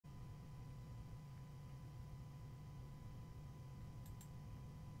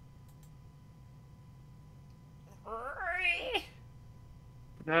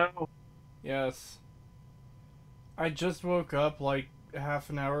No. Yes. I just woke up like half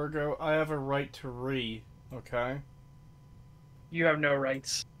an hour ago. I have a right to re, okay? You have no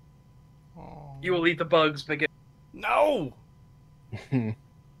rights. You Oh. will eat the bugs, but No!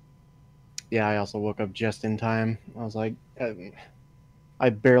 Yeah, I also woke up just in time. I was like, I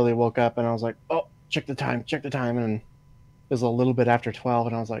barely woke up, and I was like, oh, check the time, and it was a little bit after 12,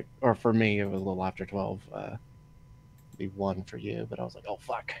 and I was like, or for me, it was a little after 12. Be 1 for you, but I was like, oh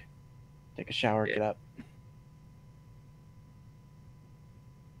fuck, take a shower, yeah. get up.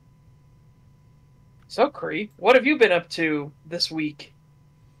 So, Cree, what have you been up to this week?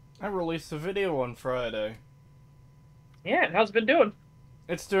 I released a video on Friday. Yeah, and how's it been doing?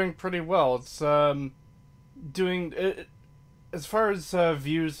 It's doing pretty well. It's doing it, as far as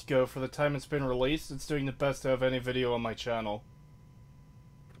views go for the time it's been released. It's doing the best out of any video on my channel.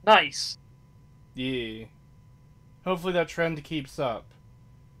 Nice. Yeah. Hopefully that trend keeps up.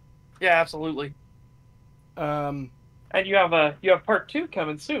 Yeah, absolutely. Um, And you have part 2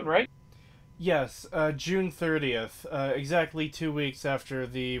 coming soon, right? yes, June 30th, exactly 2 weeks after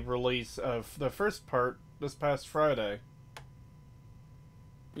the release of the first part this past Friday.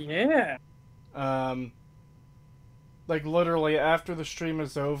 Yeah. Um, like literally after the stream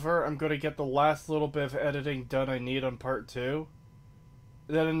is over, I'm going to get the last little bit of editing done I need on part 2.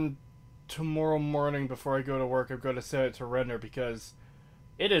 Then tomorrow morning before I go to work, I'm going to set it to render because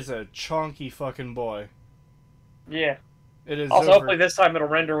it is a chonky fucking boy. Yeah. It is Also, over. hopefully this time it'll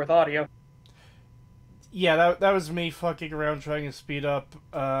render with audio. Yeah, that was me fucking around trying to speed up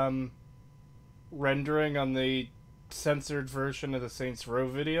rendering on the censored version of the Saints Row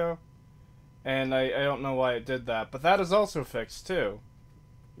video. And I don't know why it did that, but that is also fixed too.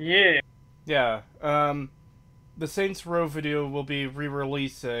 Yeah. Yeah, the Saints Row video will be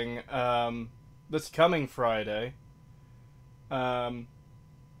re-releasing this coming Friday.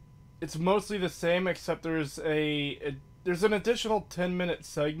 It's mostly the same, except there's there's an additional 10-minute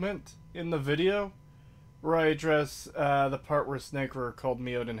segment in the video where I address the part where Snaker called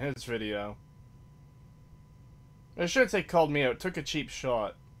me out in his video. I shouldn't say called me out, took a cheap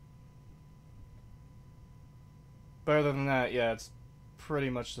shot. But other than that, yeah, it's pretty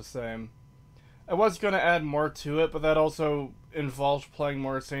much the same. I was going to add more to it, but that also involved playing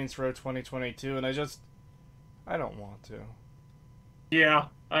more Saints Row 2022, and I don't want to. Yeah.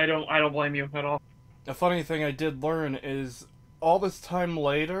 I don't blame you at all. A funny thing I did learn is all this time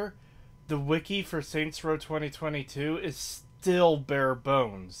later, the wiki for Saints Row 2022 is still bare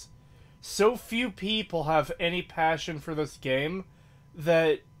bones. So few people have any passion for this game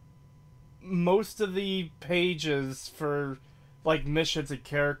that most of the pages for like missions and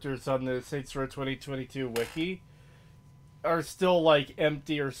characters on the Saints Row 2022 wiki are still like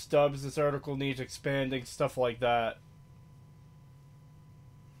empty or stubs. This article needs expanding, stuff like that.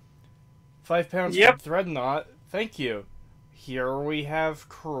 £5 Yep. from Threadnought. Thank you. Here we have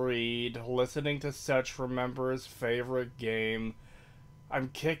Creed listening to such remember his favorite game. I'm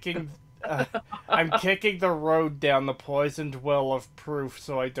kicking I'm kicking the road down the poisoned well of proof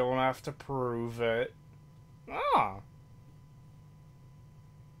so I don't have to prove it. Ah.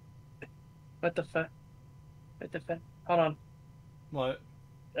 What the fuck? What the fuck? Hold on. What?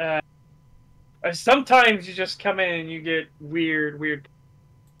 Sometimes you just come in and you get weird.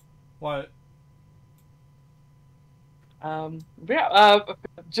 What? Yeah.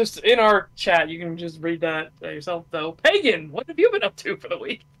 Just in our chat, you can just read that yourself. Though, Pagan, what have you been up to for the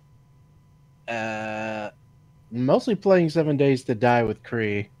week? Mostly playing 7 Days to Die with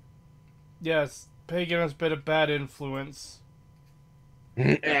Cree. Yes, Pagan has been a bad influence.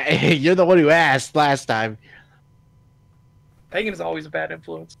 You're the one who asked last time. Pagan is always a bad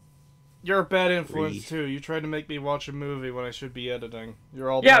influence. You're a bad influence Cree. too. You tried to make me watch a movie when I should be editing. You're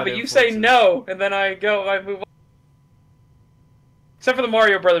all Yeah, bad but you say influences. no, and then I move on. Except for the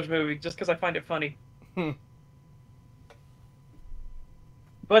Mario Brothers movie, just because I find it funny.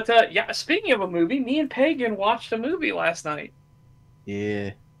 But yeah, speaking of a movie, me and Pagan watched a movie last night.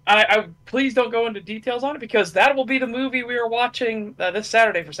 Yeah. I please don't go into details on it because that will be the movie we are watching this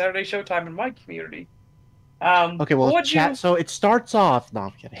Saturday for Saturday Showtime in my community. Okay, well, chat. So it starts off. No,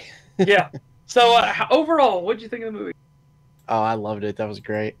 I'm kidding. Yeah. So overall, what did you think of the movie? Oh, I loved it. That was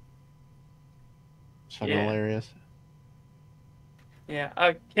great. It's fucking Yeah. hilarious. Yeah,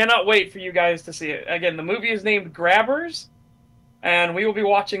 I cannot wait for you guys to see it. Again, the movie is named Grabbers, and we will be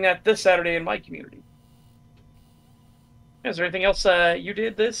watching that this Saturday in my community. Is there anything else you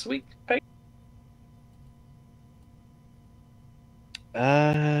did this week, Peg?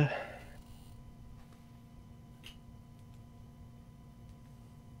 I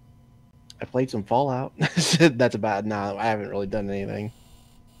played some Fallout. That's about. No, I haven't really done anything.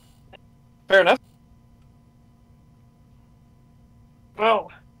 Fair enough. Well,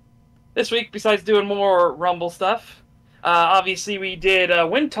 this week, besides doing more Rumble stuff, obviously we did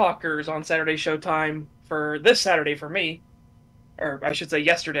Wind Talkers on Saturday Showtime for this Saturday for me, or I should say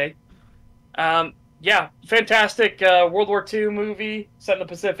yesterday. Yeah, fantastic World War II movie set in the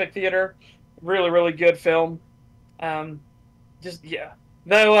Pacific Theater. Really, really good film. Yeah.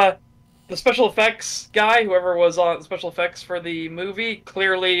 Though the special effects guy, whoever was on special effects for the movie,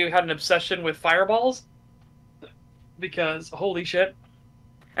 clearly had an obsession with fireballs because holy shit.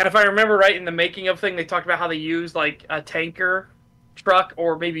 And if I remember right, in the making of thing, they talked about how they used like a tanker truck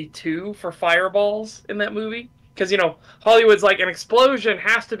or maybe two for fireballs in that movie. Because, Hollywood's like, an explosion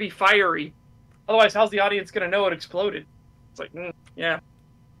has to be fiery. Otherwise, how's the audience going to know it exploded? It's like, yeah.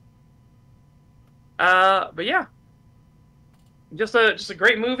 But yeah. Just a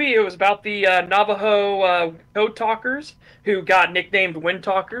great movie. It was about the Navajo code talkers who got nicknamed Wind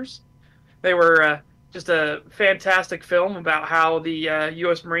Talkers. They were just a fantastic film about how the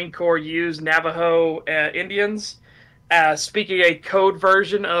U.S. Marine Corps used Navajo Indians speaking a code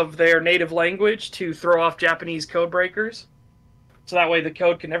version of their native language to throw off Japanese code breakers. So that way the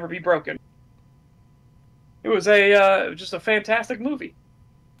code can never be broken. It was just a fantastic movie.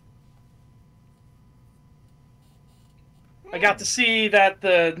 I got to see that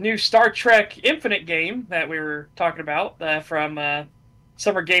the new Star Trek Infinite game that we were talking about from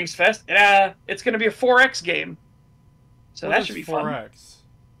Summer Games Fest. It's going to be a 4X game. So that should be fun. 4X?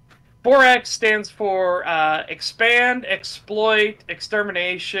 4X stands for Expand, Exploit,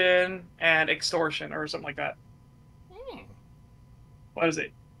 Extermination, and Extortion, or something like that. What is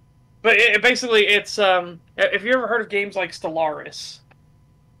it? But basically, it's... if you ever heard of games like Stellaris?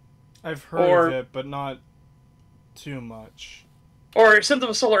 I've heard of it, but not too much. Or Sins of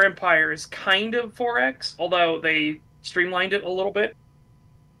a Solar Empire is kind of 4X, although they streamlined it a little bit.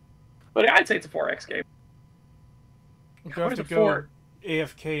 But I'd say it's a 4X game. I'm going to have to go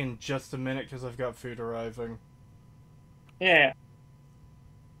AFK in just a minute because I've got food arriving. Yeah.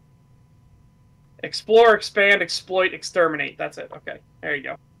 Explore, expand, exploit, exterminate. That's it. Okay. There you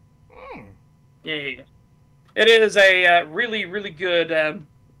go. Yeah. It is a really, really good...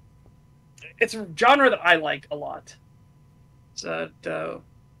 it's a genre that I like a lot. So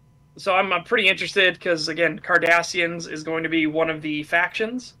I'm pretty interested because, again, Cardassians is going to be one of the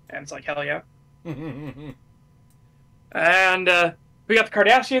factions. And it's like, hell yeah. And we got the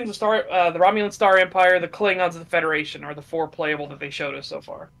Cardassians, the Romulan Star Empire, the Klingons, and the Federation are the 4 playable that they showed us so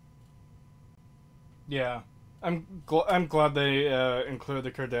far. Yeah. I'm glad they include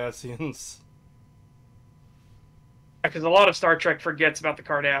the Cardassians. Because a lot of Star Trek forgets about the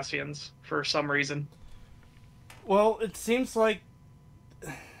Cardassians for some reason. Well, it seems like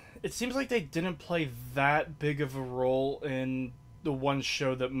they didn't play that big of a role in the one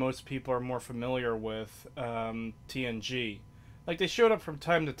show that most people are more familiar with, TNG. Like, they showed up from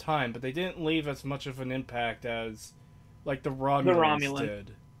time to time, but they didn't leave as much of an impact as, like, the Romulans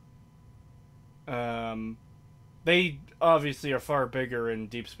did. They obviously are far bigger in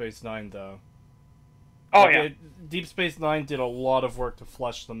Deep Space Nine, though. Oh, yeah. Deep Space Nine did a lot of work to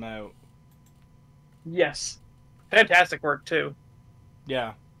flesh them out. Yes. Fantastic work, too.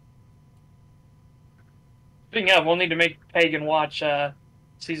 Yeah. Speaking of, we'll need to make Pagan watch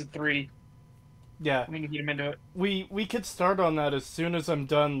Season 3. Yeah. We need to get him into it. We could start on that as soon as I'm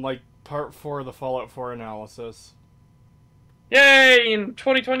done, like, Part 4 of the Fallout 4 analysis. Yay! In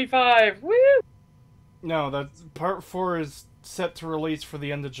 2025! Woo! No, Part 4 is set to release for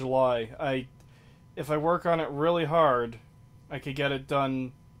the end of July. If I work on it really hard, I could get it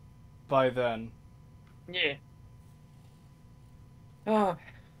done by then. Yeah. Oh,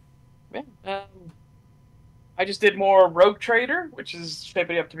 man. I just did more Rogue Trader, which is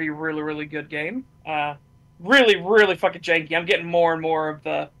shaping up to be a really, really good game. Really, really fucking janky. I'm getting more and more of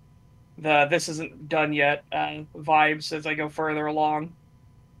the this isn't done yet vibes as I go further along.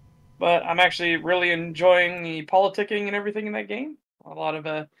 But I'm actually really enjoying the politicking and everything in that game. A lot of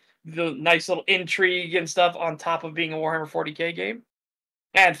the nice little intrigue and stuff on top of being a Warhammer 40k game.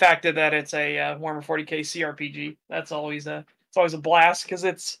 And the fact that it's a Warhammer 40k CRPG. That's always a blast because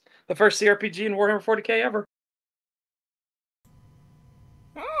it's the first CRPG in Warhammer 40k ever.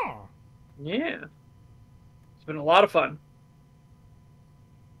 Oh. Yeah. It's been a lot of fun.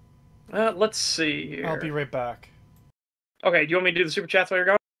 Let's see here. I'll be right back. Okay, do you want me to do the super chats while you're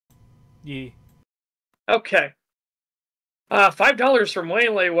gone? Yee. Okay. $5 from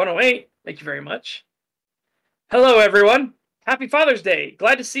Waylay108. Thank you very much. Hello, everyone. Happy Father's Day.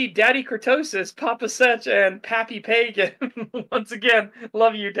 Glad to see Daddy Creetosis, Papa Setch, and Pappy Pagan. Once again,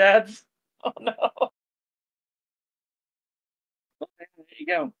 love you, dads. Oh, no. There you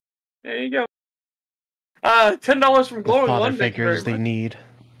go. There you go. $10 from The Glowing father One. Thank you very figures they much. need.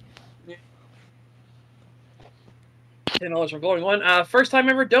 $10 from Glowing One. First time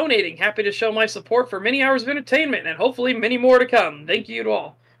ever donating. Happy to show my support for many hours of entertainment and hopefully many more to come. Thank you to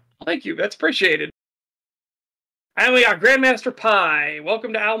all. Thank you. That's appreciated. And we got Grandmaster Pie.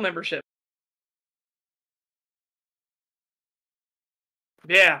 Welcome to OWL membership.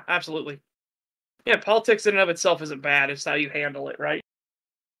 Yeah, absolutely. Yeah, politics in and of itself isn't bad. It's how you handle it, right?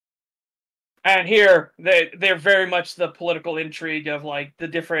 And here, they're very much the political intrigue of, like, the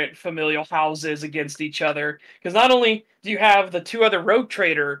different familial houses against each other. Because not only do you have the two other rogue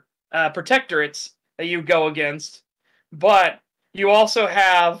trader protectorates that you go against, but you also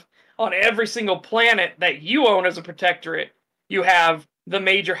have, on every single planet that you own as a protectorate, you have the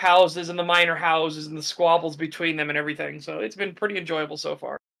major houses and the minor houses and the squabbles between them and everything. So it's been pretty enjoyable so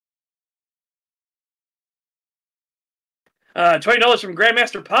far. $20 from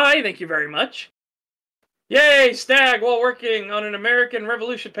Grandmaster Pie. Thank you very much. Yay, STAG while working on an American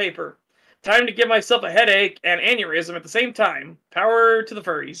Revolution paper. Time to give myself a headache and aneurysm at the same time. Power to the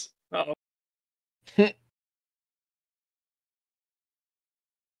furries. Uh-oh.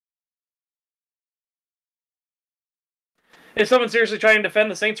 Is someone seriously trying to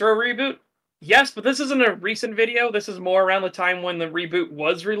defend the Saints Row reboot? Yes, but this isn't a recent video. This is more around the time when the reboot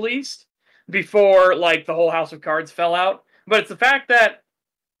was released. Before, like, the whole House of Cards fell out. But it's the fact that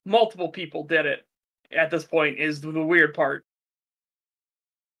multiple people did it at this point is the weird part.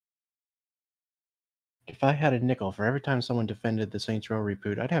 If I had a nickel for every time someone defended the Saints Row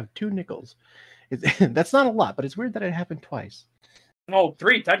reboot, I'd have 2 nickels. That's not a lot, but it's weird that it happened twice. Oh,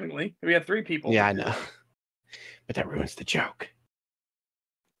 3, technically. We have 3 people. Yeah, I know. But that ruins the joke.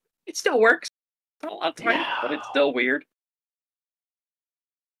 It still works. Not a lot of time, Yeah. but it's still weird.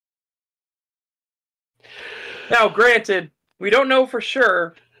 Now, granted, we don't know for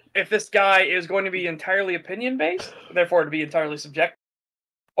sure if this guy is going to be entirely opinion-based, therefore to be entirely subjective,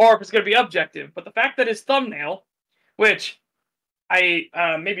 or if it's going to be objective. But the fact that his thumbnail, which maybe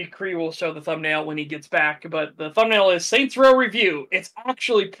Kree will show the thumbnail when he gets back, but the thumbnail is Saints Row Review. It's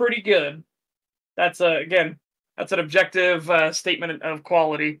actually pretty good. That's, again, that's an objective statement of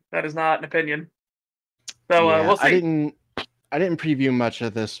quality. That is not an opinion. So Yeah, we'll see. I didn't preview much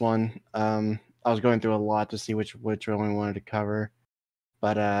of this one. I was going through a lot to see which one we wanted to cover,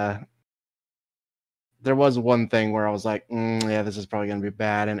 but there was one thing where I was like, yeah, this is probably going to be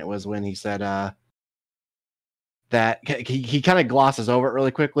bad, and it was when he said that he kind of glosses over it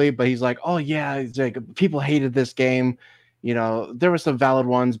really quickly, but he's like, oh yeah, it's like people hated this game. You know, there were some valid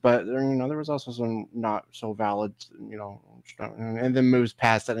ones, but there was also some not so valid. And then moves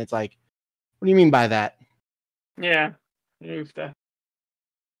past it, and it's like, what do you mean by that? Yeah. Move that.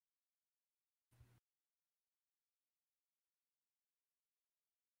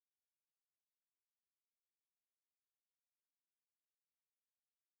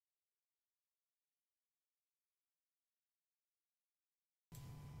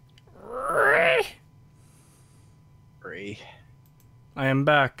 I am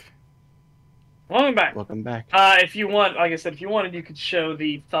back. Welcome back. Welcome back. If you want, like I said, if you wanted, you could show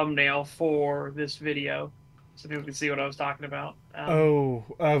the thumbnail for this video, so people can see what I was talking about.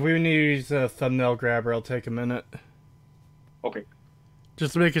 We need to use a thumbnail grabber. It'll take a minute. Okay.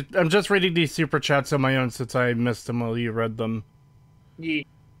 Just to make it. I'm just reading these super chats on my own since I missed them while you read them. Yeah.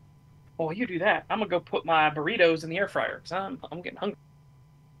 Oh, you do that. I'm gonna go put my burritos in the air fryer because I'm getting hungry.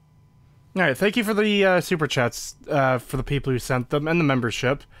 All right, thank you for the super chats for the people who sent them and the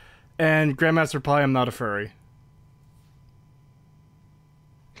membership. And Grandmaster Pie, I'm not a furry.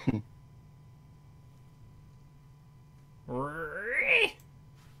 Did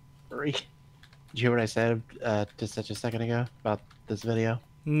you hear what I said just such a second ago about this video?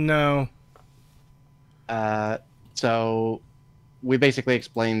 No. So we basically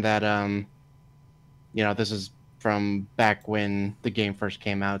explained that this is from back when the game first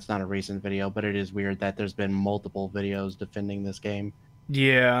came out. It's not a recent video, but it is weird that there's been multiple videos defending this game.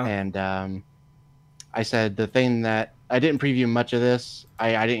 Yeah. And I said the thing that I didn't preview much of this.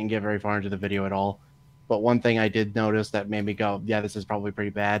 I didn't get very far into the video at all. But one thing I did notice that made me go, yeah, this is probably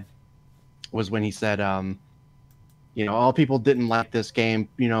pretty bad, was when he said, all people didn't like this game,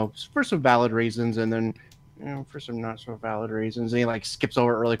 for some valid reasons, and then, for some not so valid reasons. And he like skips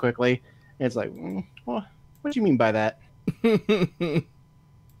over it really quickly. And it's like, well, what do you mean by that?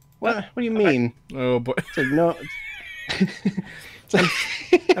 What do you mean? Oh boy. It's like, no.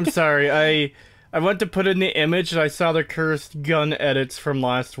 I'm sorry. I went to put in the image and I saw the cursed gun edits from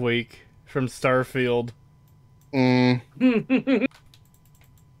last week from Starfield. A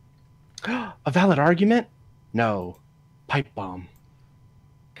valid argument? No. Pipe bomb.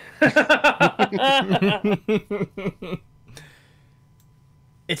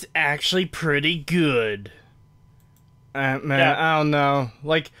 It's actually pretty good. Man, Yeah. I don't know.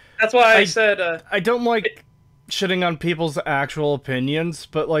 Like, That's why I said. I don't like shitting on people's actual opinions,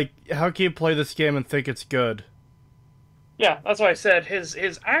 but like, how can you play this game and think it's good? Yeah, that's why I said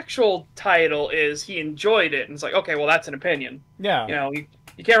his actual title is he enjoyed it, and it's like, okay, well that's an opinion. Yeah.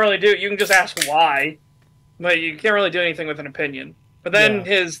 You can't really do. You can just ask why, but you can't really do anything with an opinion. But then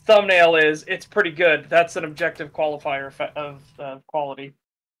his thumbnail is it's pretty good. That's an objective qualifier of quality.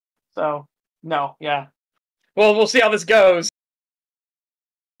 So no, yeah. Well, we'll see how this goes.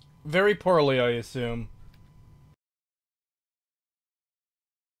 Very poorly, I assume.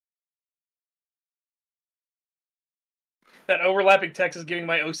 That overlapping text is giving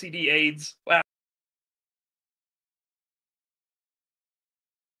my OCD AIDS. Wow.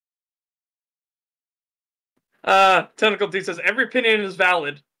 Tentacle Dude says every opinion is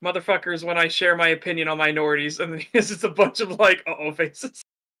valid. Motherfuckers, when I share my opinion on minorities, and then it's just a bunch of like uh-oh faces.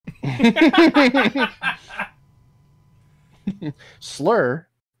 Slur?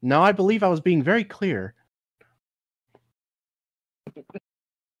 No, I believe I was being very clear.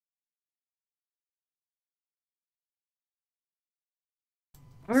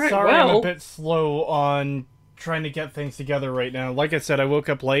 All right, Sorry, well, I'm a bit slow on trying to get things together right now. Like I said, I woke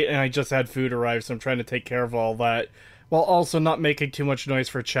up late and I just had food arrive, so I'm trying to take care of all that, while also not making too much noise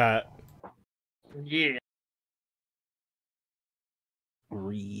for chat. yeah.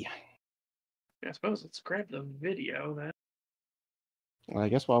 I suppose let's grab the video then. Well, I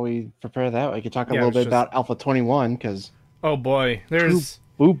guess while we prepare that, we could talk a little bit about Alpha 21, because... Oh boy, there's...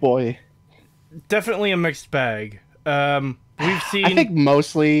 Oh boy. Definitely a mixed bag. We've seen... I think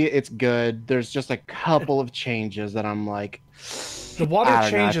mostly it's good. There's just a couple of changes that I'm like... The water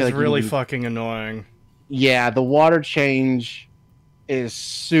change is really fucking annoying. Yeah, the water change is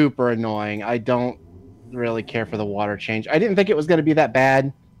super annoying. I don't really care for the water change. I didn't think it was going to be that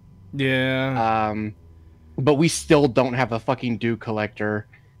bad. Yeah. But we still don't have a fucking dew collector,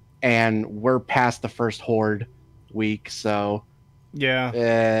 and we're past the first horde week, so... Yeah.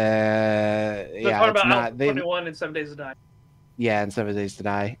 Yeah, it's about not... 21 and 7 Days to Die. Yeah, and 7 Days to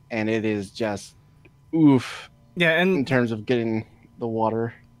Die, and it is just... Oof. Yeah, and... in terms of getting the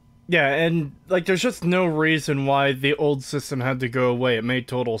water. Yeah, and, like, there's just no reason why the old system had to go away. It made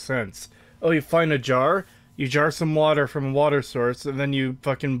total sense. Oh, you find a jar, you jar some water from a water source, and then you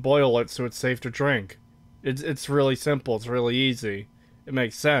fucking boil it so it's safe to drink. It's really simple, it's really easy. It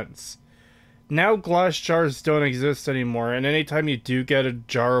makes sense. Now glass jars don't exist anymore, and anytime you do get a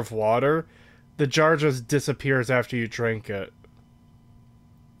jar of water, the jar just disappears after you drink it.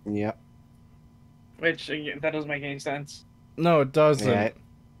 Yep. Which, that doesn't make any sense. No, it doesn't. Yeah,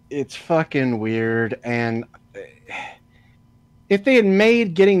 it's fucking weird, and if they had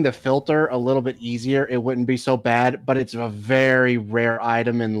made getting the filter a little bit easier, it wouldn't be so bad, but it's a very rare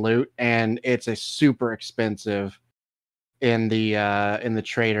item in loot, and it's a super expensive in the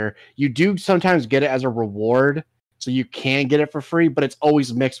trader. You do sometimes get it as a reward, so you can get it for free, but it's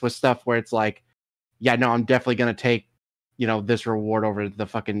always mixed with stuff where it's like, yeah, no, I'm definitely going to take, this reward over the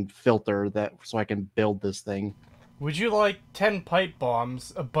fucking filter so I can build this thing. Would you like 10 pipe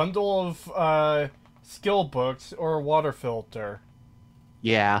bombs, a bundle of skill books, or a water filter?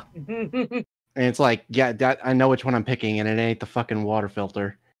 Yeah. And it's like, yeah, I know which one I'm picking, and it ain't the fucking water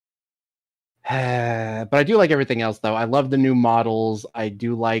filter. But I do like everything else, though. I love the new models. I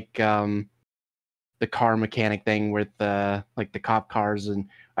do like the car mechanic thing with the cop cars, and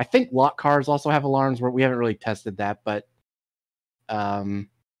I think lot cars also have alarms. Where we haven't really tested that, but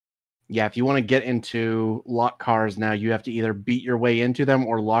yeah, if you want to get into lot cars now, you have to either beat your way into them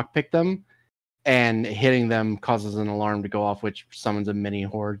or lockpick them, and hitting them causes an alarm to go off, which summons a mini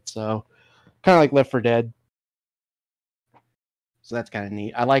horde. So, kind of like Left 4 Dead. So that's kind of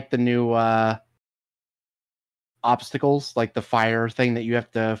neat. I like the new obstacles, like the fire thing that you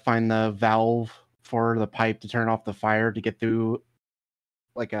have to find the valve for the pipe to turn off the fire to get through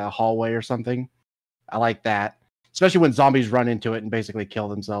like a hallway or something. I like that. Especially when zombies run into it and basically kill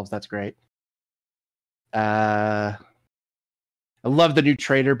themselves. That's great. I love the new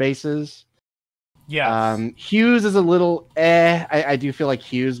trader bases. Yes. Hughes is a little I do feel like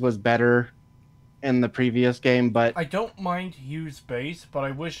Hughes was better in the previous game, but... I don't mind Hughes' base, but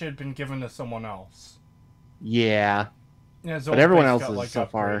I wish it had been given to someone else. Yeah. Yeah, but everyone else is like, so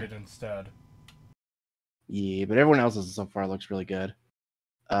far... instead. Yeah, but everyone else's so far looks really good.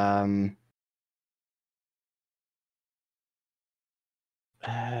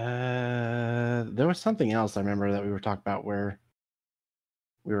 There was something else I remember that we were talking about where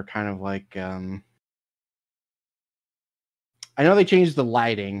we were kind of like I know they changed the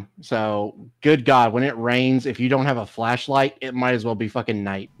lighting, so good God, when it rains, if you don't have a flashlight, it might as well be fucking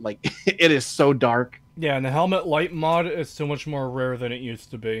night. Like, it is so dark. Yeah, and the helmet light mod is so much more rare than it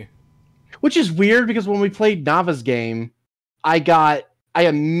used to be. Which is weird because when we played Nava's game, I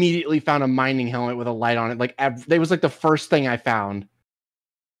immediately found a mining helmet with a light on it. Like, it was like the first thing I found.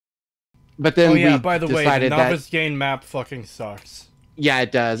 But then by the way, the Nava's Gain map fucking sucks. Yeah,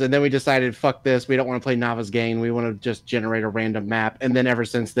 it does. And then we decided, fuck this, we don't want to play Nava's Gain, we want to just generate a random map. And then ever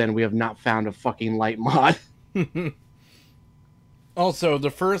since then, we have not found a fucking light mod. Also,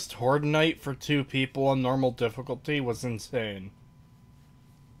 the first Horde night for 2 people on normal difficulty was insane.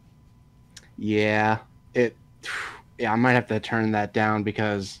 Yeah, I might have to turn that down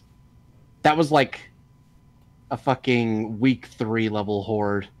because that was like a fucking week 3 level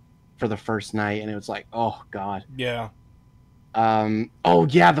Horde for the first night, and it was like, oh god. Yeah. Oh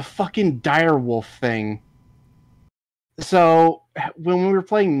yeah, the fucking dire wolf thing. So when we were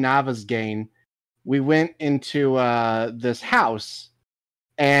playing Nava's Gain, we went into this house,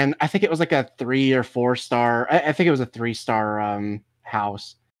 and I think it was like a 3 or 4 star. I think it was a 3-star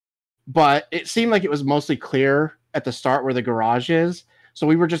house, but it seemed like it was mostly clear at the start where the garage is. So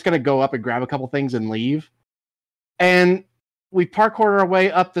we were just gonna go up and grab a couple things and leave, and we parkoured our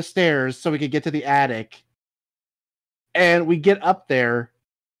way up the stairs so we could get to the attic. And we get up there,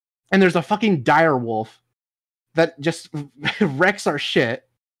 and there's a fucking dire wolf that just wrecks our shit.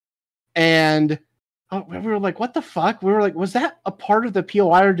 And we were like, what the fuck? We were like, was that a part of the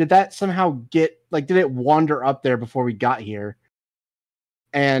POI, or did that somehow did it wander up there before we got here?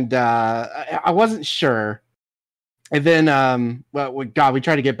 And I wasn't sure. And then, we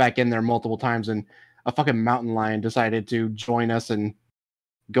tried to get back in there multiple times, and a fucking mountain lion decided to join us and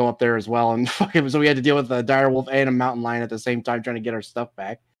go up there as well, and so we had to deal with a dire wolf and a mountain lion at the same time trying to get our stuff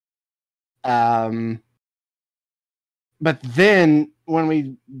back. But then when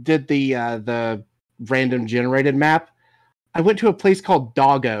we did the random generated map, I went to a place called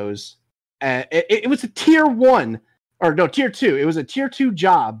Doggos. It was a tier 1 or no, tier 2. It was a tier 2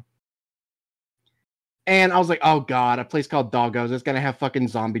 job, and I was like, oh god, a place called Doggos, it's gonna have fucking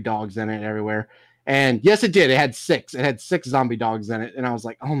zombie dogs in it everywhere. And yes, it did. It had 6. It had 6 zombie dogs in it. And I was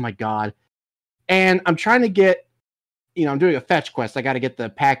like, oh my god. And I'm trying to get, I'm doing a fetch quest. I got to get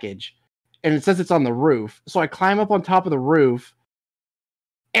the package. And it says it's on the roof. So I climb up on top of the roof.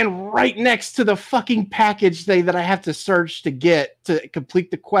 And right next to the fucking package thing that I have to search to get to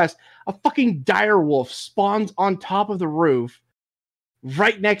complete the quest, a fucking dire wolf spawns on top of the roof.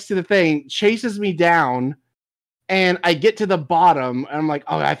 Right next to the thing. Chases me down. And I get to the bottom. And I'm like,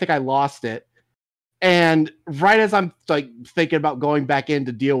 oh, I think I lost it. And right as I'm like thinking about going back in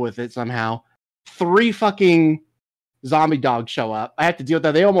to deal with it somehow, 3 fucking zombie dogs show up. I have to deal with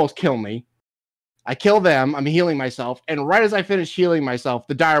that. They almost kill me. I kill them. I'm healing myself. And right as I finish healing myself,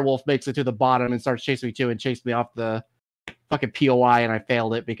 the dire wolf makes it to the bottom and starts chasing me too, and chased me off the fucking POI, and I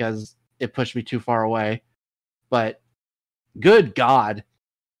failed it because it pushed me too far away. But good God.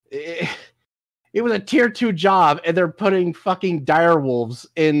 It was a tier 2 job, and they're putting fucking dire wolves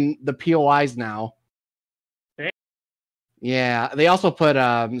in the POIs now. Yeah, they also put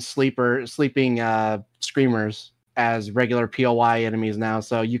sleeping screamers as regular POI enemies now,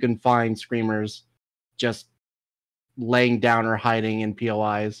 so you can find screamers just laying down or hiding in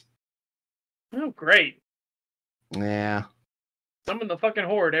POIs. Oh, great. Yeah. Summon the fucking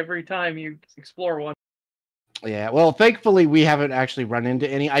horde every time you explore one. Yeah, well, thankfully we haven't actually run into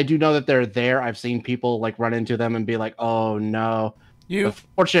any. I do know that they're there. I've seen people like run into them and be like, oh no. But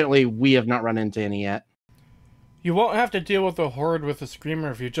fortunately, we have not run into any yet. You won't have to deal with a horde with a screamer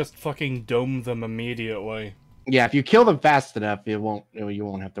if you just fucking dome them immediately. Yeah, if you kill them fast enough, you won't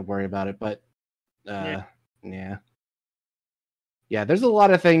have to worry about it. But yeah. There's a lot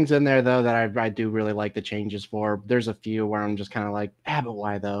of things in there though that I do really like the changes for. There's a few where I'm just kind of like, but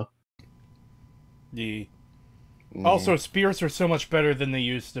why though? Yeah. Also, spears are so much better than they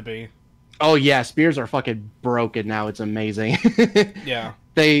used to be. Oh yeah, spears are fucking broken now. It's amazing. Yeah.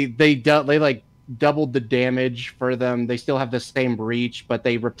 They like doubled the damage for them. They still have the same reach, but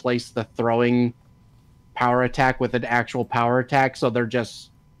they replaced the throwing power attack with an actual power attack, so they're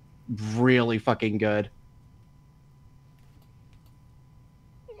just really fucking good.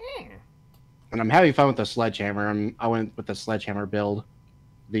 And I'm having fun with the sledgehammer. I went with the sledgehammer build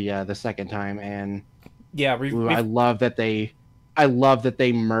the second time, and yeah, I love that they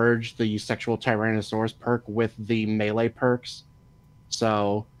merged the sexual Tyrannosaurus perk with the melee perks,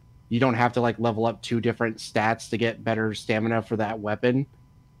 so you don't have to like level up 2 different stats to get better stamina for that weapon.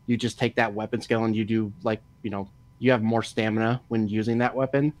 You just take that weapon skill and you do like, you have more stamina when using that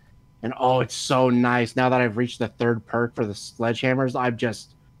weapon. And oh, it's so nice. Now that I've reached the 3rd perk for the sledgehammers,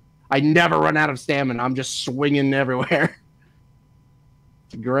 I never run out of stamina. I'm just swinging everywhere.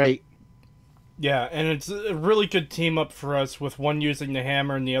 It's great. Yeah, and it's a really good team up for us with one using the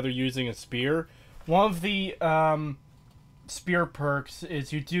hammer and the other using a spear. One of the spear perks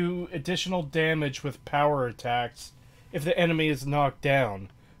is you do additional damage with power attacks if the enemy is knocked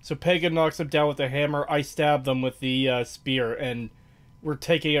down. So Pagan knocks them down with the hammer, I stab them with the spear, and we're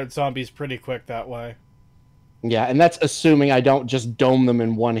taking out zombies pretty quick that way. Yeah, and that's assuming I don't just dome them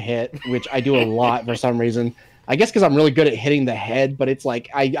in one hit, which I do a lot for some reason. I guess because I'm really good at hitting the head, but it's like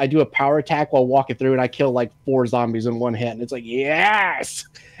I do a power attack while walking through, and I kill like 4 zombies in one hit, and it's like, yes!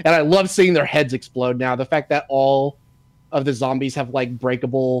 And I love seeing their heads explode now. The fact that all of the zombies have like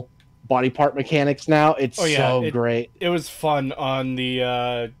breakable body part mechanics now, it's so great. It was fun on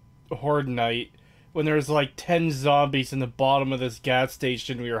the Horde night when there was like 10 zombies in the bottom of this gas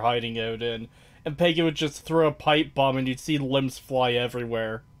station we were hiding out in, and Peggy would just throw a pipe bomb and you'd see limbs fly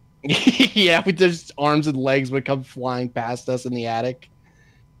everywhere. Yeah, with just arms and legs would come flying past us in the attic.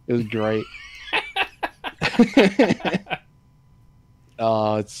 It was great.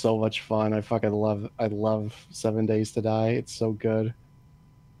 Oh, it's so much fun. I love 7 Days to Die. It's so good.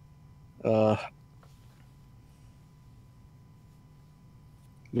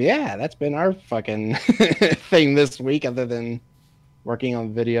 Yeah, that's been our fucking thing this week other than working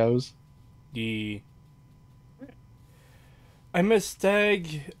on videos. I missed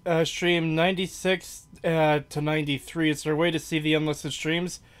STAG stream 96 to 93. Is there a way to see the unlisted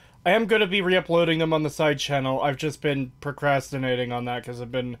streams? I am going to be re-uploading them on the side channel. I've just been procrastinating on that because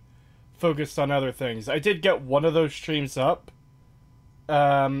I've been focused on other things. I did get one of those streams up.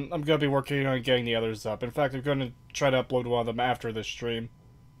 I'm going to be working on getting the others up. In fact, I'm going to try to upload one of them after this stream.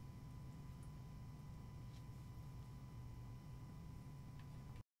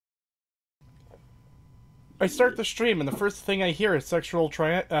 I start the stream, and the first thing I hear is sexual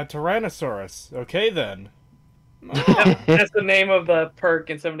Tyrannosaurus. Okay, then. That's the name of the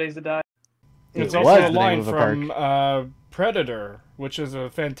perk in 7 Days to Die. It's also a line from Predator, which is a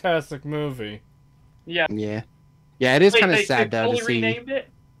fantastic movie. Yeah. Yeah. Yeah, it is kind of sad, though, to see... renamed it?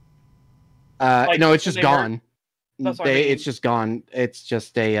 No, it's just gone. It's just gone. It's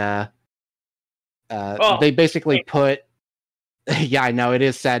just a... They basically put... Yeah, I know. It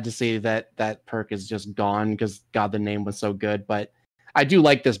is sad to see that that perk is just gone because, God, the name was so good. But I do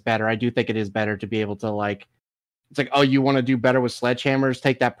like this better. I do think it is better to be able to, like... It's like, oh, you want to do better with sledgehammers?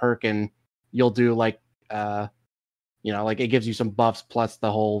 Take that perk and you'll do, like... you know, like, it gives you some buffs plus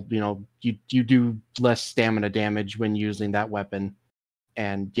the whole, you know, you do less stamina damage when using that weapon.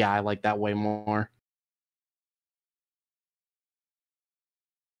 And, yeah, I like that way more.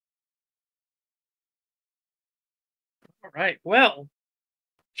 All right. Well,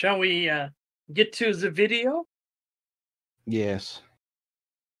 shall we get to the video? Yes.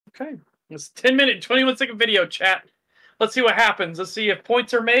 Okay. It's 10-minute, 21-second video, chat. Let's see what happens. Let's see if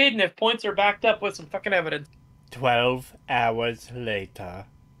points are made and if points are backed up with some fucking evidence. 12 hours later.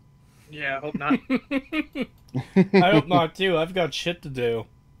 Yeah, I hope not. I hope not, too. I've got shit to do.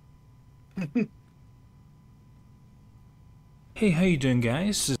 Hey, how you doing,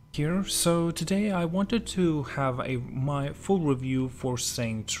 guys? Here. So today I wanted to have my full review for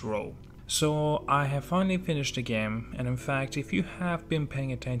Saints Row. So I have finally finished the game, and in fact, if you have been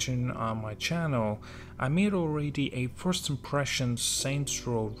paying attention on my channel, I made already a first impression Saints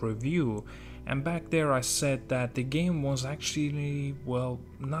Row review, and back there I said that the game was actually, well,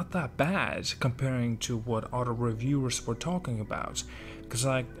 not that bad comparing to what other reviewers were talking about. Because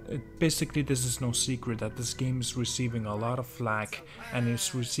basically this is no secret that this game is receiving a lot of flack and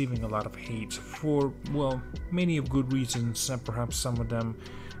it's receiving a lot of hate for, well, many of good reasons, and perhaps some of them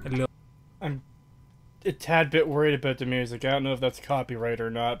a little... I'm a tad bit worried about the music. I don't know if that's copyright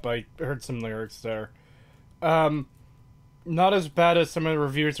or not, but I heard some lyrics there. Not as bad as some of the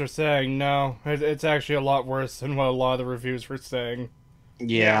reviews are saying, no. It's actually a lot worse than what a lot of the reviews were saying.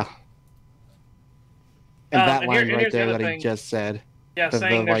 Yeah. And that line right there that he just said. Yeah,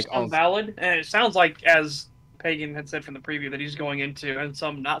 saying there's some valid, and it sounds like, as Pagan had said from the preview, that he's going into, and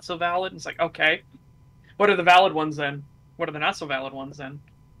some not so valid. It's like, okay, what are the valid ones then? What are the not so valid ones then?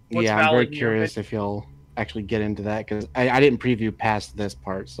 What's yeah, I'm very curious if you'll actually get into that, because I didn't preview past this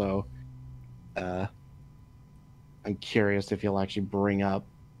part, so I'm curious if you'll actually bring up,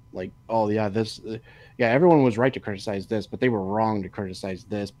 like, oh yeah, this, yeah, everyone was right to criticize this, but they were wrong to criticize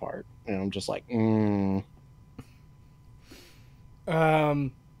this part, and I'm just like, 2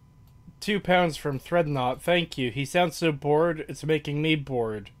 pounds from Threadnought. Thank you. He sounds so bored, it's making me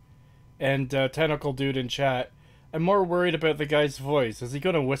bored. And Tentacle Dude in chat. I'm more worried about the guy's voice. Is he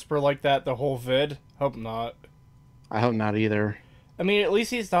gonna whisper like that the whole vid? Hope not. I hope not either. I mean, at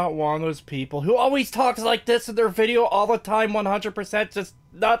least he's not one of those people who always talks like this in their video all the time, 100%, just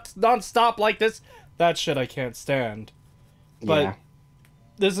not non-stop like this. That shit I can't stand. But Yeah.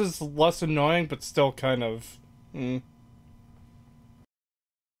 this is less annoying, but still kind of...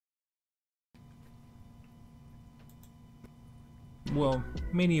 Well,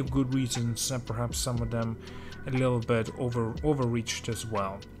 many of good reasons, and perhaps some of them a little bit overreached as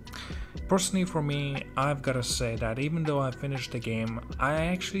well. Personally, for me, I've gotta say that even though I finished the game, I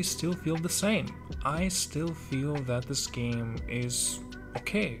actually still feel the same. I still feel that this game is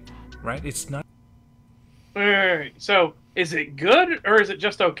okay, right? It's not. Alright, so is it good or is it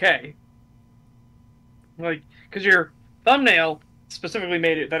just okay? Like, because your thumbnail specifically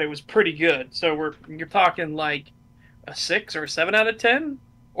made it that it was pretty good, so you're talking like a 6 or a 7 out of 10,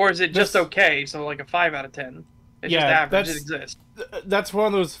 or is it just okay? So like a 5 out of 10. It's just average. It exists. That's one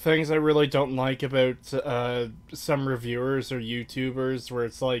of those things I really don't like about some reviewers or YouTubers, where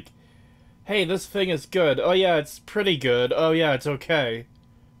it's like, hey, this thing is good. Oh yeah, it's pretty good. Oh yeah, it's okay.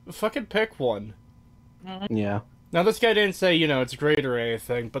 Fucking pick one. Yeah. Now this guy didn't say, you know, it's great or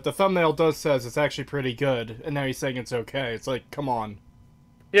anything, but the thumbnail does says it's actually pretty good, and now he's saying it's okay. It's like, come on.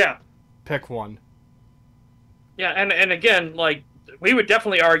 Yeah. Pick one. Yeah, and again, like, we would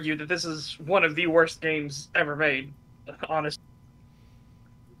definitely argue that this is one of the worst games ever made, honestly.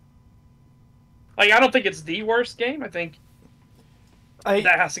 Like, I don't think it's the worst game. I think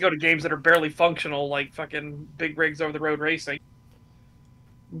that has to go to games that are barely functional, like fucking Big Rigs Over the Road Racing.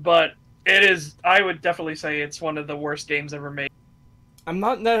 But it is, I would definitely say it's one of the worst games ever made.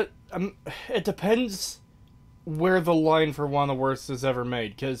 It depends where the line for one of the worst is ever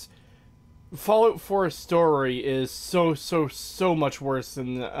made, because Fallout 4's story is so much worse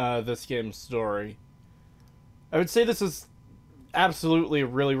than this game's story. I would say this is absolutely a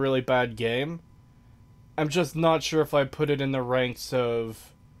really, really bad game. I'm just not sure if I put it in the ranks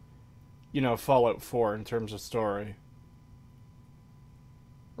of, you know, Fallout 4 in terms of story.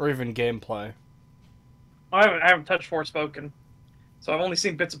 Or even gameplay. I haven't touched Forspoken, so I've only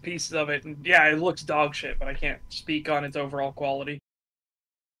seen bits and pieces of it, and yeah, it looks dog shit, but I can't speak on its overall quality.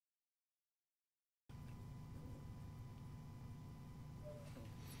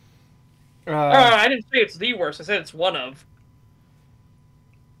 I didn't say it's the worst. I said it's one of.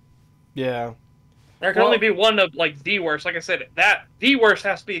 Yeah. There can only be one of, like, the worst. Like I said, the worst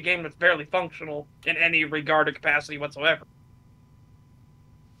has to be a game that's barely functional in any regard or capacity whatsoever.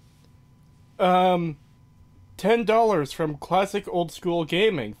 $10 from Classic Old School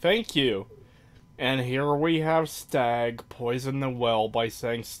Gaming. Thank you. And here we have Stag poison the well by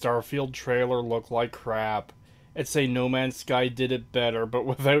saying Starfield trailer looked like crap. It's a No Man's Sky did it better, but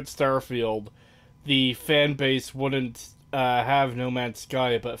without Starfield, the fan base wouldn't have No Man's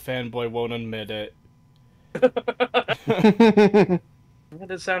Sky, but Fanboy won't admit it. That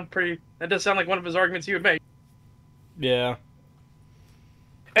does sound like one of his arguments he would make. Yeah.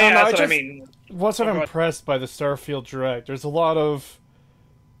 Yeah, that's what I just mean. wasn't impressed by the Starfield Direct. There's a lot of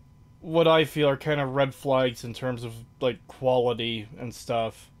what I feel are kind of red flags in terms of, like, quality and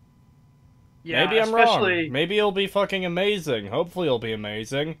stuff. Yeah, maybe I'm wrong. Maybe it'll be fucking amazing. Hopefully it'll be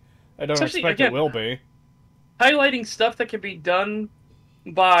amazing. I don't expect it will be. Highlighting stuff that can be done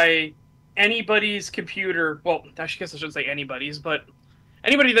by anybody's computer. Well, I guess I shouldn't say anybody's, but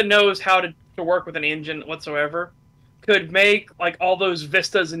anybody that knows how to work with an engine whatsoever could make, like, all those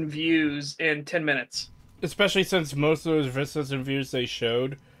vistas and views in 10 minutes. Especially since most of those vistas and views they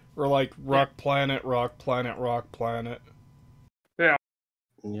showed were like rock planet, rock planet, rock planet. Yeah.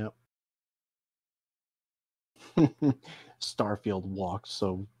 Yep. Starfield walked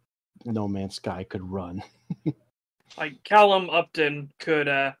so No Man's Sky could run. Like, Callum Upton could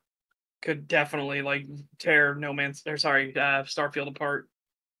definitely, like, tear Starfield apart.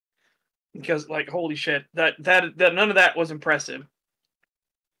 Because, like, holy shit, that none of that was impressive.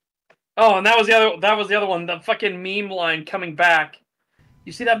 Oh, and that was the other one, the fucking meme line coming back.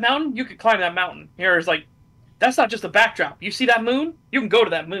 You see that mountain? You could climb that mountain. Here's like, that's not just a backdrop. You see that moon? You can go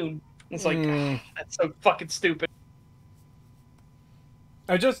to that moon. It's like, that's so fucking stupid.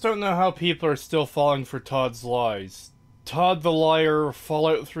 I just don't know how people are still falling for Todd's lies. Todd the liar,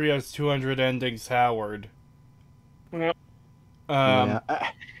 Fallout 3 has 200 endings, Howard. Yep.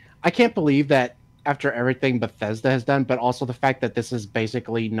 I can't believe that after everything Bethesda has done, but also the fact that this is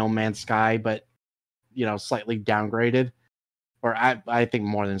basically No Man's Sky, but, you know, slightly downgraded. Or I think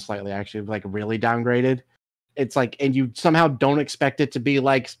more than slightly, actually, like really downgraded. It's like, and you somehow don't expect it to be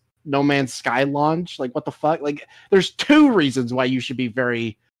like No Man's Sky launch. Like, what the fuck? Like, there's two reasons why you should be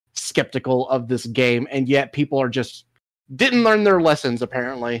very skeptical of this game, and yet people are just didn't learn their lessons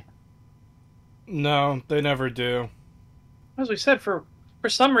apparently. No, they never do. As we said, for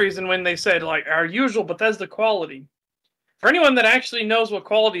some reason, when they said like our usual Bethesda quality, for anyone that actually knows what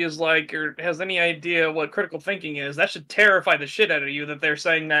quality is like or has any idea what critical thinking is, that should terrify the shit out of you that they're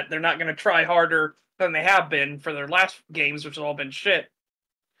saying that they're not going to try harder than they have been for their last games, which have all been shit.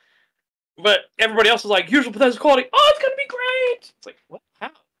 But everybody else is like, usual Bethesda quality, oh, it's going to be great! It's like, what?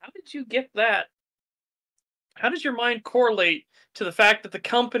 How did you get that? How does your mind correlate to the fact that the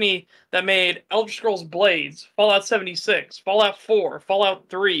company that made Elder Scrolls Blades, Fallout 76, Fallout 4, Fallout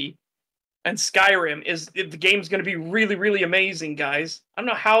 3, and Skyrim the game's going to be really, really amazing, guys? I don't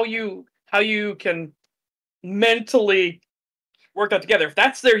know how you can mentally work that together. If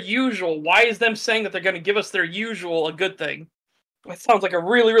that's their usual, why is them saying that they're going to give us their usual a good thing? That sounds like a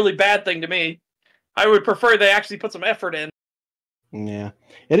really, really bad thing to me. I would prefer they actually put some effort in. Yeah,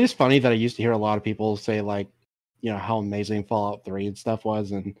 it is funny that I used to hear a lot of people say like, you know, how amazing Fallout 3 and stuff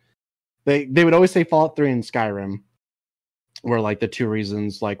was, and they would always say Fallout 3 and Skyrim were like the two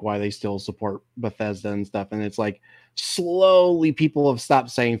reasons like why they still support Bethesda and stuff. And it's like slowly people have stopped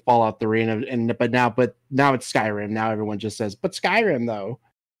saying Fallout 3 but now it's Skyrim. Now everyone just says, but Skyrim though.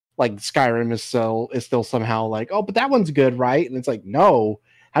 Like Skyrim is still somehow like, oh, but that one's good, right? And it's like, no,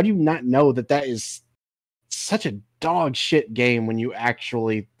 how do you not know that is such a dog shit game when you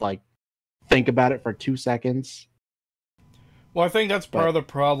actually like think about it for 2 seconds? Well, I think that's part of the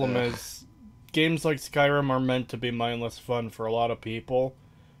problem is games like Skyrim are meant to be mindless fun for a lot of people,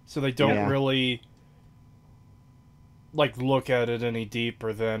 so they don't really like look at it any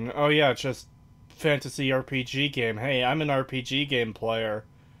deeper than, oh yeah, it's just fantasy RPG game. Hey, I'm an RPG game player.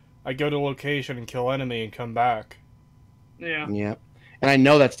 I go to location and kill enemy and come back. Yeah. Yeah. And I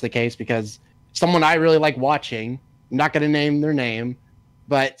know that's the case because someone I really like watching, I'm not going to name their name,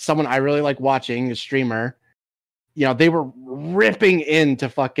 but someone I really like watching, a streamer, you know, they were ripping into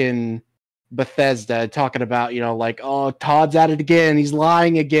fucking Bethesda, talking about, you know, like, oh, Todd's at it again. He's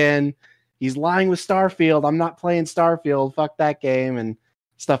lying again. He's lying with Starfield. I'm not playing Starfield. Fuck that game. And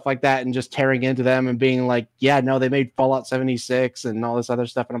stuff like that, and just tearing into them and being like, yeah, no, they made Fallout 76 and all this other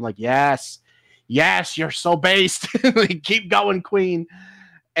stuff. And I'm like, yes, you're so based. Keep going, Queen.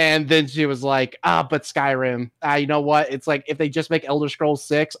 And then she was like, but Skyrim, you know what? It's like, if they just make Elder Scrolls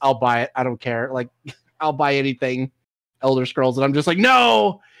 6, I'll buy it. I don't care. Like, I'll buy anything Elder Scrolls. And I'm just like,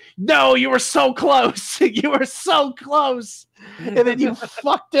 no, you were so close. You were so close. And then you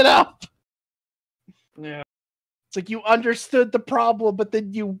fucked it up. Yeah. It's like you understood the problem, but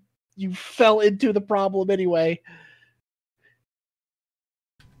then you fell into the problem anyway.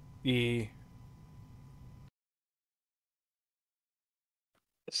 Yeah.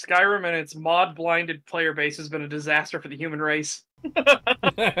 Skyrim and its mod-blinded player base has been a disaster for the human race.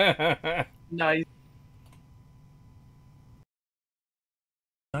 Nice.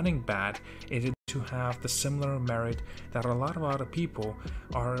 Nothing bad. It is to have the similar merit that a lot of other people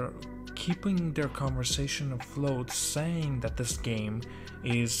are keeping their conversation afloat, saying that this game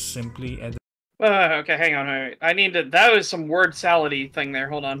is simply a... Okay, hang on. I need to... That was some word salad-y thing there.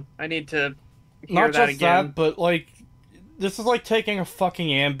 Hold on. I need to hear Not that just again. that, but like, this is like taking a fucking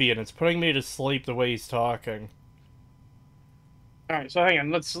Ambien. It's putting me to sleep the way he's talking. Alright, so hang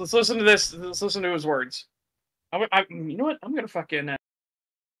on. Let's listen to this. Let's listen to his words. You know what? I'm gonna fucking... I'm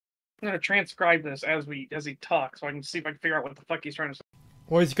gonna transcribe this as he talks, so I can see if I can figure out what the fuck he's trying to say.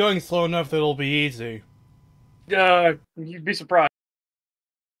 Well, he's going slow enough that it'll be easy. You'd be surprised.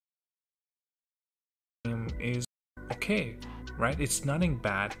 Is okay, right? It's nothing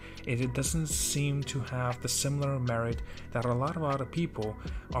bad. It doesn't seem to have the similar merit that a lot of other people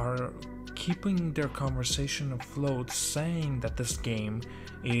are keeping their conversation afloat, saying that this game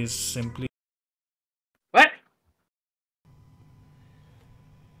is simply... What?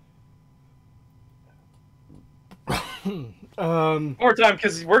 More time,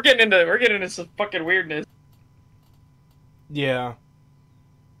 because we're getting into some fucking weirdness. Yeah.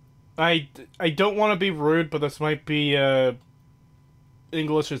 I don't want to be rude, but this might be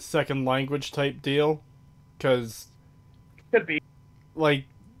English as second language type deal, because Could be. like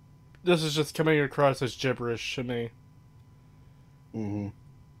this is just coming across as gibberish to me. Mm-hmm.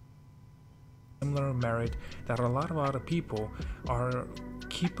 Similar merit that a lot of other people are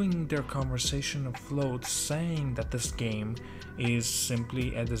keeping their conversation afloat, saying that this game is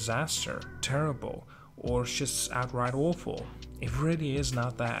simply a disaster, terrible, or just outright awful. It really is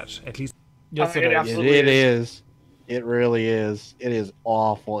not that. At least, Yes, it it is. absolutely It is. It really is. It is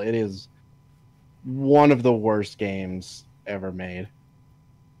awful. It is one of the worst games ever made.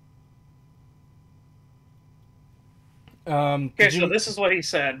 Okay, so this is what he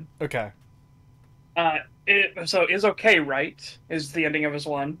said. Okay. So is okay, right? Is the ending of his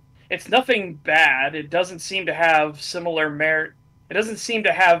one. It's nothing bad. It doesn't seem to have similar merit. It doesn't seem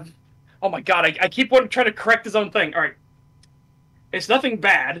to have. Oh my god! I keep trying to correct his own thing. All right. It's nothing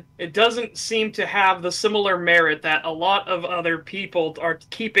bad. It doesn't seem to have the similar merit that a lot of other people are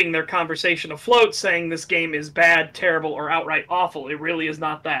keeping their conversation afloat, saying this game is bad, terrible, or outright awful. It really is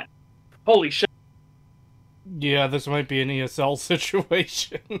not that. Holy shit. Yeah, this might be an ESL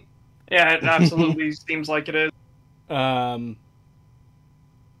situation. Yeah, it absolutely seems like it is. Because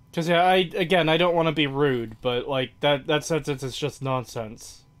yeah, I don't want to be rude, but like that sentence is just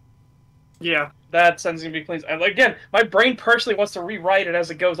nonsense. Yeah, that sentence can be clean. And again, my brain personally wants to rewrite it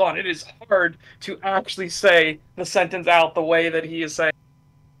as it goes on. It is hard to actually say the sentence out the way that he is saying.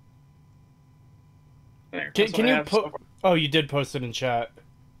 There, Can you put? Oh, you did post it in chat.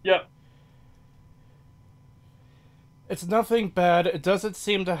 Yep. It's nothing bad. It doesn't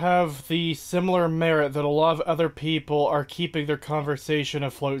seem to have the similar merit that a lot of other people are keeping their conversation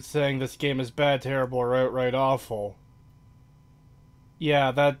afloat, saying this game is bad, terrible, or outright awful.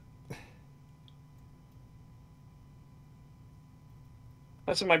 Yeah, that.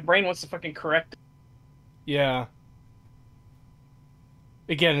 That's what my brain wants to fucking correct. Yeah.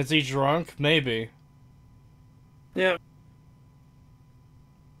 Again, is he drunk? Maybe. Yeah.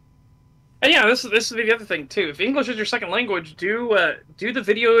 And yeah, this is the other thing too. If English is your second language, do the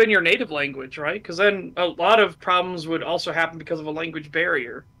video in your native language, right? Because then a lot of problems would also happen because of a language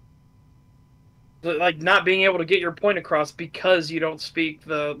barrier, like not being able to get your point across because you don't speak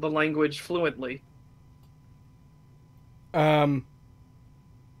the language fluently.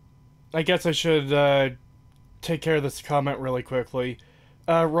 I guess I should take care of this comment really quickly.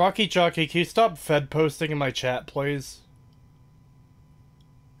 Rocky Jockey, can you stop Fed posting in my chat, please?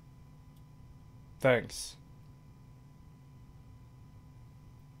 Thanks.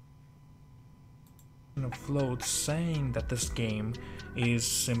 Afloat saying that this game is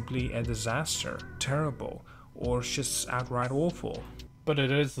simply a disaster, terrible, or just outright awful. But it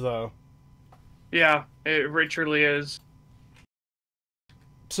is, though. Yeah, it truly is.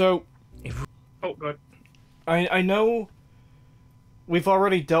 So, oh, good. I know we've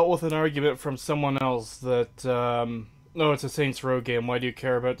already dealt with an argument from someone else that, oh, it's a Saints Row game, why do you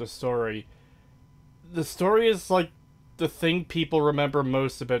care about the story? The story is, like, the thing people remember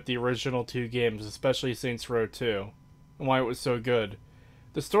most about the original two games, especially Saints Row 2, and why it was so good.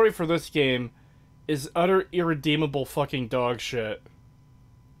 The story for this game is utter irredeemable fucking dog shit.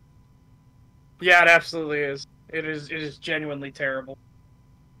 Yeah, it absolutely is. It is genuinely terrible.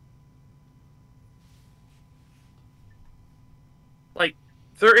 Like,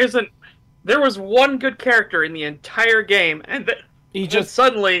 there was one good character in the entire game, and then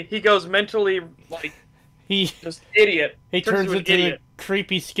suddenly he goes mentally, like, just idiot. He turns into the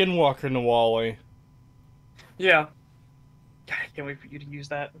creepy skinwalker Nawali. Yeah. God, I can't wait for you to use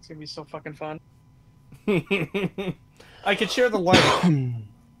that. It's gonna be so fucking fun. I could share the link.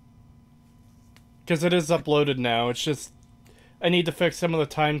 Because it is uploaded now. It's just I need to fix some of the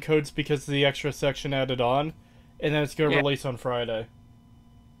time codes because of the extra section added on. And then it's going to release on Friday.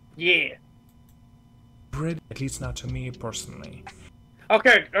 Yeah. At least not to me personally.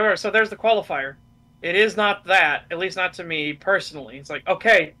 Okay, alright, so there's the qualifier. It is not that, at least not to me personally. It's like,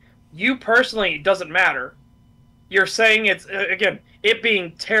 okay, you personally doesn't matter. You're saying it's, again, it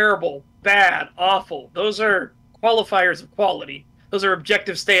being terrible, bad, awful. Those are qualifiers of quality. Those are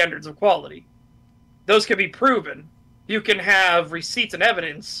objective standards of quality. Those can be proven. You can have receipts and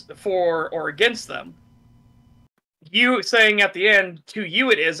evidence for or against them. You saying at the end, to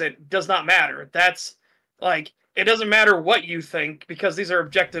you it isn't, does not matter. That's, like, it doesn't matter what you think, because these are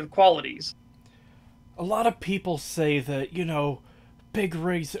objective qualities. A lot of people say that, you know, big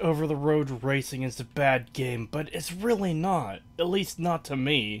rigs over-the-road racing is a bad game, but it's really not. At least not to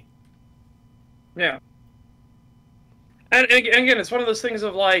me. Yeah. And again, it's one of those things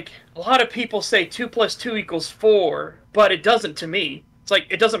of, like, a lot of people say 2 + 2 = 4, but it doesn't to me. It's like,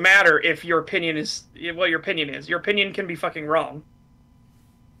 it doesn't matter if your opinion is what your opinion is. Your opinion can be fucking wrong.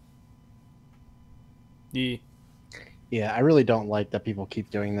 Yeah. Yeah, I really don't like that people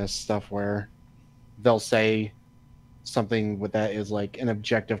keep doing this stuff where they'll say something with that is like an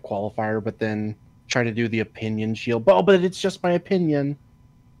objective qualifier, but then try to do the opinion shield. Oh, but it's just my opinion.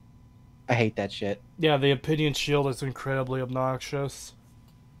 I hate that shit. Yeah, the opinion shield is incredibly obnoxious.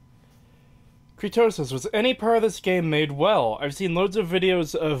 Creetosis, was any part of this game made well? I've seen loads of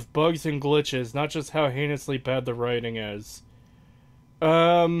videos of bugs and glitches, not just how heinously bad the writing is.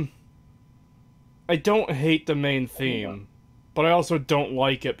 I don't hate the main theme, but I also don't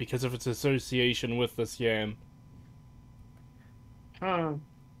like it because of its association with this game. Hmm.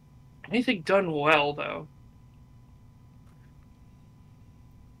 Anything done well, though?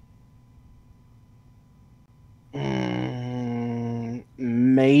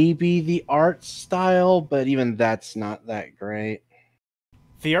 Maybe the art style, but even that's not that great.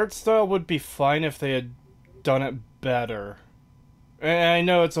 The art style would be fine if they had done it better. And I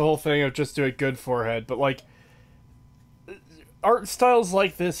know it's a whole thing of just do it good forehead, but like art styles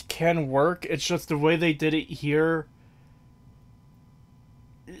like this can work. It's just the way they did it here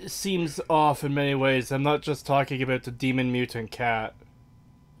seems off in many ways. I'm not just talking about the demon mutant cat.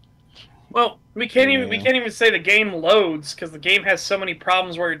 Well, we can't even say the game loads because the game has so many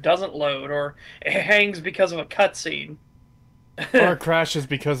problems where it doesn't load or it hangs because of a cutscene. Or crashes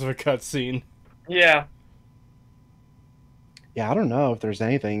because of a cutscene. Yeah. Yeah, I don't know if there's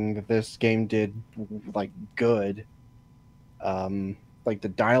anything that this game did like good. Like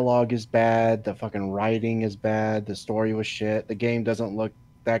the dialogue is bad, the fucking writing is bad, the story was shit. The game doesn't look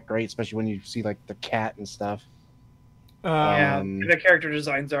that great, especially when you see like the cat and stuff. Yeah, the character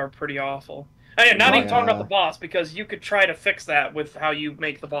designs are pretty awful. I mean, not even talking about the boss, because you could try to fix that with how you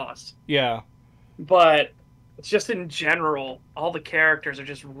make the boss. Yeah. But it's just in general, all the characters are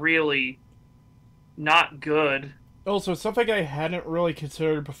just really not good. Also, something I hadn't really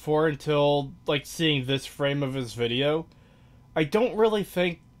considered before until, like, seeing this frame of his video, I don't really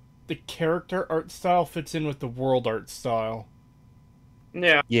think the character art style fits in with the world art style.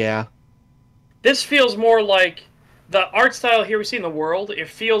 Yeah. Yeah. This feels more like the art style here we see in the world. It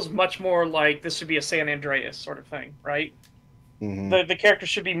feels much more like this should be a San Andreas sort of thing, right? Mm-hmm. The characters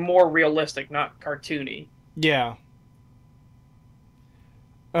should be more realistic, not cartoony. Yeah.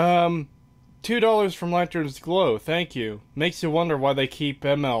 $2 from Lantern's Glow, thank you. Makes you wonder why they keep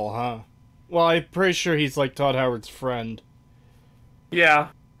ML, huh? Well, I'm pretty sure he's like Todd Howard's friend. Yeah.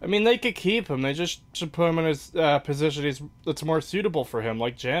 I mean, they could keep him. They just should put him in his position that's more suitable for him,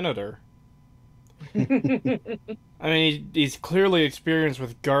 like janitor. I mean, he's clearly experienced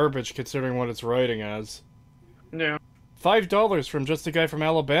with garbage considering what it's writing as. Yeah. $5 from Just a Guy from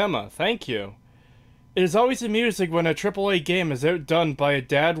Alabama, thank you. It is always amusing when a AAA game is outdone by a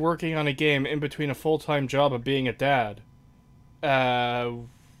dad working on a game in between a full-time job of being a dad.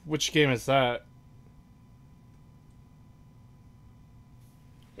 Which game is that?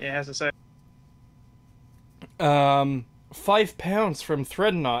 Yeah, it has to say. £5 from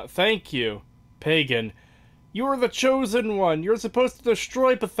Threadnought, thank you. Pagan. You are the chosen one. You're supposed to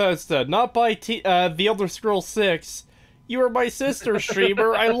destroy Bethesda, not buy The Elder Scrolls 6. You were my sister,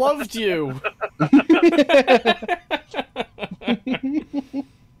 streamer. I loved you.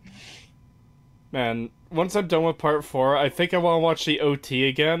 Man, once I'm done with part 4, I think I want to watch the OT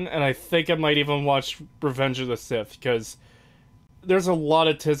again, and I think I might even watch Revenge of the Sith, because there's a lot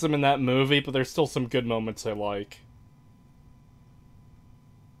of tism in that movie, but there's still some good moments I like.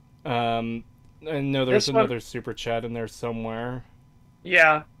 I know there's another super chat in there somewhere.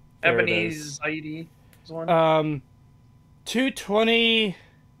 Yeah, There Ebony's ID is one. 220.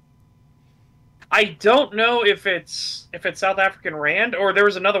 I don't know if it's South African Rand or there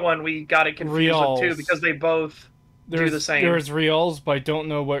was another one we got it confused with too because they both do the same. There's Rials, but I don't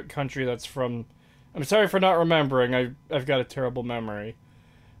know what country that's from. I'm sorry for not remembering. I've got a terrible memory.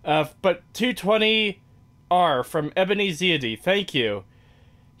 But 220R from Ebony Ziadi, thank you.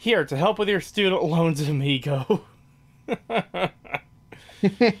 Here to help with your student loans, amigo.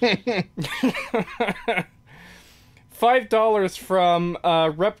 $5 from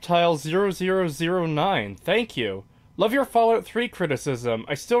Reptile0009. Thank you. Love your Fallout 3 criticism.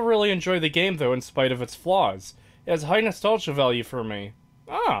 I still really enjoy the game, though, in spite of its flaws. It has high nostalgia value for me.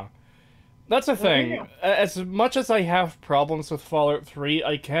 Ah. That's a thing. Yeah. As much as I have problems with Fallout 3,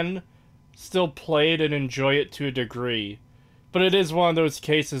 I can still play it and enjoy it to a degree. But it is one of those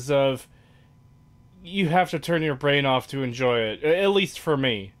cases of you have to turn your brain off to enjoy it. At least for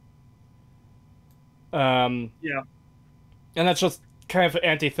me. Yeah. And that's just kind of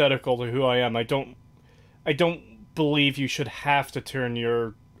antithetical to who I am. I don't believe you should have to turn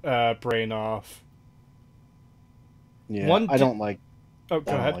your brain off. Yeah, I don't like. Oh,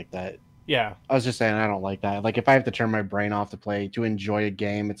 go I ahead. don't like that. Yeah. I was just saying I don't like that. Like if I have to turn my brain off to play to enjoy a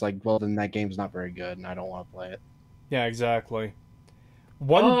game, it's like, well, then that game's not very good, and I don't want to play it. Yeah, exactly.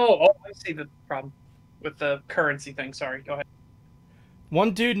 Oh, I see the problem with the currency thing. Sorry, go ahead.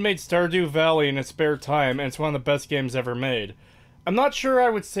 One dude made Stardew Valley in his spare time, and it's one of the best games ever made. I'm not sure I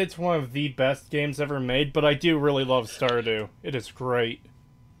would say it's one of the best games ever made, but I do really love Stardew. It is great.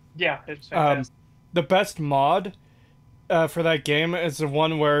 Yeah, it's fantastic. The best mod for that game is the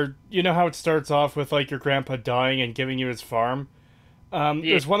one where, you know how it starts off with, like, your grandpa dying and giving you his farm?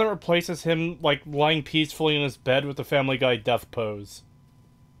 There's one that replaces him, like, lying peacefully in his bed with the Family Guy death pose.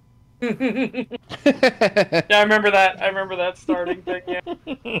 Yeah, I remember that. I remember that starting thing,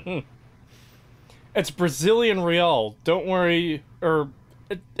 yeah. It's Brazilian real. Don't worry. Or,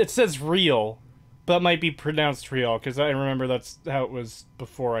 it says real, but it might be pronounced real, because I remember that's how it was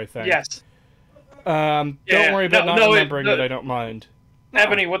before, I think. Yes. Don't worry about not remembering it, I don't mind.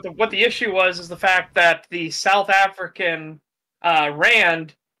 Ebony, what the issue was is the fact that the South African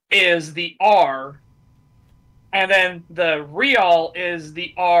rand is the R, and then the real is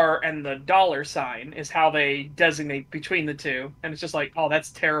the R and the dollar sign is how they designate between the two. And it's just like, oh,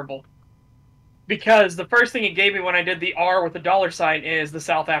 that's terrible. Because the first thing it gave me when I did the R with the dollar sign is the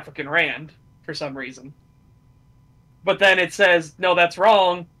South African rand, for some reason. But then it says, no, that's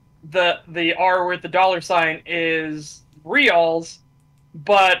wrong. The R with the dollar sign is reals,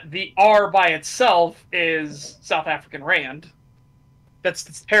 but the R by itself is South African rand.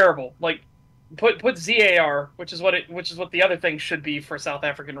 That's terrible. Like, put ZAR, which is what the other thing should be for South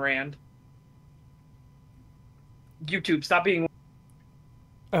African rand. YouTube, stop being.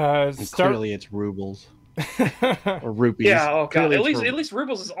 Clearly, it's rubles or rupees. Yeah. Oh god. Clearly At least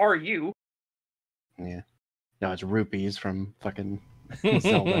rubles is RU. Yeah. No, it's rupees from fucking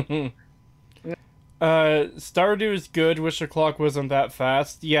Zelda. Stardew is good. Wish the clock wasn't that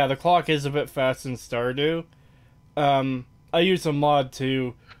fast. Yeah, the clock is a bit fast in Stardew. I use a mod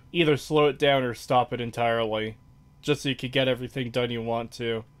to either slow it down or stop it entirely, just so you could get everything done you want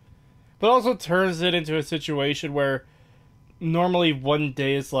to. But also turns it into a situation where normally one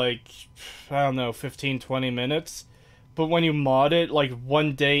day is like, I don't know, 15-20 minutes. But when you mod it, like,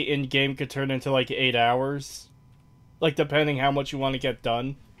 one day in-game could turn into like 8 hours. Like, depending how much you want to get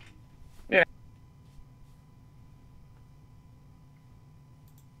done. Yeah.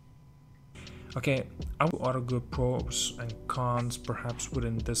 Okay, I will other good pros and cons perhaps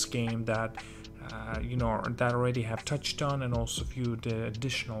within this game that that already have touched on, and also a few the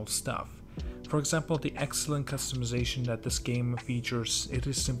additional stuff. For example, the excellent customization that this game features. It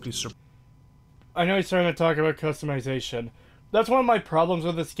is simply I know he's starting to talk about customization. That's one of my problems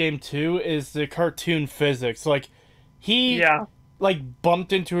with this game too, is the cartoon physics. Like, he like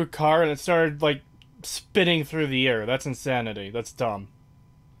bumped into a car and it started like spinning through the air. That's insanity. That's dumb.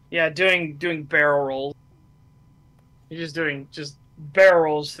 Yeah, doing barrel rolls. You're just doing barrel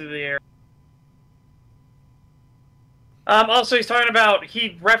rolls through the air. Also, he's talking about,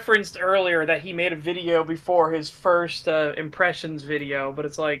 he referenced earlier that he made a video before his first impressions video, but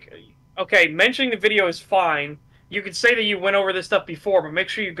it's like, okay, mentioning the video is fine. You could say that you went over this stuff before, but make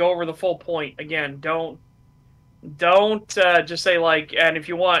sure you go over the full point. Again, don't just say, like, and if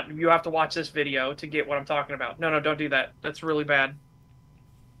you want, you have to watch this video to get what I'm talking about. No, don't do that. That's really bad.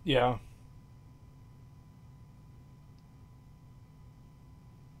 Yeah.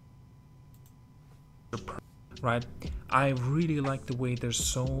 right? I really like the way there's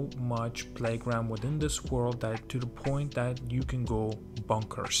so much playground within this world that to the point that you can go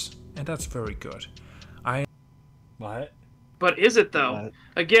bonkers, and that's very good. What? But is it though? What?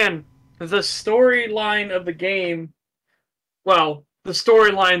 Again, the storyline of the game, well, the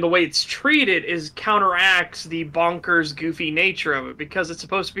storyline, the way it's treated, is counteracts the bonkers, goofy nature of it, because it's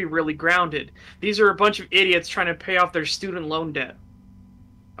supposed to be really grounded. These are a bunch of idiots trying to pay off their student loan debt.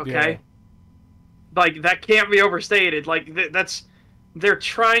 Okay? Yeah. Like, that can't be overstated. Like, they're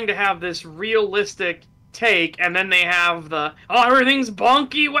trying to have this realistic take, and then they have the, oh, everything's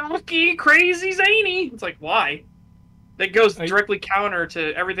bonky, wacky, crazy, zany. It's like, why? That goes directly counter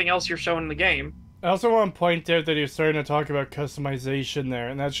to everything else you're showing in the game. I also want to point out that you're starting to talk about customization there,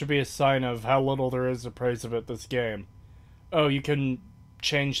 and that should be a sign of how little there is to praise about this game. Oh, you can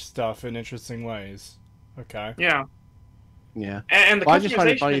change stuff in interesting ways. Okay. Yeah. Yeah. And the Well, I just find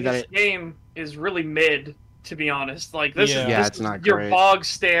it customization funny in that this game is really mid, to be honest. Like, this Yeah. is, Yeah, this it's is not your great. bog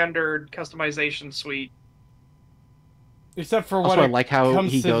standard customization suite. Except for what Also, I it like how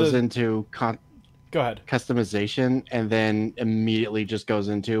comes he to goes the- into Go ahead. customization and then immediately just goes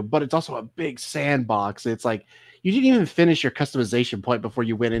into, but it's also a big sandbox. It's like you didn't even finish your customization point before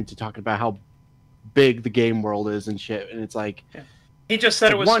you went into talking about how big the game world is and shit. And it's like, He just said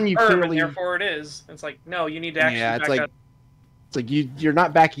Like, it was one, you superb, clearly- and therefore it is. It's like, no, you need to actually yeah, it's back like up. it's like you're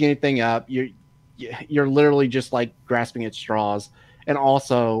not backing anything up. You're literally just like grasping at straws. And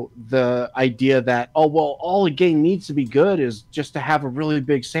also the idea that, oh well, all a game needs to be good is just to have a really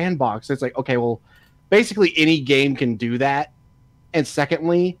big sandbox. It's like, okay, well, basically any game can do that. And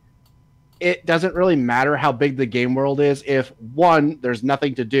secondly, it doesn't really matter how big the game world is if, one, there's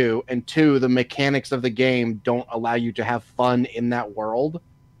nothing to do, and two, the mechanics of the game don't allow you to have fun in that world.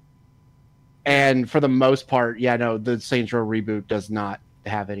 And for the most part, yeah, no, the Saints Row reboot does not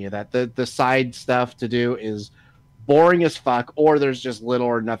have any of that. The side stuff to do is boring as fuck, or there's just little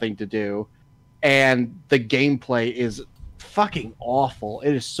or nothing to do. And the gameplay is fucking awful.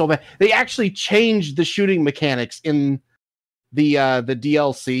 It is so bad. They actually changed the shooting mechanics in the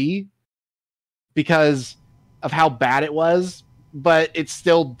DLC because of how bad it was, but it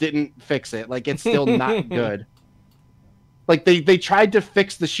still didn't fix it. Like, it's still not good. Like, they tried to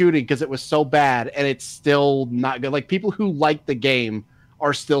fix the shooting because it was so bad, and it's still not good. Like, people who like the game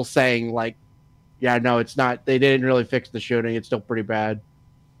are still saying, like, yeah, no, it's not. They didn't really fix the shooting. It's still pretty bad.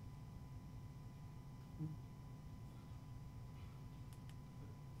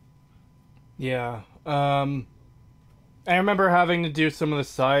 Yeah. I remember having to do some of the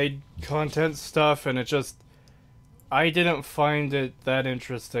side content stuff, and I didn't find it that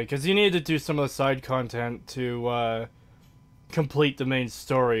interesting, because you needed to do some of the side content to complete the main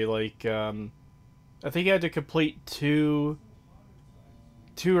story. Like, I think I had to complete two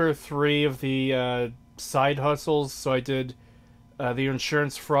or three of the side hustles. So I did the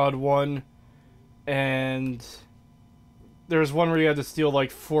insurance fraud one, and there was one where you had to steal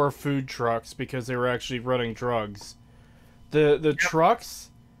like 4 food trucks because they were actually running drugs. The trucks,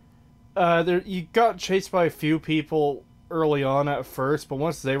 you got chased by a few people early on at first, but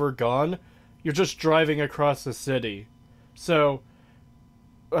once they were gone, you're just driving across the city. So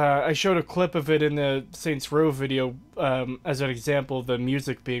I showed a clip of it in the Saints Row video as an example of the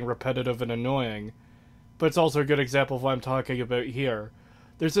music being repetitive and annoying. But it's also a good example of what I'm talking about here.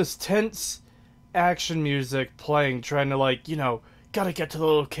 There's this tense action music playing, trying to, like, gotta get to the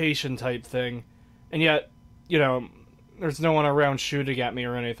location type thing. And yet, there's no one around shooting at me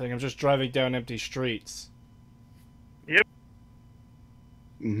or anything. I'm just driving down empty streets. Yep.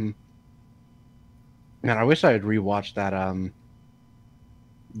 Mm-hmm. Man, I wish I had rewatched that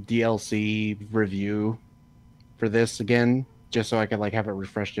DLC review for this again, just so I could like have it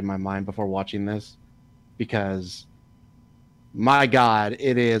refreshed in my mind before watching this, because my God,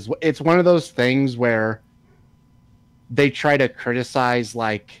 it's one of those things where they try to criticize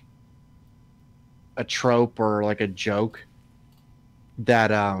like a trope or like a joke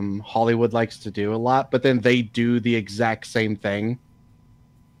that Hollywood likes to do a lot, but then they do the exact same thing.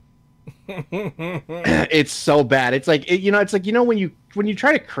 It's so bad. It's like it's like when you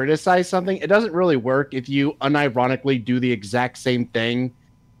try to criticize something, it doesn't really work if you unironically do the exact same thing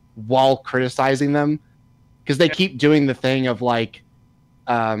while criticizing them, because they keep doing the thing of like,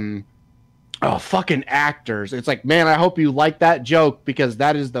 oh, fucking actors. It's like, man, I hope you like that joke, because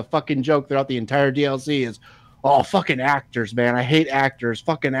that is the fucking joke throughout the entire DLC is, oh, fucking actors, man. I hate actors.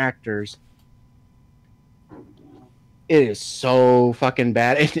 Fucking actors. It is so fucking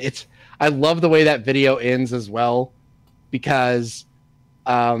bad. I love the way that video ends as well, because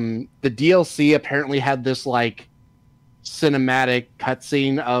the DLC apparently had this like cinematic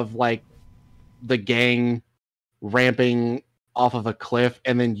cutscene of like the gang ramping off of a cliff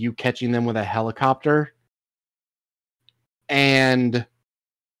and then you catching them with a helicopter. And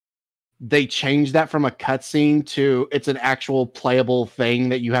they changed that from a cutscene to it's an actual playable thing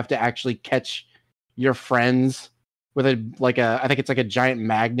that you have to actually catch your friends with I think it's like a giant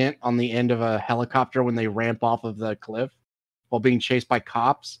magnet on the end of a helicopter when they ramp off of the cliff while being chased by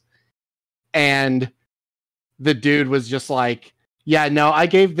cops. And the dude was just like, yeah, no, I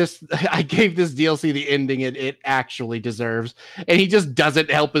gave this DLC the ending it actually deserves. And he just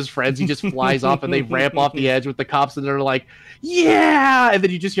doesn't help his friends. He just flies off and they ramp off the edge with the cops and they're like, yeah. And then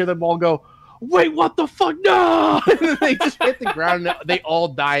you just hear them all go, wait, what the fuck? No! And then they just hit the ground and they all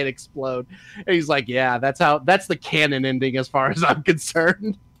die and explode. And he's like, yeah, that's the canon ending as far as I'm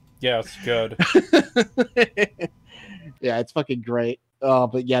concerned. Yeah, it's good. Yeah, it's fucking great.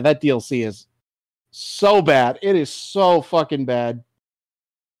 But yeah, that DLC is so bad. It is so fucking bad.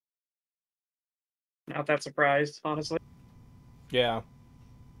 Not that surprised, honestly. Yeah.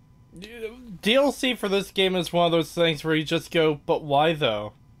 DLC for this game is one of those things where you just go, but why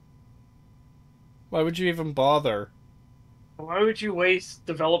though? Why would you even bother? Why would you waste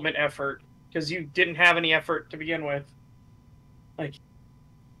development effort? Because you didn't have any effort to begin with. Like,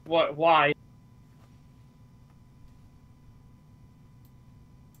 what? Why?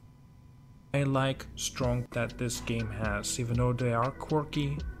 I like strong that this game has. Even though they are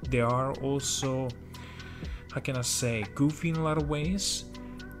quirky, they are also, how can I say, goofy in a lot of ways.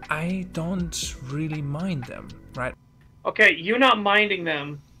 I don't really mind them, right? Okay, you not minding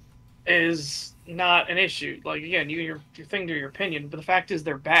them is not an issue. Like, again, your thing to your opinion, but the fact is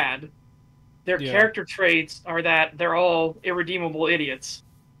they're bad. Their character traits are that they're all irredeemable idiots.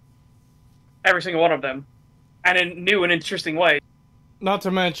 Every single one of them. And in new and interesting ways. Not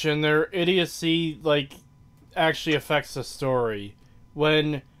to mention, their idiocy, like, actually affects the story.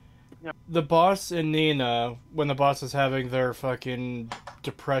 When Yep. the boss and Nina, when the boss is having their fucking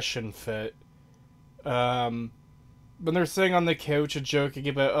depression fit, when they're sitting on the couch and joking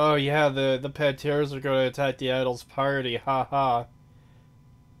about, oh yeah, the Panteras are going to attack the Idol's party, haha.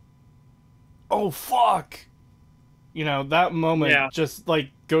 Oh fuck! You know, that moment just, like,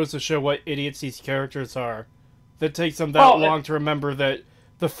 goes to show what idiots these characters are. That takes them that long to remember that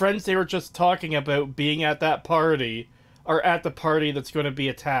the friends they were just talking about being at that party are at the party that's going to be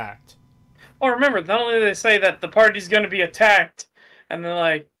attacked. Well, remember, not only do they say that the party's going to be attacked, and they're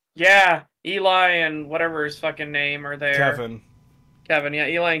like, yeah, Eli and whatever his fucking name are there. Kevin, yeah,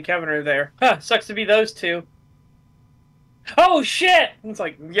 Eli and Kevin are there. Huh, sucks to be those two. Oh, shit! It's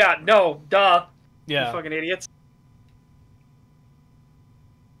like, yeah, no, duh. Yeah. You fucking idiots.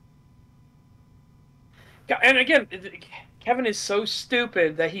 And again, Kevin is so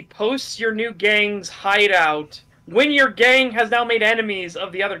stupid that he posts your new gang's hideout. When your gang has now made enemies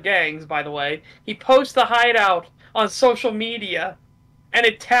of the other gangs, by the way, he posts the hideout on social media, and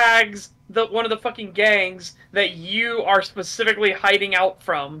it tags one of the fucking gangs that you are specifically hiding out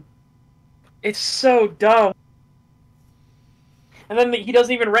from. It's so dumb. And then he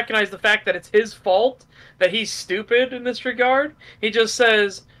doesn't even recognize the fact that it's his fault, that he's stupid in this regard. He just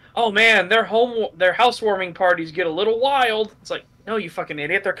says, oh man, their housewarming parties get a little wild. It's like, no, you fucking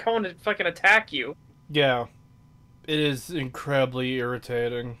idiot, they're coming to fucking attack you. Yeah. It is incredibly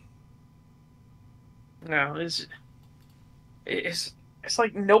irritating. No, it's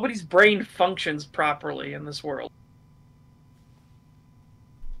like nobody's brain functions properly in this world.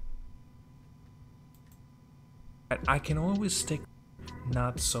 I can always take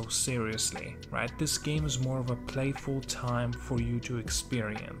not so seriously, right? This game is more of a playful time for you to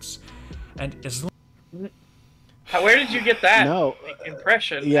experience. And as long... Where did you get that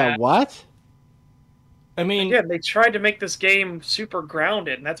impression? Yeah, what? I mean, again, they tried to make this game super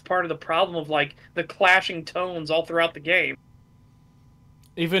grounded, and that's part of the problem of, like, the clashing tones all throughout the game.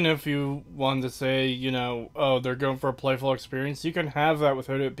 Even if you wanted to say, you know, oh, they're going for a playful experience, you can have that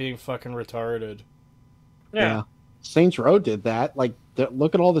without it being fucking retarded. Yeah. Saints Row did that. Like,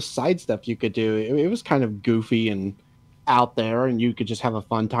 look at all the side stuff you could do. It was kind of goofy and out there, and you could just have a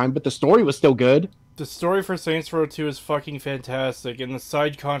fun time, but the story was still good. The story for Saints Row 2 is fucking fantastic, and the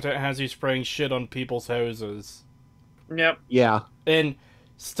side content has you spraying shit on people's houses. Yep. Yeah. And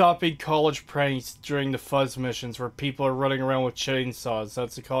stopping college pranks during the fuzz missions where people are running around with chainsaws.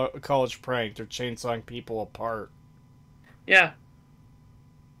 That's a college prank. They're chainsawing people apart. Yeah.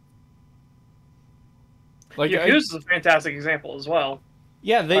 Like, Yakuza is a fantastic example as well.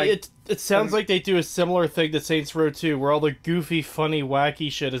 Yeah, it sounds like they do a similar thing to Saints Row 2, where all the goofy, funny,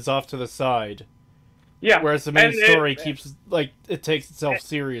 wacky shit is off to the side. Yeah. Whereas the main story keeps, like, it takes itself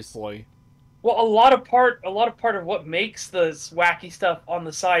seriously. Well, a lot of part of what makes this wacky stuff on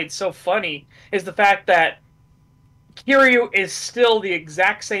the side so funny is the fact that Kiryu is still the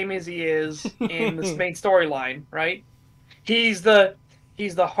exact same as he is in the main storyline, right? He's the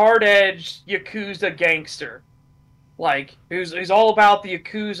hard-edged Yakuza gangster. Like, who's all about the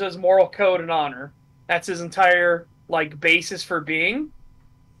Yakuza's moral code and honor. That's his entire, like, basis for being.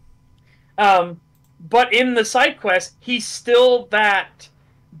 But in the side quest, he's still that,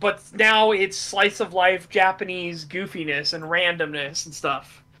 but now it's slice of life Japanese goofiness and randomness and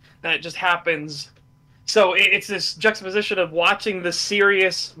stuff that just happens. So it's this juxtaposition of watching the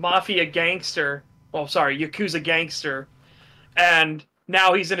serious mafia gangster, Yakuza gangster, and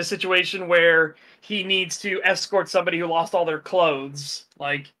now he's in a situation where he needs to escort somebody who lost all their clothes,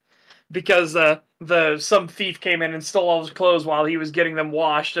 like, because some thief came in and stole all his clothes while he was getting them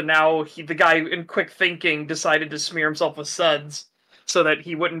washed, and now the guy in quick thinking decided to smear himself with suds so that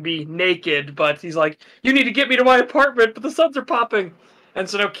he wouldn't be naked, but he's like, you need to get me to my apartment, but the suds are popping. And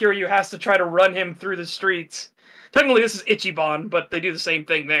so now Kiryu has to try to run him through the streets. Technically this is Ichiban, but they do the same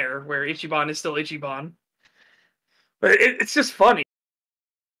thing there, where Ichiban is still Ichiban. But it's just funny.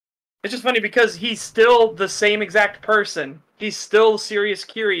 It's just funny because he's still the same exact person. He's still serious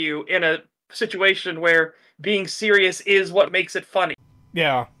Kiryu in a situation where being serious is what makes it funny.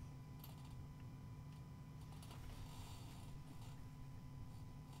 Yeah.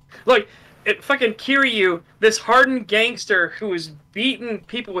 Like, fucking Kiryu, this hardened gangster who has beaten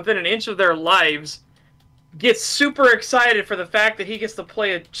people within an inch of their lives, gets super excited for the fact that he gets to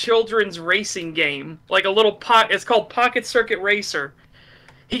play a children's racing game. Like a little it's called Pocket Circuit Racer.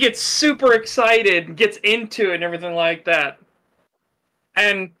 He gets super excited, gets into it and everything like that.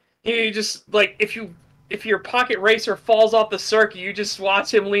 And he just, like, if your Pocket Racer falls off the circuit, you just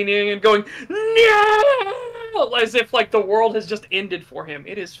watch him leaning in and going, no! as if like the world has just ended for him.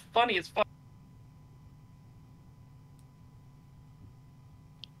 It is funny as fuck.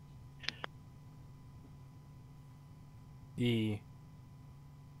 Yeah.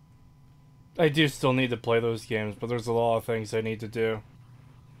 I do still need to play those games, but there's a lot of things I need to do.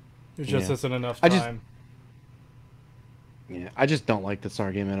 There just isn't enough time. I just don't like this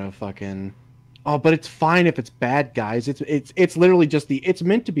argument of fucking. Oh, but it's fine if it's bad, guys. It's literally just it's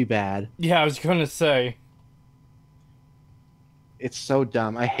meant to be bad. Yeah, I was gonna say. It's so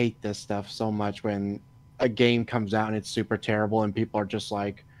dumb. I hate this stuff so much when a game comes out and it's super terrible and people are just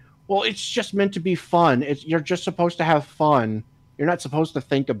like, well, it's just meant to be fun. You're just supposed to have fun. You're not supposed to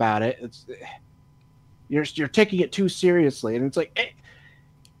think about it. You're taking it too seriously. And it's like,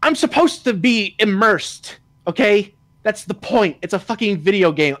 I'm supposed to be immersed, okay? That's the point. It's a fucking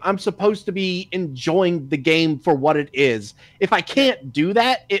video game. I'm supposed to be enjoying the game for what it is. If I can't do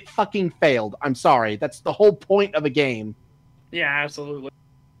that, it fucking failed. I'm sorry. That's the whole point of a game. Yeah, absolutely.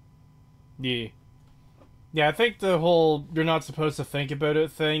 Yeah. Yeah, I think the whole you're not supposed to think about it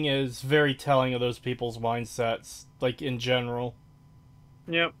thing is very telling of those people's mindsets, like, in general.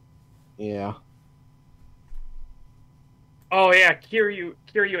 Yep. Yeah. Oh, yeah, Kiryu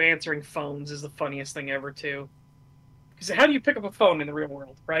answering phones is the funniest thing ever, too. Because how do you pick up a phone in the real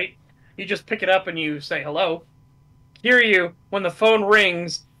world, right? You just pick it up and you say hello. Kiryu, when the phone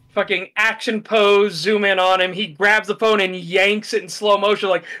rings, fucking action pose, zoom in on him, he grabs the phone and yanks it in slow motion,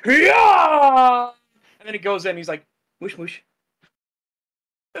 like, yeah! And then he goes in, he's like, whoosh, whoosh.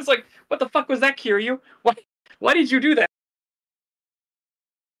 It's like, what the fuck was that, Kiryu? Why did you do that?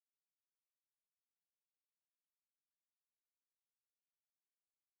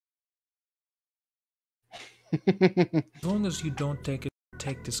 As long as you don't take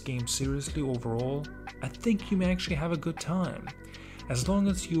this game seriously overall, I think you may actually have a good time. As long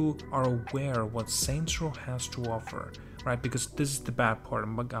as you are aware of what Saints Row has to offer, right? Because this is the bad part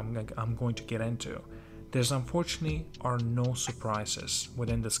I'm going to get into. There's unfortunately are no surprises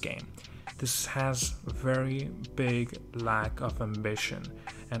within this game. This has very big lack of ambition,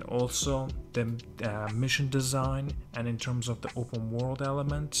 and also the mission design, and in terms of the open world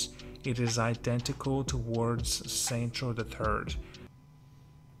elements, it is identical towards Saints Row the Third.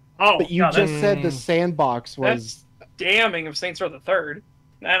 Oh, but you just said the sandbox was damning of Saints Row the Third,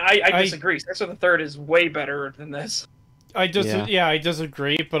 and I disagree. Saints Row the Third is way better than this. I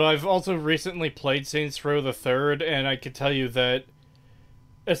disagree, but I've also recently played Saints Row the Third, and I can tell you that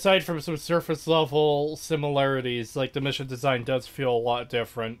aside from some surface level similarities, like, the mission design does feel a lot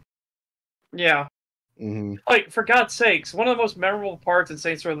different. Yeah. Mm-hmm. Like, for God's sakes, one of the most memorable parts in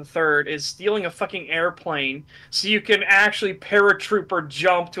Saints Row the Third is stealing a fucking airplane so you can actually paratrooper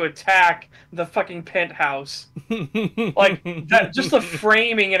jump to attack the fucking penthouse. Like, that, just the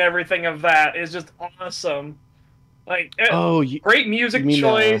framing and everything of that is just awesome. Like, great music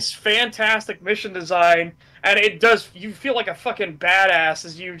choice, fantastic mission design, and you feel like a fucking badass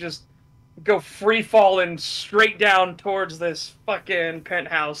as you just go free falling straight down towards this fucking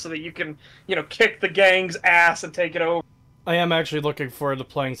penthouse so that you can, kick the gang's ass and take it over. I am actually looking forward to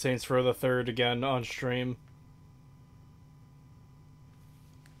playing Saints Row the Third again on stream.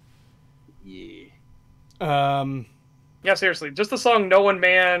 Yeah. Yeah, seriously, just the song "No One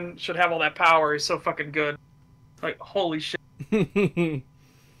Man Should Have All That Power" is so fucking good. Like, holy shit.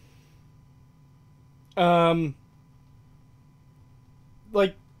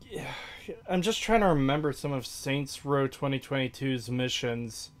 Like, I'm just trying to remember some of Saints Row 2022's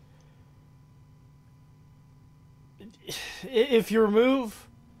missions. If you remove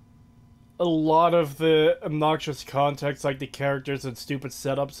a lot of the obnoxious context, like the characters and stupid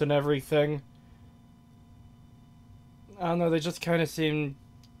setups and everything, I don't know, they just kind of seem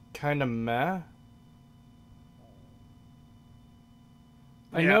kind of meh.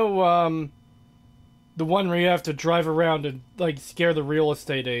 Yeah. I know, the one where you have to drive around and, like, scare the real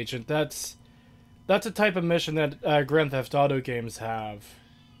estate agent, that's a type of mission that Grand Theft Auto games have.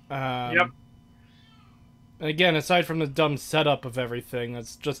 Yep. And again, aside from the dumb setup of everything,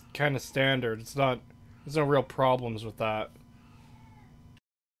 that's just kind of standard. There's no real problems with that.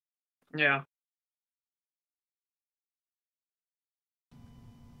 Yeah.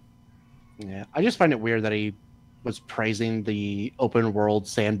 Yeah, I just find it weird that he was praising the open world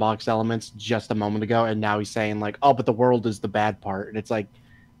sandbox elements just a moment ago, and now he's saying, like, oh, but the world is the bad part. And it's like,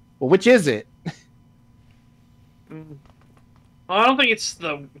 well, which is it? Well, I don't think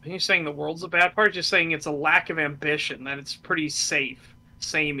he's saying the world's the bad part, just saying it's a lack of ambition, that it's pretty safe,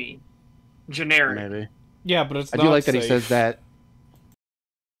 samey, generic. Maybe. Yeah, but it's I not do like safe. that he says that.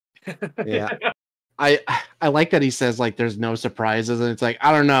 Yeah. I like that he says, like, there's no surprises, and it's like,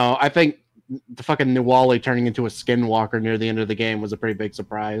 I don't know. I think the fucking Nuwali turning into a skinwalker near the end of the game was a pretty big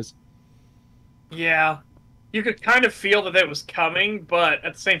surprise. Yeah. You could kind of feel that it was coming, but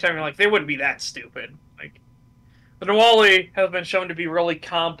at the same time, you're like, they wouldn't be that stupid. Like, the Nuwali has been shown to be really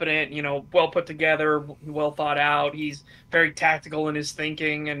competent, you know, well put together, well thought out. He's very tactical in his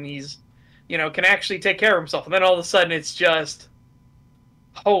thinking, and he's, you know, can actually take care of himself. And then all of a sudden, it's just,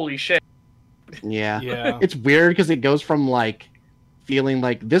 holy shit. Yeah. It's weird because it goes from, like, feeling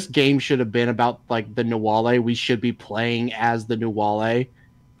like this game should have been about, like, the Nuwali. We should be playing as the Nuwali.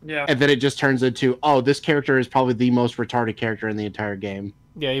 Yeah. And then it just turns into, oh, this character is probably the most retarded character in the entire game.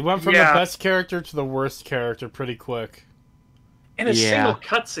 Yeah, he went from the best character to the worst character pretty quick. In a single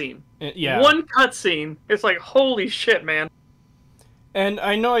cutscene. Yeah. One cutscene. It's like, holy shit, man. And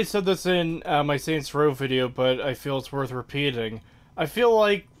I know I said this in my Saints Row video, but I feel it's worth repeating. I feel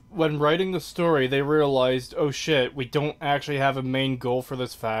like when writing the story, they realized, oh shit, we don't actually have a main goal for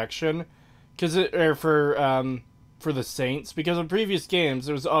this faction. For the Saints, because in previous games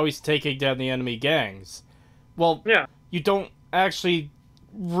it was always taking down the enemy gangs. Well, you don't actually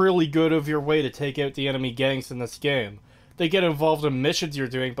really go out of your way to take out the enemy gangs in this game. They get involved in missions you're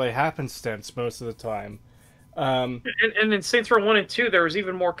doing by happenstance most of the time. And in Saints Row 1 and 2, there was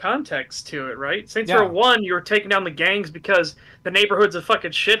even more context to it, right? Saints Row 1, you were taking down the gangs because the neighborhood's a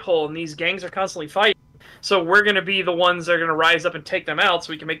fucking shithole and these gangs are constantly fighting. So we're going to be the ones that are going to rise up and take them out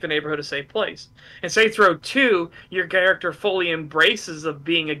so we can make the neighborhood a safe place. In Saints Row 2, your character fully embraces of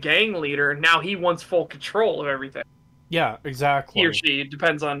being a gang leader, and now he wants full control of everything. Yeah, exactly. He or she. It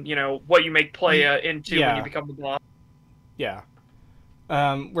depends on, you know, what you make play into when you become the boss. Yeah.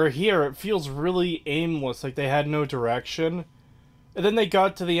 Where here, it feels really aimless, like they had no direction. And then they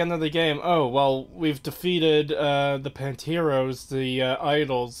got to the end of the game, oh, well, we've defeated the Panteros, the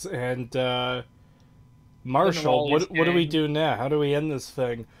Idols, and Marshall. What do we do now? How do we end this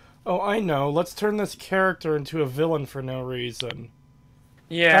thing? Oh, I know. Let's turn this character into a villain for no reason.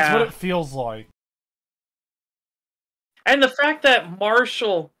 Yeah. That's what it feels like. And the fact that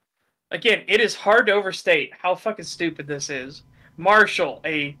Marshall... Again, it is hard to overstate how fucking stupid this is. Marshall,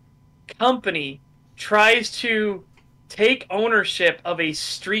 a company, tries to take ownership of a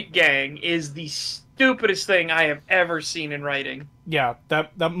street gang is the stupidest thing I have ever seen in writing. Yeah,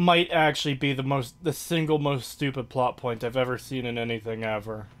 that might actually be the single most stupid plot point I've ever seen in anything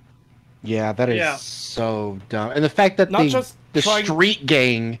ever. Yeah, that is so dumb. And the fact that the street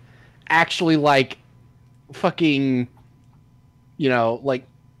gang actually, like, fucking, you know, like,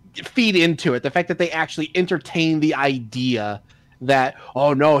 feed into it. The fact that they actually entertain the idea that,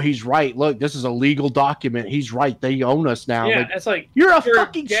 oh no, he's right. Look, this is a legal document. He's right. They own us now. Yeah, like, it's like, you're a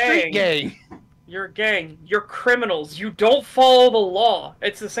fucking street gang. You're a gang. You're criminals. You don't follow the law.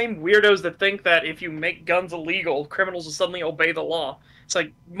 It's the same weirdos that think that if you make guns illegal, criminals will suddenly obey the law. It's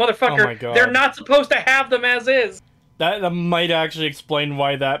like, motherfucker, oh my God, they're not supposed to have them as is. That might actually explain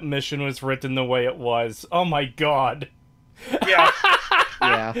why that mission was written the way it was. Oh my God. Yeah.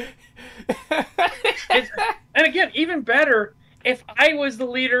 Yeah. And again, even better, if I was the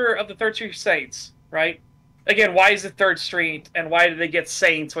leader of the Third Street Saints, right? Again, why is it Third Street, and why did they get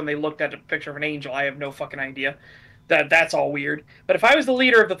Saints when they looked at a picture of an angel? I have no fucking idea. That's all weird. But if I was the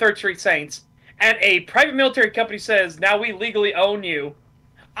leader of the Third Street Saints, and a private military company says, now we legally own you,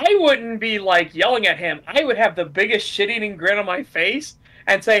 I wouldn't be, like, yelling at him. I would have the biggest shit-eating grin on my face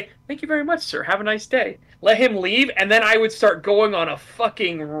and say, thank you very much, sir. Have a nice day. Let him leave, and then I would start going on a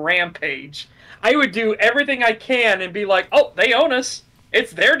fucking rampage. I would do everything I can and be like, oh, they own us.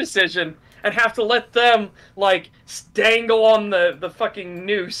 It's their decision. And have to let them, like, dangle on the fucking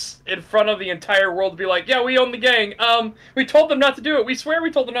noose in front of the entire world to be like, yeah, we own the gang. We told them not to do it. We swear we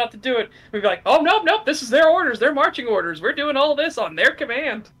told them not to do it. We'd be like, oh, nope, this is their orders. Their marching orders. We're doing all this on their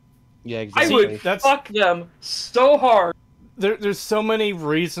command. Yeah, exactly. I would fuck them so hard. There's so many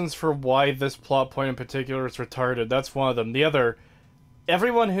reasons for why this plot point in particular is retarded. That's one of them. The other,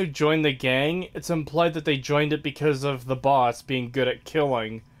 everyone who joined the gang, it's implied that they joined it because of the boss being good at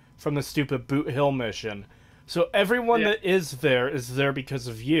killing from the stupid Boot Hill mission. So everyone that is there because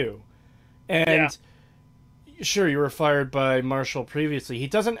of you. And sure, you were fired by Marshall previously. He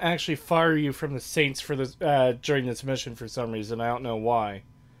doesn't actually fire you from the Saints for this during this mission for some reason. I don't know why.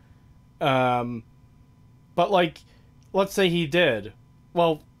 But, like, let's say he did.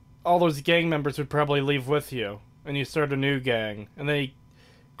 Well, all those gang members would probably leave with you, and you start a new gang, and then he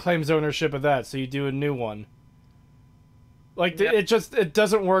claims ownership of that, so you do a new one. Like, it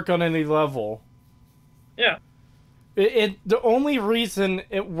doesn't work on any level. Yeah. The only reason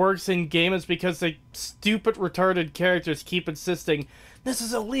it works in game is because the stupid, retarded characters keep insisting this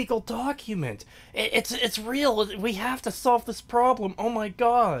is a legal document. It's real. We have to solve this problem. Oh my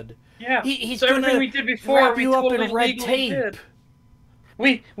god. Yeah. He's so everything gonna we did before, wrap we you up totally in red legally tape. did.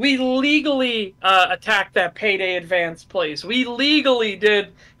 We legally attacked that payday advance place. We legally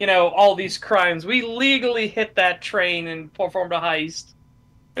did, all these crimes. We legally hit that train and performed a heist.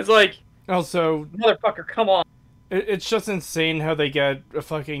 It's like, also, motherfucker, come on. It's just insane how they get a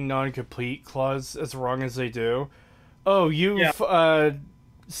fucking non-complete clause as wrong as they do. Oh, you've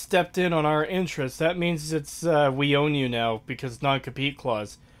stepped in on our interest. That means it's we own you now because non-compete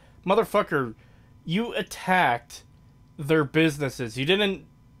clause. Motherfucker, you attacked their businesses. You didn't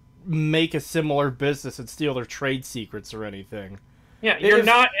make a similar business and steal their trade secrets or anything. Yeah, you're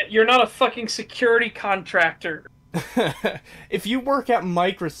not a fucking security contractor. If you work at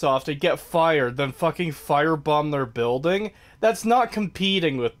Microsoft and get fired, then fucking firebomb their building, that's not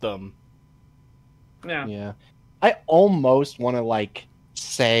competing with them. Yeah. Yeah. I almost want to,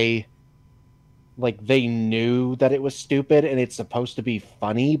 say, they knew that it was stupid and it's supposed to be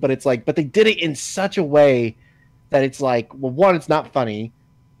funny, but it's but they did it in such a way that it's well, one, it's not funny.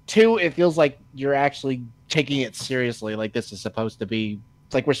 Two, it feels like you're actually taking it seriously. This is supposed to be...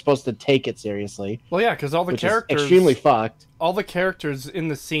 It's we're supposed to take it seriously. Well, yeah, because all the characters... is extremely fucked. All the characters in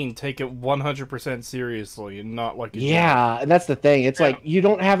the scene take it 100% seriously and not like a Yeah, and that's the thing. It's you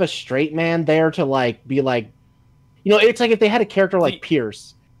don't have a straight man there to, be it's like if they had a character like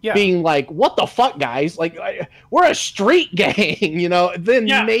Pierce being what the fuck, guys? We're a street gang, Then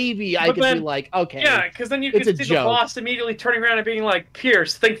maybe I could be okay. Yeah, because then you could see the boss immediately turning around and being like,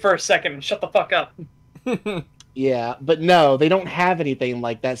 Pierce, think for a second and shut the fuck up. Yeah, but no, they don't have anything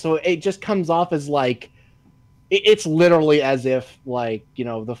like that. So it just comes off as it's literally as if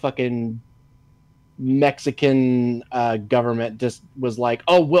the fucking Mexican government just was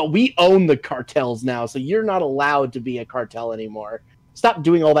oh, well, we own the cartels now, so you're not allowed to be a cartel anymore. Stop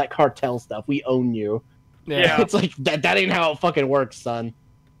doing all that cartel stuff. We own you. Yeah. It's that ain't how it fucking works, son.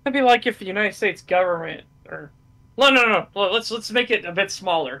 It'd be like if the United States government No. Let's make it a bit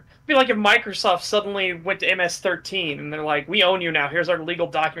smaller. It'd be like if Microsoft suddenly went to MS-13 and they're like, "We own you now. Here's our legal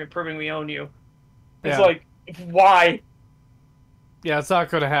document proving we own you." It's why? Yeah, it's not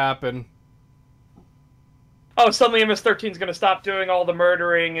going to happen. Oh, suddenly MS-13 is going to stop doing all the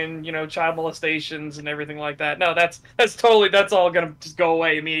murdering and child molestations and everything like that. No, that's all going to just go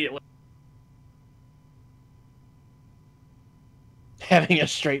away immediately. Having a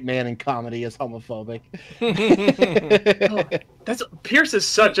straight man in comedy is homophobic. Pierce is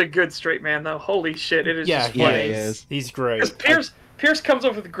such a good straight man, though. Holy shit, it is just funny. Yeah, he is. He's great. Pierce comes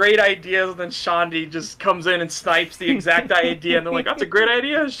up with great ideas, and then Shaundi just comes in and snipes the exact idea, and they're like, "That's a great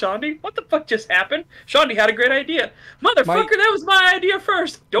idea, Shaundi. What the fuck just happened? Shaundi had a great idea. Motherfucker, that was my idea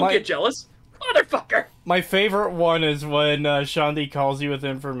first. Don't get jealous. Motherfucker." My favorite one is when Shaundi calls you with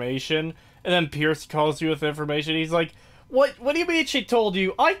information, and then Pierce calls you with information. He's like, What do you mean she told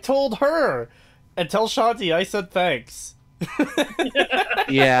you? I told her! And tell Shaundi I said thanks.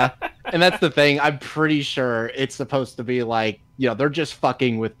 Yeah, and that's the thing. I'm pretty sure it's supposed to be they're just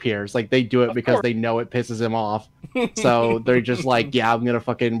fucking with Pierce. They do it because they know it pisses him off. So they're just yeah, I'm gonna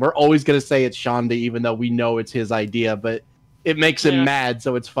we're always gonna say it's Shaundi even though we know it's his idea, but it makes him mad,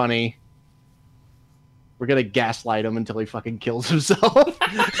 so it's funny. We're gonna gaslight him until he fucking kills himself.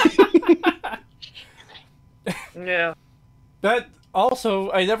 Yeah. That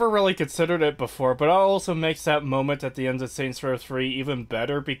also, I never really considered it before, but it also makes that moment at the end of Saints Row 3 even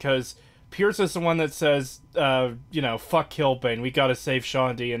better because Pierce is the one that says, fuck Killbane, we gotta save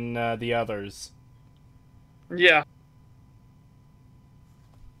Shaundi and the others. Yeah.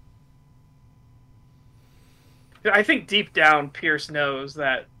 I think deep down Pierce knows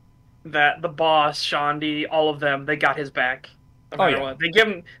that the boss, Shaundi, all of them, they got his back. No matter what. They give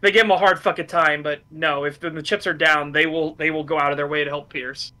him a hard fucking time, but no, if the chips are down, they will go out of their way to help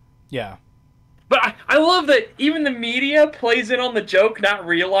Pierce. Yeah. But I love that even the media plays in on the joke, not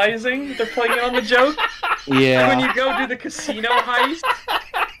realizing that they're playing in on the joke. Yeah. When you go do the casino heist,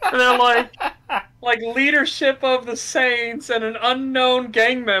 and they're like leadership of the Saints and an unknown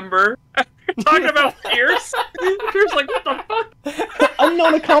gang member. Talking about Pierce. Pierce what the fuck?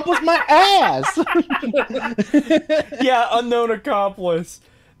 Unknown accomplice my ass. Yeah, unknown accomplice.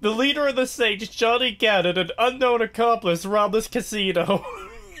 The leader of the Saints, Johnny Gannon, an unknown accomplice robbed this casino.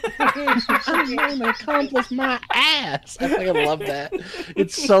 Unknown accomplice my ass. I fucking love that.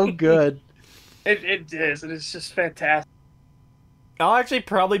 It's so good. It is. It is just fantastic. I'll actually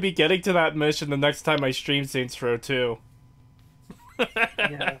probably be getting to that mission the next time I stream Saints Row 2.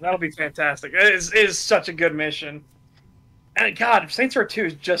 Yeah, that'll be fantastic. It is such a good mission. And God, Saints Row 2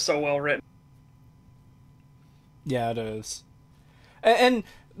 is just so well written. Yeah, it is. And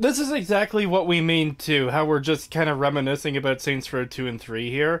this is exactly what we mean, too, how we're just kind of reminiscing about Saints Row 2 and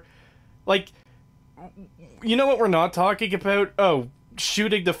 3 here. Like, you know what we're not talking about? Oh,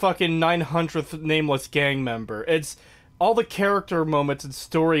 shooting the fucking 900th nameless gang member. It's all the character moments and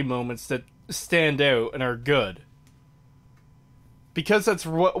story moments that stand out and are good. Because that's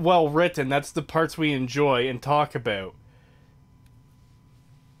well written, that's the parts we enjoy and talk about.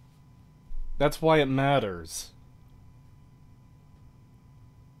 That's why it matters.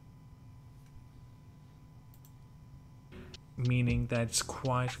 Meaning that it's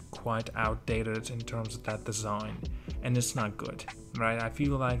quite outdated in terms of that design, and it's not good, right? I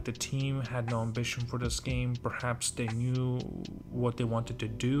feel like the team had no ambition for this game. Perhaps they knew what they wanted to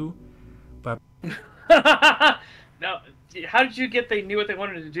do, but No, how did you get they knew what they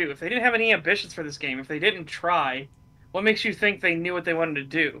wanted to do? If they didn't have any ambitions for this game, if they didn't try, what makes you think they knew what they wanted to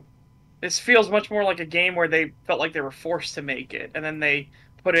do? This feels much more like a game where they felt like they were forced to make it, and then they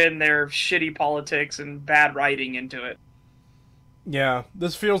put in their shitty politics and bad writing into it. Yeah,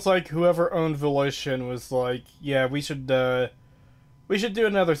 this feels like whoever owned Volition was like, yeah, we should do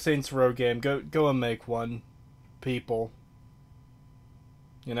another Saints Row game. Go and make one, people.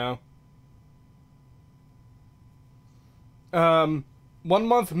 You know? 1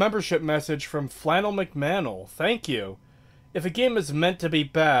 month membership message from Flannel McManel. Thank you. If a game is meant to be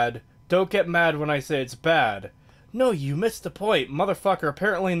bad, don't get mad when I say it's bad. No, you missed the point, motherfucker.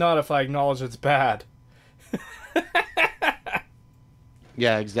 Apparently not if I acknowledge it's bad.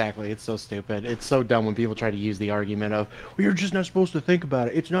 Yeah, exactly. It's so stupid. It's so dumb when people try to use the argument of, well, you're just not supposed to think about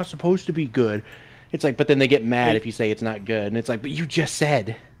it. It's not supposed to be good. It's like, but then they get mad if you say it's not good. And it's like, but you just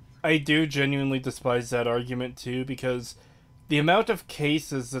said. I do genuinely despise that argument, too, because the amount of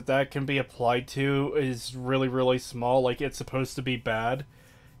cases that can be applied to is really, really small. Like, it's supposed to be bad.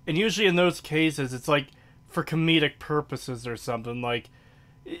 And usually in those cases, it's like for comedic purposes or something. Like,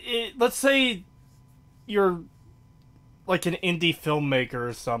 let's say you're like an indie filmmaker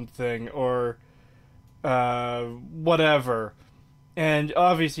or something, or whatever. And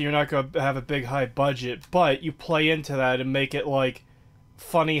obviously you're not going to have a big high budget, but you play into that and make it like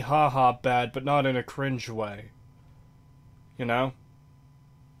funny haha bad, but not in a cringe way. You know?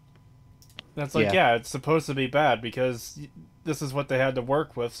 That's like, yeah, it's supposed to be bad because this is what they had to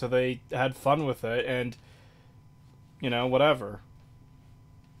work with, so they had fun with it, and, you know, whatever.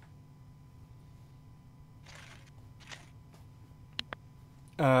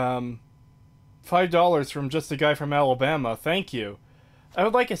 $5 from just a guy from Alabama. Thank you. I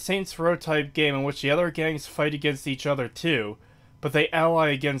would like a Saints Row type game in which the other gangs fight against each other too, but they ally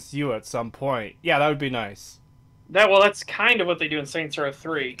against you at some point. Yeah, that would be nice. That's kind of what they do in Saints Row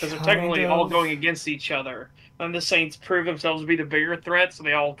 3, because they're technically all going against each other. And the Saints prove themselves to be the bigger threat, so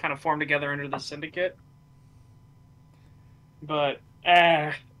they all kind of form together under the Syndicate. But,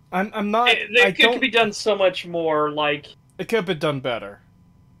 I'm not... It could be done so much more, like... It could have been done better.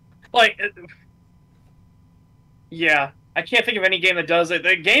 Like, yeah, I can't think of any game that does it.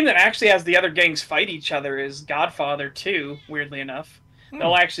 The game that actually has the other gangs fight each other is Godfather 2, weirdly enough.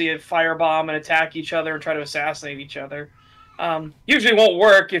 They'll actually firebomb and attack each other and try to assassinate each other. Usually won't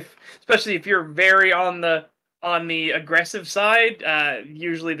work, especially if you're very on the aggressive side.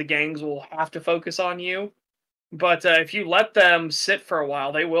 Usually the gangs will have to focus on you. But if you let them sit for a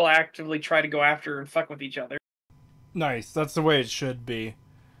while, they will actively try to go after and fuck with each other. Nice, that's the way it should be.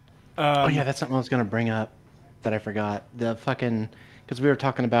 Oh yeah, that's something I was going to bring up that I forgot. The fucking... Because we were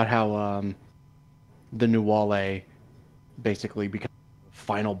talking about how the Nuwale basically becomes the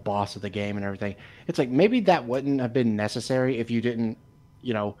final boss of the game and everything. It's like, maybe that wouldn't have been necessary if you didn't,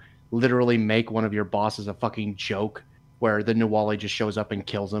 you know, literally make one of your bosses a fucking joke where the Nuwale just shows up and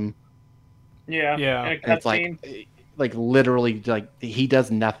kills him. Yeah. And it's like literally, like, he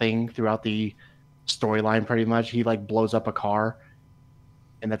does nothing throughout the storyline pretty much. He, like, blows up a car.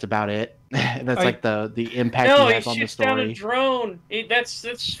 And that's about it. That's like the impact he has on the story. No, he shoots down a drone.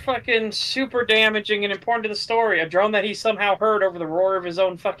 That's fucking super damaging and important to the story. A drone that he somehow heard over the roar of his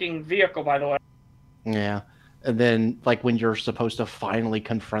own fucking vehicle, by the way. Yeah. And then, like, when you're supposed to finally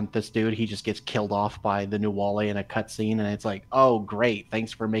confront this dude, he just gets killed off by the Nuwale in a cutscene. And it's like, oh, great.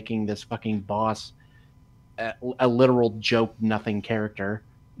 Thanks for making this fucking boss a literal joke nothing character.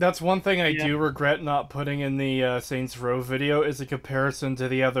 That's one thing I do regret not putting in the Saints Row video is a comparison to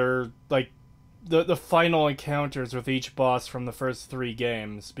the other, like, the final encounters with each boss from the first 3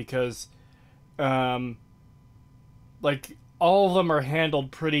 games, because, like, all of them are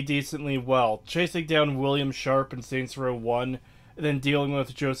handled pretty decently well. Chasing down William Sharp in Saints Row 1, and then dealing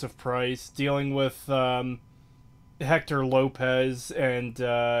with Joseph Price, dealing with Hector Lopez, and,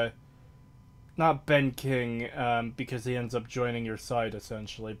 not not Ben King, because he ends up joining your side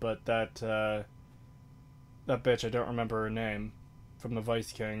essentially, but that bitch, I don't remember her name, from the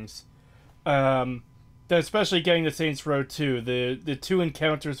Vice Kings. Especially getting to Saints Row 2, the two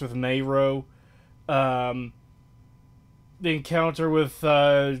encounters with Mayro, the encounter with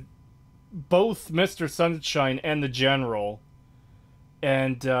both Mr. Sunshine and the General,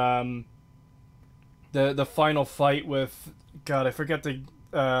 and the final fight with, God, I forget the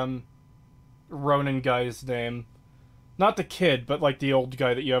Ronin guy's name. Not the kid, but like the old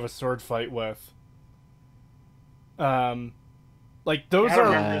guy that you have a sword fight with. Like those I don't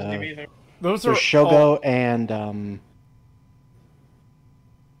are remember his name either. those There's are Shogo all, and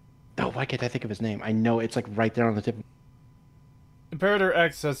oh, why can't I think of his name? I know it's like right there on the tip. Imperator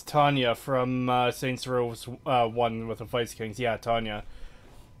X has Tanya from Saints Row 1 with the Vice Kings. Yeah, Tanya.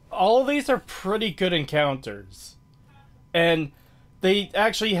 All of these are pretty good encounters. And they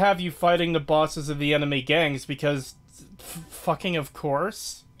actually have you fighting the bosses of the enemy gangs because fucking of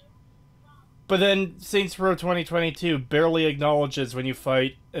course. But then Saints Row 2022 barely acknowledges when you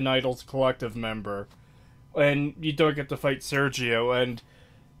fight an Idols Collective member. And you don't get to fight Sergio, and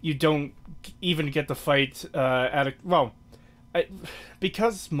you don't even get to fight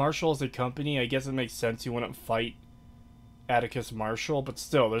because Marshall is a company, I guess it makes sense you wouldn't fight Atticus Marshall, but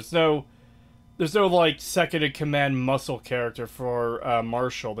still, there's no like second in command muscle character for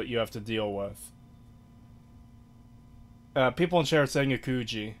Marshall that you have to deal with. People in chat are saying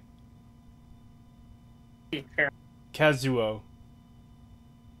Akuji. Kazuo.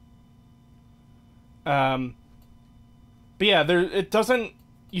 But yeah,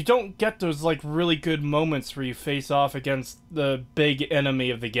 you don't get those like really good moments where you face off against the big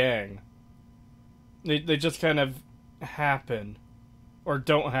enemy of the gang. They just kind of happen. Or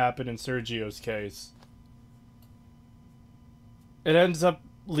don't happen in Sergio's case. It ends up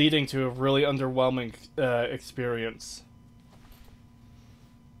leading to a really underwhelming experience.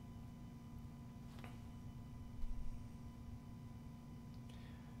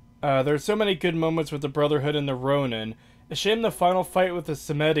 There are so many good moments with the Brotherhood and the Ronin. A shame the final fight with the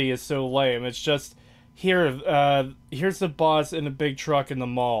Samedi is so lame. It's just, here's the boss in a big truck in the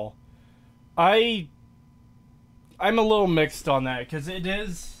mall. I'm a little mixed on that, because it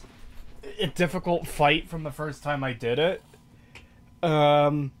is a difficult fight from the first time I did it.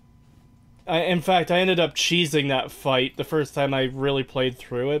 In fact, I ended up cheesing that fight the first time I really played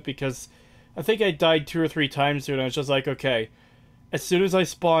through it, because I think I died 2 or 3 times through it, and I was just like, okay, as soon as I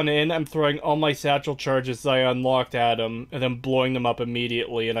spawn in, I'm throwing all my satchel charges I unlocked at him, and then blowing them up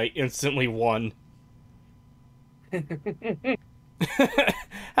immediately, and I instantly won.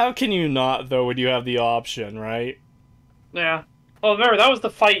 How can you not, though, when you have the option, right? Yeah. Well, remember, that was the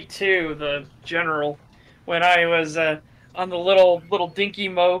fight, too, the General, when I was on the little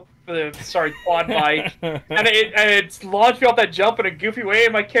dinky quad bike, and it launched me off that jump in a goofy way,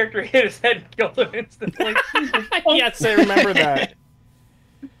 and my character hit his head and killed him instantly. Yes, I remember that.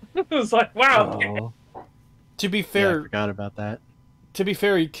 It was like, wow. Oh. To be fair, Yeah, I forgot about that. To be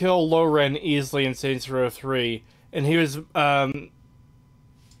fair, you kill Loren easily in Saints Row 3, and he was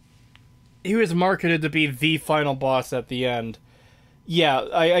marketed to be the final boss at the end. Yeah,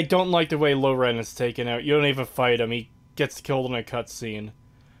 I don't like the way Loren is taken out. You don't even fight him. He gets killed in a cutscene.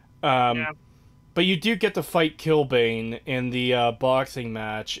 Yeah. But you do get to fight Killbane in the boxing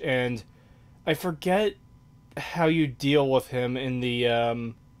match, and I forget how you deal with him in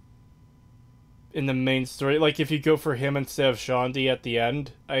the main story. Like, if you go for him instead of Shondi at the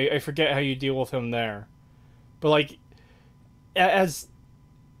end, I forget how you deal with him there. But, like, as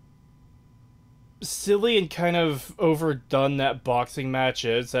silly and kind of overdone that boxing match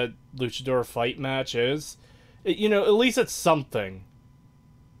is, that luchador fight match is, at least it's something.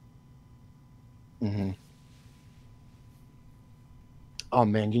 Mm-hmm. Oh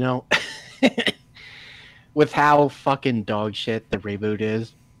man, with how fucking dog shit the reboot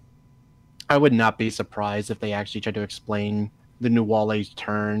is, I would not be surprised if they actually tried to explain the Nuwale's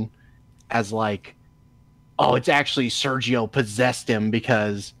turn as like, oh, it's actually Sergio possessed him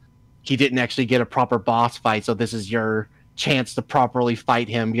because he didn't actually get a proper boss fight, so this is your chance to properly fight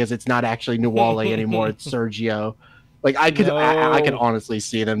him because it's not actually Nuwale anymore, it's Sergio. Like, I could honestly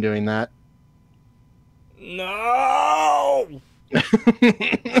see them doing that. No!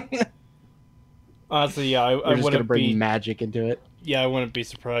 Honestly, yeah, I We're just wouldn't gonna bring magic into it. Yeah, I wouldn't be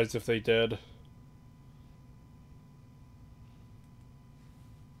surprised if they did.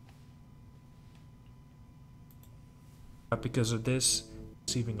 Because of this,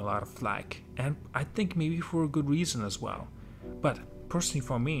 receiving a lot of flack, and I think maybe for a good reason as well. But personally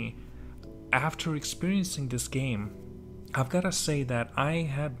for me, after experiencing this game, I've got to say that I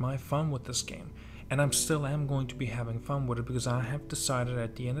had my fun with this game, and I'm still am going to be having fun with it because I have decided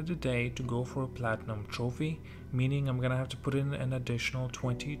at the end of the day to go for a platinum trophy, meaning I'm gonna have to put in an additional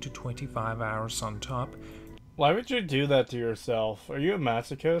 20 to 25 hours on top. Why would you do that to yourself? Are you a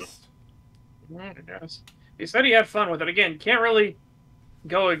masochist? I guess. He said he had fun with it. Again, can't really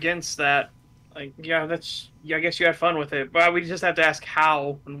go against that. Like, yeah, I guess you had fun with it, but we just have to ask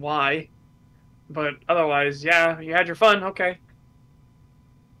how and why. But otherwise, yeah, you had your fun. Okay.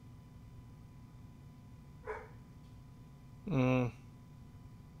 I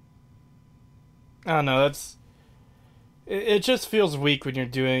don't know, that's... It just feels weak when you're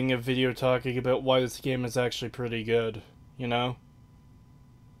doing a video talking about why this game is actually pretty good, you know?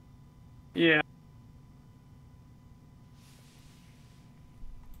 Yeah.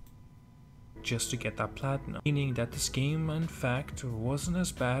 Just to get that platinum, meaning that this game in fact wasn't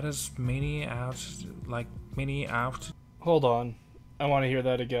as bad as many out. Hold on, I want to hear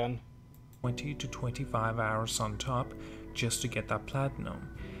that again. 20 to 25 hours on top just to get that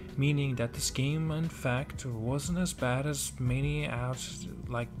platinum, meaning that this game in fact wasn't as bad as many out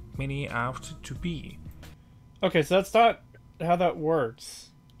to be. Okay, so that's not how that works.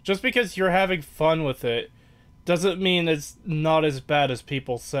 Just because you're having fun with it doesn't mean it's not as bad as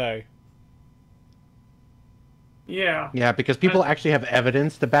people say. Yeah. Yeah, because people actually have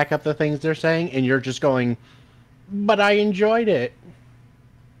evidence to back up the things they're saying, and you're just going, but I enjoyed it.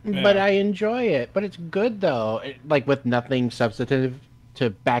 But Yeah. I enjoy it. But it's good, though. Like, with nothing substantive to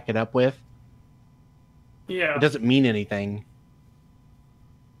back it up with, Yeah. it doesn't mean anything.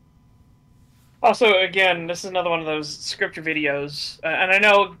 Also, again, this is another one of those scripture videos, and I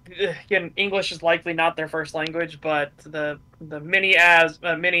know, again, English is likely not their first language, but the many have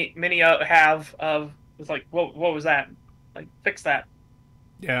of it's like, what was that? Like, fix that.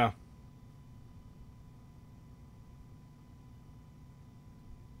 Yeah.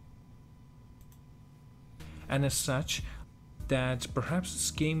 And as such, that perhaps this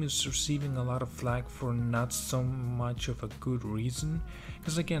game is receiving a lot of flack for not so much of a good reason.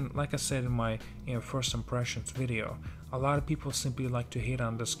 Because again, like I said in my first impressions video, a lot of people simply like to hate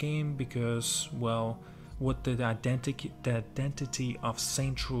on this game because, well, what the identity of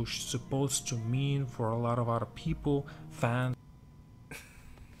Saints Row is supposed to mean for a lot of other people, fans.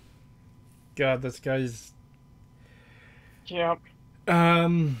 God, this guy's... Yeah.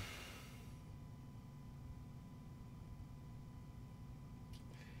 I'm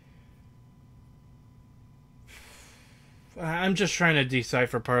just trying to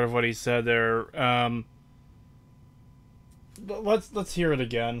decipher part of what he said there. Let's hear it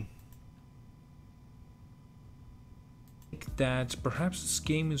again. That perhaps this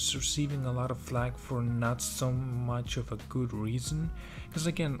game is receiving a lot of flack for not so much of a good reason. Because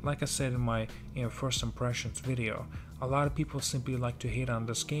again, like I said in my first impressions video, a lot of people simply like to hate on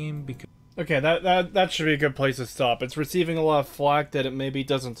this game because... Okay, that should be a good place to stop. It's receiving a lot of flack that it maybe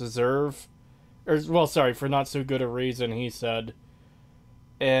doesn't deserve. Or, well, sorry, for not so good a reason, he said.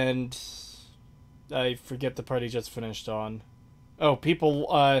 And I forget the part he just finished on. Oh,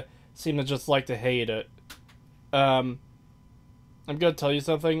 people seem to just like to hate it. I'm gonna tell you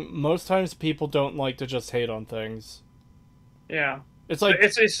something. Most times people don't like to just hate on things. Yeah. It's like...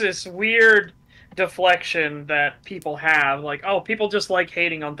 It's this weird deflection that people have. Like, oh, people just like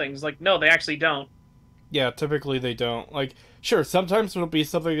hating on things. Like, no, they actually don't. Yeah, typically they don't. Like, sure, sometimes it'll be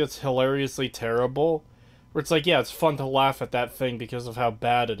something that's hilariously terrible, where it's like, yeah, it's fun to laugh at that thing because of how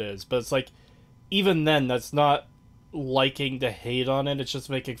bad it is, but it's like, even then, that's not liking to hate on it, it's just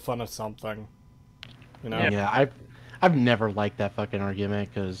making fun of something. You know? Yeah, I've never liked that fucking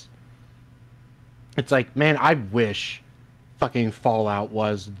argument, because it's like, man, I wish fucking Fallout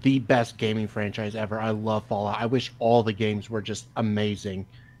was the best gaming franchise ever. I love Fallout. I wish all the games were just amazing.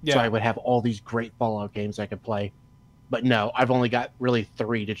 Yeah. So I would have all these great Fallout games I could play. But no, I've only got really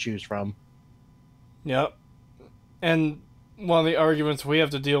 3 to choose from. Yep. And one of the arguments we have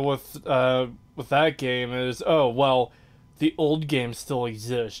to deal with that game is, oh, well, the old games still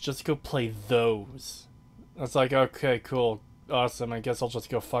exist. Just go play those. It's like, okay, cool, awesome. I guess I'll just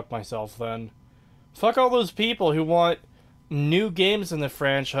go fuck myself then. Fuck all those people who want new games in the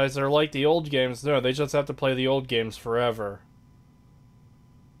franchise that are like the old games. No, they just have to play the old games forever.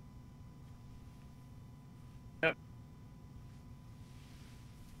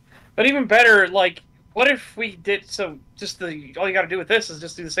 But even better, like, what if we did all you got to do with this is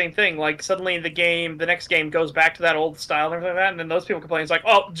just do the same thing. Like, suddenly the next game goes back to that old style and everything like that, and then those people complain. It's like,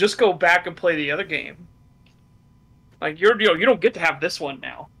 oh, just go back and play the other game. Like, you don't get to have this one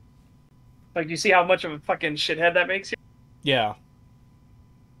now. Like, do you see how much of a fucking shithead that makes you? Yeah.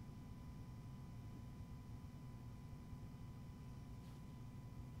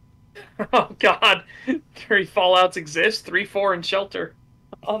 Oh God, 3 Fallouts exist. 3, 4, and Shelter.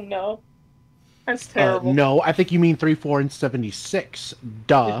 Oh no, that's terrible. No, I think you mean 3, 4, and 76.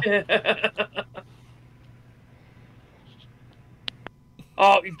 Duh.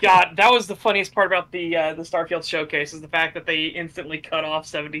 Oh God, that was the funniest part about the Starfield showcase is the fact that they instantly cut off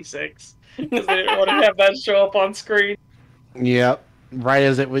 76 because they didn't want to have that show up on screen. Yep. Right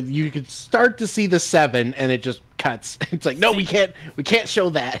as it would, you could start to see the 7, and it just cuts. It's like, no, we can't show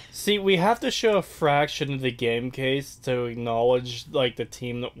that. See, we have to show a fraction of the game case to acknowledge, like, the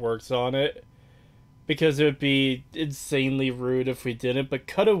team that works on it. Because it would be insanely rude if we didn't, but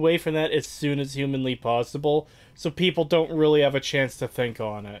cut away from that as soon as humanly possible, so people don't really have a chance to think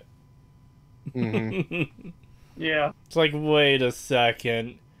on it. Mm-hmm. Yeah. It's like, wait a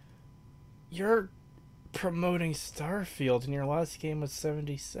second. You're promoting Starfield, and your last game was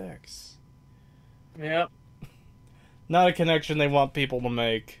 76. Yeah. Not a connection they want people to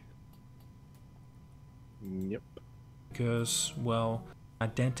make. Yep. Because, well, the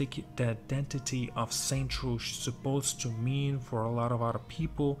identity of Saints Row is supposed to mean for a lot of other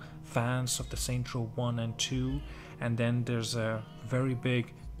people, fans of the Saints Row 1 and 2, and then there's a very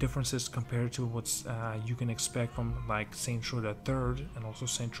big differences compared to what's you can expect from like Saints Row the Third and also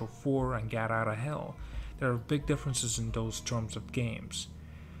Saints Row 4 and Get Out of Hell. There are big differences in those terms of games.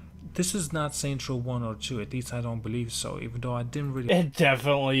 This is not Saints Row 1 or 2, at least I don't believe so, even though I didn't really... It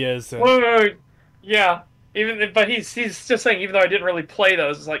definitely isn't. Wait. Yeah. But he's just saying, even though I didn't really play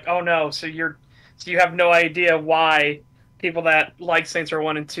those, it's like, oh no, so you have no idea why people that like Saints Row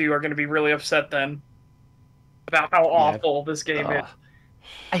 1 and 2 are going to be really upset then about how awful this game is.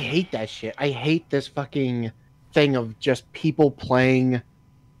 I hate that shit. I hate this fucking thing of just people playing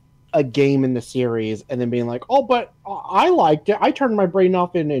a game in the series and then being like, oh, but I liked it. I turned my brain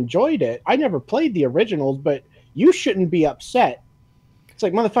off and enjoyed it. I never played the originals, but you shouldn't be upset. It's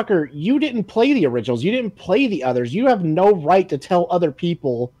like, motherfucker, you didn't play the originals. You didn't play the others. You have no right to tell other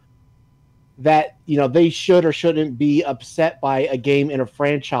people that, you know, they should or shouldn't be upset by a game in a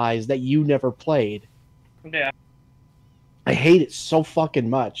franchise that you never played. Yeah. I hate it so fucking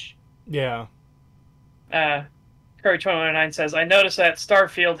much. Yeah. Curry2019 says, I noticed that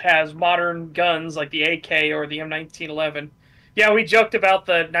Starfield has modern guns like the AK or the M1911. Yeah, we joked about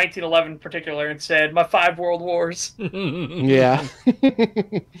the 1911 in particular and said, my 5 World Wars. Yeah.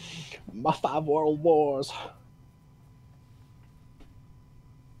 My 5 World Wars.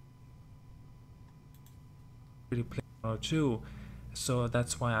 really play Halo 2, so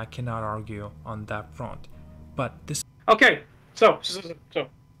that's why I cannot argue on that front. But this... Okay, so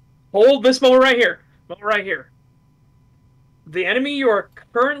hold this moment right here. The enemy you are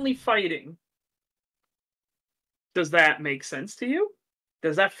currently fighting, does that make sense to you?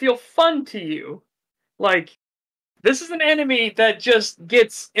 Does that feel fun to you? Like, this is an enemy that just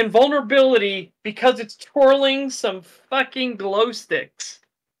gets invulnerability because it's twirling some fucking glow sticks.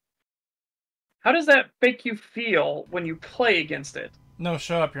 How does that make you feel when you play against it? No,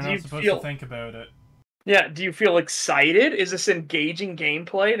 shut up. You're not supposed to think about it. Yeah, do you feel excited? Is this engaging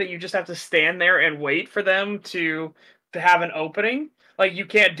gameplay that you just have to stand there and wait for them to have an opening? Like, you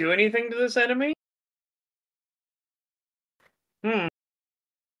can't do anything to this enemy?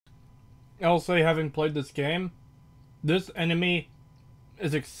 I'll say, having played this game, this enemy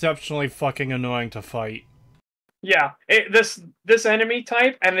is exceptionally fucking annoying to fight. Yeah, this enemy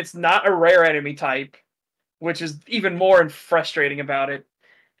type, and it's not a rare enemy type, which is even more frustrating about it.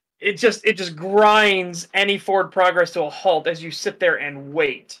 It just grinds any forward progress to a halt as you sit there and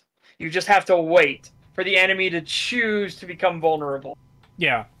wait. You just have to wait for the enemy to choose to become vulnerable.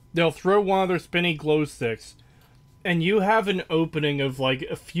 Yeah, they'll throw one of their spinny glow sticks, and you have an opening of like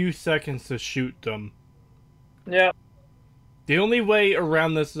a few seconds to shoot them. Yeah. The only way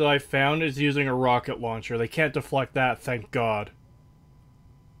around this that I found is using a rocket launcher. They can't deflect that, thank God.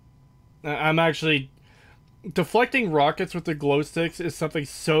 I'm actually... Deflecting rockets with the glow sticks is something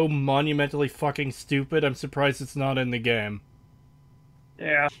so monumentally fucking stupid, I'm surprised it's not in the game.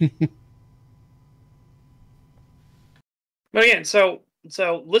 Yeah. But again, so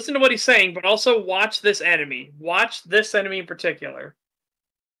listen to what he's saying, but also watch this enemy. Watch this enemy in particular.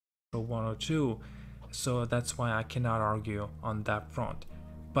 102, so that's why I cannot argue on that front.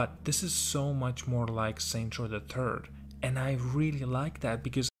 But this is so much more like Saints Row the Third, and I really like that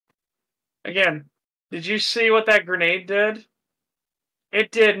because... Again, did you see what that grenade did?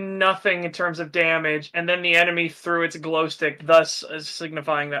 It did nothing in terms of damage, and then the enemy threw its glow stick, thus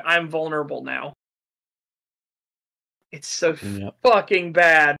signifying that I'm vulnerable now. It's so fucking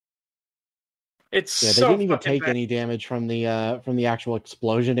bad. It's Yeah, they so didn't even fucking take bad. any damage from the actual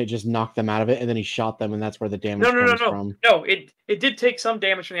explosion. It just knocked them out of it, and then he shot them, and that's where the damage comes from. No, it did take some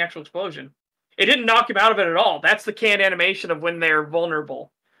damage from the actual explosion. It didn't knock him out of it at all. That's the canned animation of when they're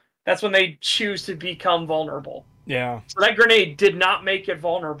vulnerable. That's when they choose to become vulnerable. Yeah. So that grenade did not make it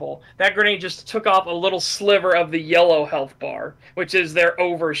vulnerable. That grenade just took off a little sliver of the yellow health bar, which is their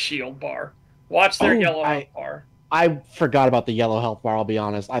overshield bar. Watch their yellow health bar. I forgot about the yellow health bar, I'll be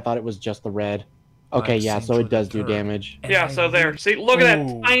honest. I thought it was just the red. Okay, Like yeah, so it does do damage. Yeah, so there. See, look at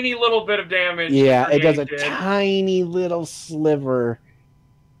that tiny little bit of damage. Yeah, it does a tiny little sliver.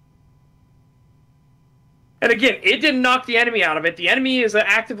 And again, it didn't knock the enemy out of it. The enemy is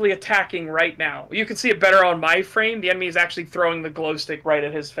actively attacking right now. You can see it better on my frame. The enemy is actually throwing the glow stick right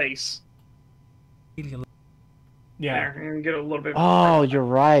at his face. Yeah. There, and get a little bit. Oh, you're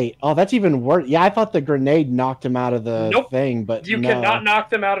right. Oh, that's even worse. Yeah, I thought the grenade knocked him out of the thing, but you cannot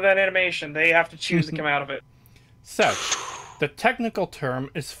knock them out of that animation. They have to choose to come out of it. Seth, the technical term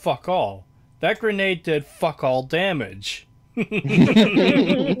is fuck all. That grenade did fuck all damage.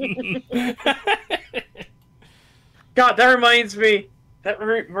 God, that reminds me. That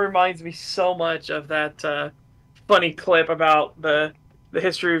reminds me so much of that funny clip about the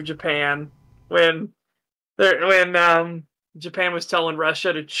history of Japan when Japan was telling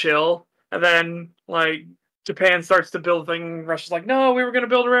Russia to chill, and then like Japan starts to build a thing. Russia's like, no, we were going to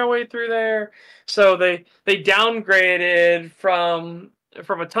build a railway through there. So they downgraded from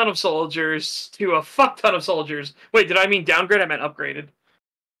a ton of soldiers to a fuck ton of soldiers. Wait, did I mean downgrade? I meant upgraded.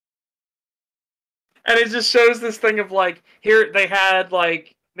 And it just shows this thing of like, here they had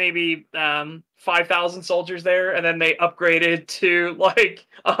like maybe 5,000 soldiers there, and then they upgraded to like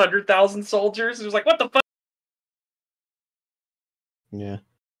 100,000 soldiers. It was like, what the fuck? Yeah.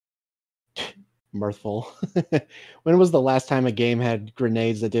 Mirthful. When was the last time a game had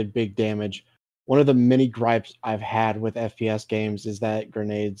grenades that did big damage? One of the many gripes I've had with FPS games is that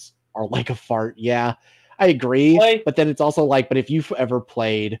grenades are like a fart. Yeah, I agree. But then it's also like, but if you've ever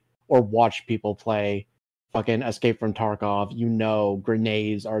played or watched people play fucking Escape from Tarkov, you know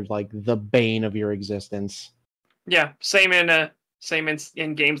grenades are like the bane of your existence. Yeah, same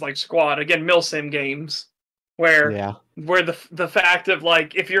in games like Squad. Again, milsim games. Where the fact of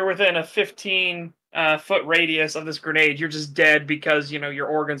like if you're within a 15 foot radius of this grenade, you're just dead because your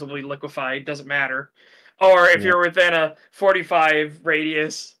organs will be liquefied. Doesn't matter. Or if you're within a 45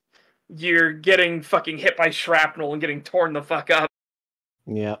 radius, you're getting fucking hit by shrapnel and getting torn the fuck up.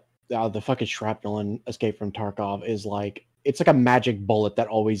 Yeah, the fucking shrapnel in Escape from Tarkov is like it's like a magic bullet that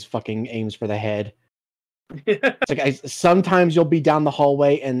always fucking aims for the head. It's like sometimes you'll be down the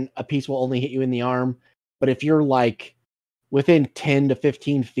hallway and a piece will only hit you in the arm. But if you're like within 10 to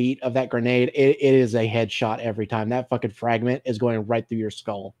 15 feet of that grenade, it is a headshot every time. That fucking fragment is going right through your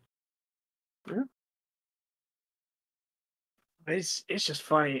skull. Yeah. It's just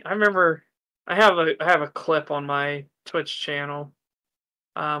funny. I remember I have a clip on my Twitch channel,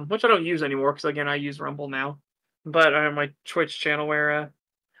 which I don't use anymore because again I use Rumble now. But I have my Twitch channel where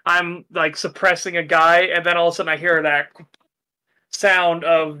I'm like suppressing a guy, and then all of a sudden I hear that sound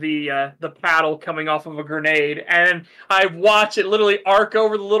of the paddle coming off of a grenade, and I watch it literally arc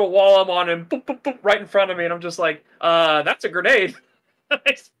over the little wall I'm on and boop, boop, boop, right in front of me, and I'm just like, that's a grenade. I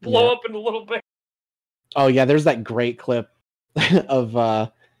just blow up in a little bit. Oh yeah, there's that great clip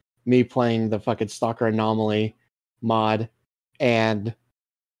of me playing the fucking Stalker Anomaly mod, and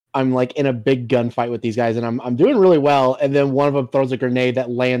I'm like in a big gunfight with these guys, and I'm doing really well, and then one of them throws a grenade that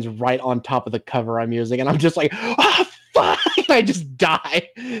lands right on top of the cover I'm using, and I'm just like, ah, fuck! I just die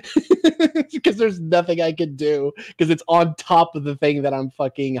because there's nothing I can do because it's on top of the thing that I'm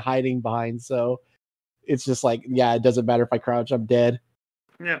fucking hiding behind. So it's just like, yeah, it doesn't matter if I crouch, I'm dead.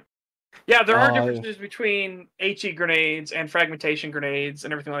 Yeah, there are differences between HE grenades and fragmentation grenades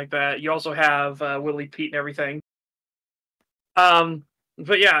and everything like that. You also have Willy Pete and everything.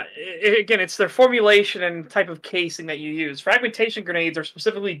 But yeah, again, it's their formulation and type of casing that you use. Fragmentation grenades are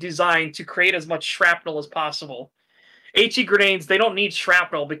specifically designed to create as much shrapnel as possible. HE grenades, they don't need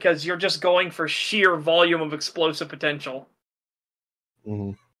shrapnel because you're just going for sheer volume of explosive potential.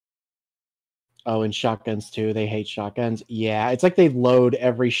 Mm-hmm. Oh, and shotguns too. They hate shotguns. Yeah, it's like they load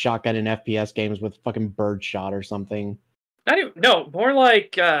every shotgun in FPS games with fucking birdshot or something. More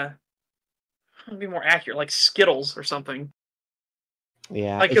like, be more accurate, like Skittles or something.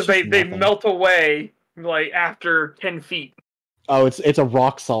 Yeah, like because they melt away like after 10 feet. Oh, it's a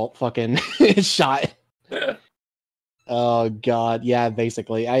rock salt fucking shot. Oh god, yeah,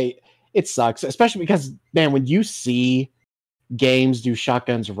 basically. It sucks, especially because man, when you see games do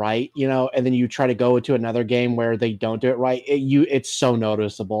shotguns right, you know, and then you try to go to another game where they don't do it right, it's so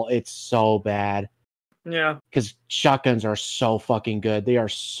noticeable. It's so bad. Yeah. Because shotguns are so fucking good. They are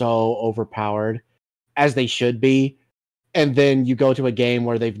so overpowered, as they should be. And then you go to a game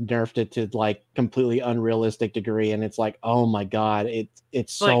where they've nerfed it to like completely unrealistic degree, and it's like, oh my god,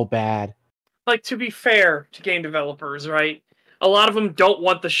 it's so bad. Like, to be fair to game developers, right? A lot of them don't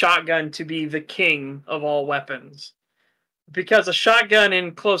want the shotgun to be the king of all weapons. Because a shotgun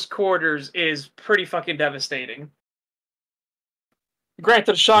in close quarters is pretty fucking devastating.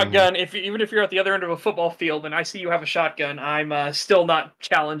 Granted, a shotgun, even if you're at the other end of a football field and I see you have a shotgun, I'm still not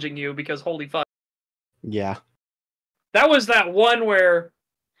challenging you because holy fuck. Yeah. That was that one where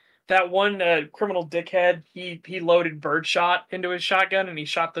that one criminal dickhead, he loaded birdshot into his shotgun and he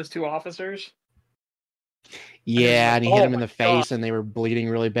shot those two officers. Yeah, and he hit him in the face God. and they were bleeding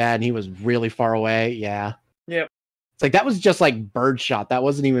really bad and he was really far away. Yeah. Yep. It's like that was just like birdshot. That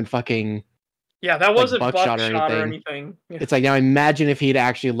wasn't even fucking that wasn't buckshot or anything. Yeah. It's like, now imagine if he'd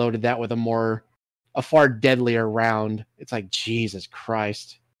actually loaded that with a far deadlier round. It's like, Jesus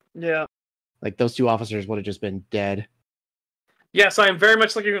Christ. Yeah. Like, those two officers would have just been dead. Yes, I am very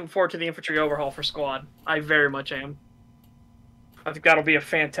much looking forward to the infantry overhaul for Squad. I very much am. I think that'll be a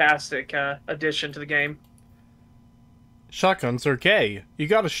fantastic addition to the game. Shotguns are gay. You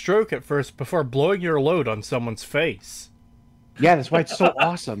gotta stroke it first before blowing your load on someone's face. Yeah, that's why it's so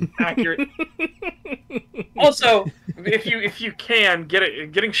awesome. Accurate. Also, if you can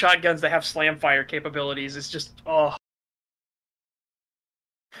getting shotguns that have slam fire capabilities is just For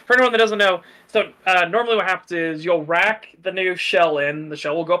anyone that doesn't know, so normally what happens is you'll rack the new shell in. The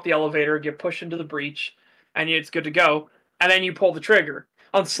shell will go up the elevator, get pushed into the breach, and it's good to go. And then you pull the trigger.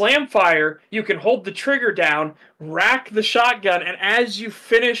 On slam fire, you can hold the trigger down, rack the shotgun, and as you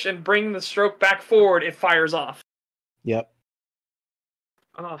finish and bring the stroke back forward, it fires off. Yep.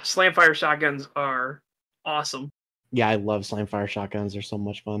 Slam fire shotguns are awesome. Yeah, I love slam fire shotguns. They're so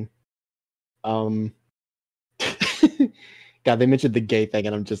much fun. God, they mentioned the gay thing,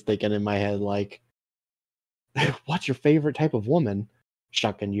 and I'm just thinking in my head, like, what's your favorite type of woman?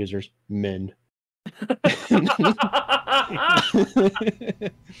 Shotgun users, men.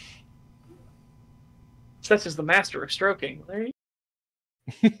 Such as the master of stroking. There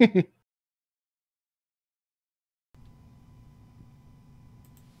you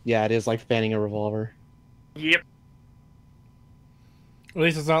Yeah, it is like fanning a revolver. Yep. At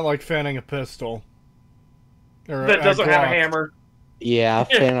least it's not like fanning a pistol. Or That doesn't have a Glock. hammer. Yeah,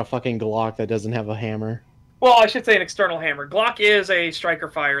 fan a fucking Glock that doesn't have a hammer. Well, I should say an external hammer. Glock is a striker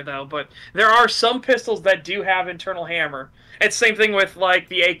fire, though, but there are some pistols that do have internal hammer. It's the same thing with, like,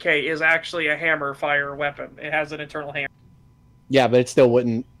 the AK is actually a hammer fire weapon. It has an internal hammer. Yeah, but it still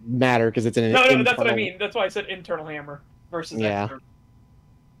wouldn't matter because it's an No, internal... that's what I mean. That's why I said internal hammer versus external.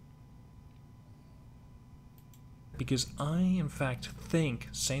 Because I, in fact, think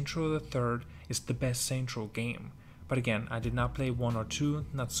Saints Row the Third is the best Saints Row game. But again, I did not play 1 or 2,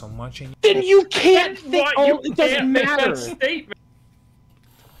 not so much. Then you can't think... You it doesn't can't make matter. that statement.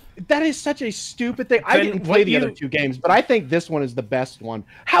 That is such a stupid thing. I didn't play the other two games, but I think this one is the best one.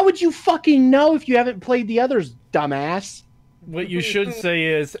 How would you fucking know if you haven't played the others, dumbass? What you should say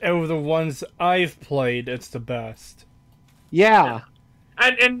is, out of the ones I've played, it's the best. Yeah.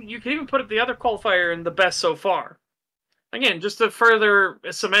 And you can even put the other qualifier in the best so far. Again, just to further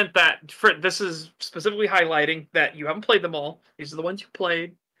cement that, this is specifically highlighting that you haven't played them all. These are the ones you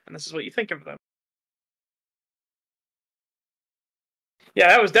played, and this is what you think of them. Yeah,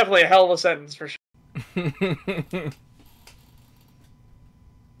 that was definitely a hell of a sentence for sure.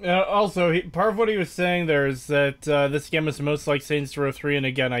 Also, part of what he was saying there is that this game is most like Saints Row 3, and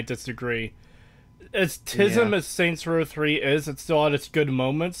again, I disagree. As TISM as Saints Row 3 is, it still had its good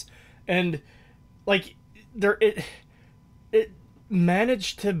moments, and, like, it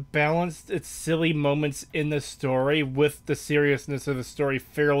managed to balance its silly moments in the story with the seriousness of the story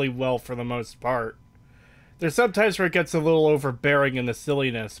fairly well for the most part. There's sometimes where it gets a little overbearing in the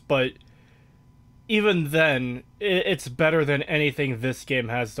silliness, but even then, it's better than anything this game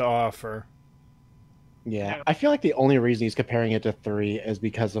has to offer. Yeah, I feel like the only reason he's comparing it to 3 is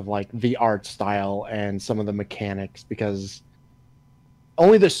because of, like, the art style and some of the mechanics, because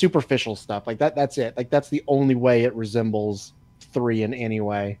only the superficial stuff, like, that's it. Like, that's the only way it resembles 3 in any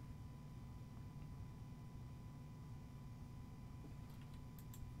way.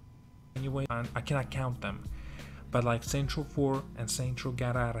 Anyway, I cannot count them. But like Saints Row 4 and Saints Row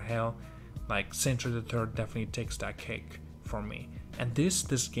Get Out of Hell, like Saints Row the Third definitely takes that cake for me. And this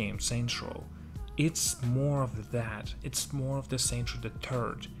game, Saints Row, it's more of that. It's more of the Saints Row the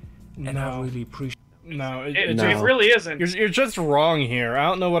Third. And I really appreciate No, It No. really isn't. you're just wrong here. I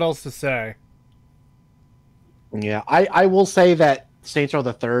don't know what else to say. Yeah, I will say that Saints Row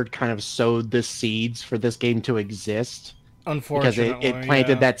the Third kind of sowed the seeds for this game to exist because Unfortunately, it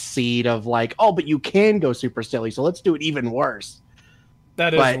planted yeah. that seed of like, oh, but you can go super silly, so let's do it even worse.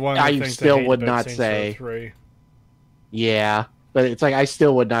 That is but one of the I things still I hate would about not Saints say- Row 3. Yeah, but it's like I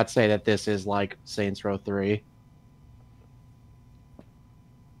still would not say that this is like Saints Row 3.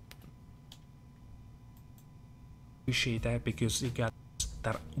 Appreciate that because it got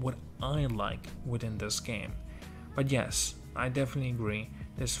that what I like within this game. But yes, I definitely agree.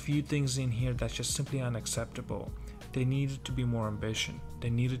 There's few things in here that's just simply unacceptable. They needed to be more ambitious. They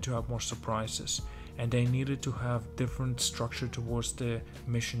needed to have more surprises, and they needed to have different structure towards the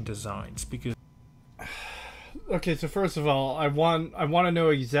mission designs because Okay, so first of all, I want to know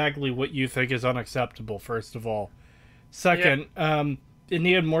exactly what you think is unacceptable. First of all, second, it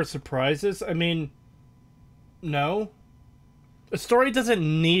needed more surprises. I mean, no, a story doesn't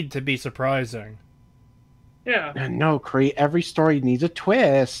need to be surprising. Yeah. And no, Cree, every story needs a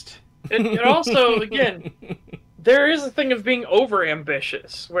twist. It also, again, there is a thing of being over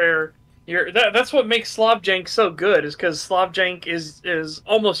ambitious where that's what makes Slavjank so good, is because Slavjank is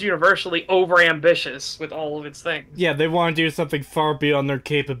almost universally over ambitious with all of its things. Yeah, they want to do something far beyond their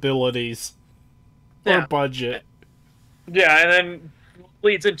capabilities or Yeah. budget. Yeah, and then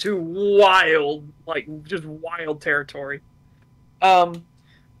leads into wild, like just wild territory.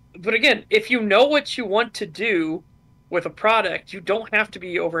 But again, if you know what you want to do with a product, you don't have to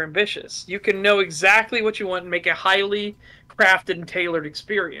be over ambitious. You can know exactly what you want and make a highly crafted and tailored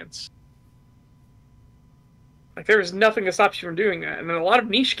experience. Like, there is nothing that stops you from doing that. And a lot of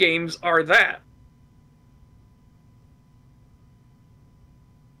niche games are that.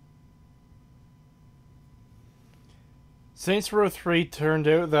 Saints Row 3 turned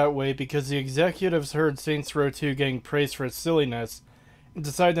out that way because the executives heard Saints Row 2 getting praised for its silliness and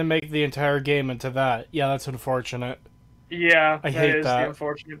decided to make the entire game into that. Yeah, that's unfortunate. Yeah, I that hate is that. the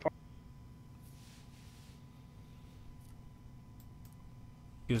unfortunate part.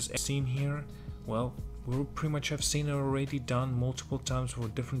 because scene here, well, we pretty much have seen it already done multiple times for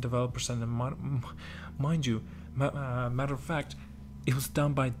different developers, and mind you, matter of fact, it was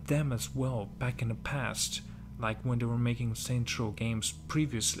done by them as well back in the past, like when they were making Saints Row games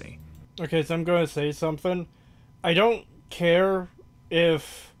previously. Okay, so I'm going to say something. I don't care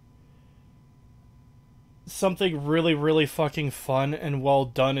if something really, really fucking fun and well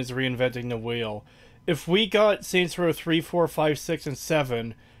done is reinventing the wheel. If we got Saints Row 3, 4, 5, 6, and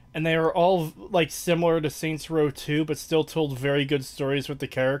 7, and they are all, like, similar to Saints Row 2, but still told very good stories with the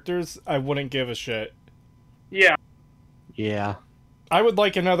characters, I wouldn't give a shit. Yeah. Yeah. I would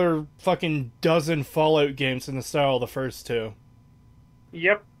like another fucking dozen Fallout games in the style of the first two.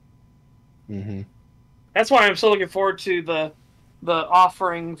 Yep. Mm-hmm. That's why I'm so looking forward to the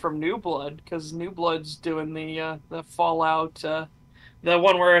offering from New Blood, because New Blood's doing the Fallout, the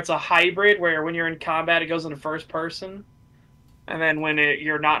one where it's a hybrid, where when you're in combat it goes into first person, and then when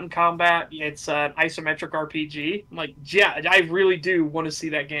you're not in combat it's an isometric RPG. I'm like, yeah, I really do want to see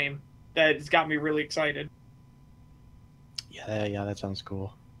that game. That's got me really excited. Yeah, that sounds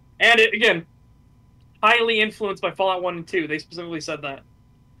cool. And it, again, highly influenced by Fallout 1 and 2. They specifically said that.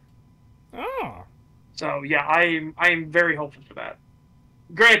 Oh. So yeah, I am very hopeful for that.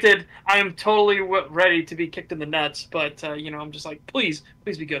 Granted, I am totally ready to be kicked in the nuts, but you know, I'm just like, please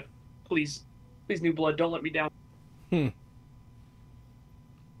be good, please, New Blood, don't let me down.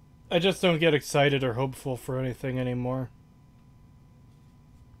 I just don't get excited or hopeful for anything anymore.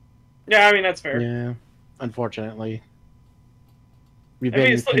 Yeah, I mean that's fair. Yeah, unfortunately. We've I mean,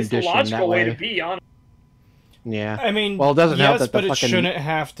 been it's the conditioned logical that way way. to be, honest. Yeah. I mean, Well, it doesn't yes, help that the but it fucking- shouldn't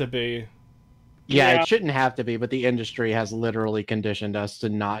have to be. Yeah, Yeah. it shouldn't have to be, but the industry has literally conditioned us to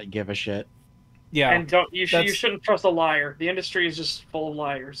not give a shit. Yeah, And you that's- shouldn't trust a liar. The industry is just full of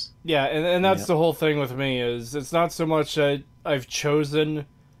liars. yeah, and that's Yep. the whole thing with me is it's not so much that I've chosen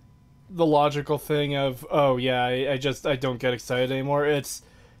the logical thing of, oh yeah, I don't get excited anymore. It's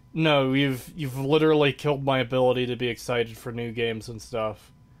no, you've literally killed my ability to be excited for new games and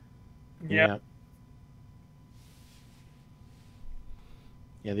stuff. Yeah.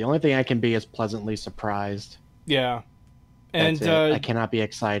 Yeah, the only thing I can be is pleasantly surprised. Yeah, and That's it. I cannot be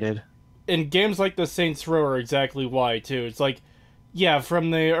excited. and games like the Saints Row are exactly why too. It's like, yeah,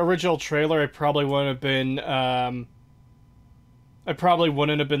 from the original trailer, I probably wouldn't have been. I probably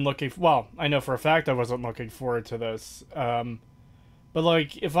wouldn't have been looking. Well, I know for a fact I wasn't looking forward to this. But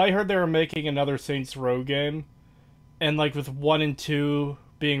like, if I heard they were making another Saints Row game, and like with 1 and 2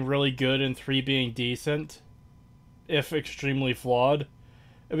 being really good and 3 being decent, if extremely flawed,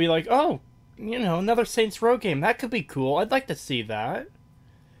 it'd be like, oh, you know, another Saints Row game. That could be cool. I'd like to see that.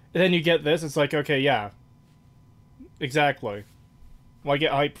 And then you get this, it's like, okay, yeah. Exactly. Why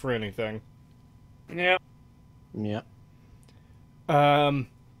get hyped for anything? Yeah. Yeah.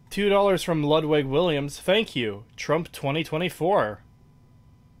 $2 from Ludwig Williams. Thank you. Trump 2024.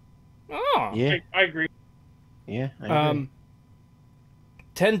 Oh. Yeah. I agree. Yeah. I agree.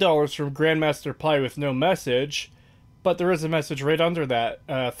 $10 from Grandmaster Pie with no message, but there is a message right under that.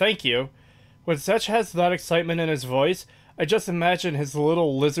 Thank you. When Setch has that excitement in his voice, I just imagine his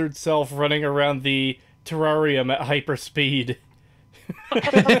little lizard self running around the terrarium at hyper speed. I'm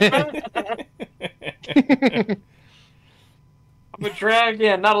a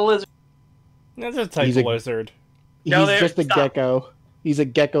dragon, not a lizard. That's a type He's of a- lizard. He's No, there- just a stop. gecko. He's a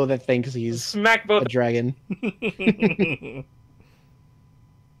gecko that thinks he's Smack both. a dragon.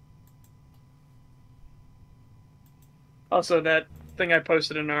 Also, that thing I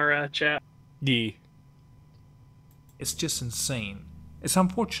posted in our chat. D. It's just insane. It's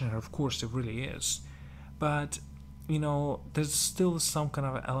unfortunate, of course, it really is. But, you know, there's still some kind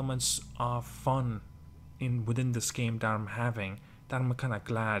of elements of fun within this game that I'm having, that I'm kind of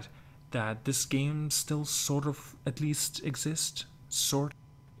glad that this game still sort of at least exists. Sort.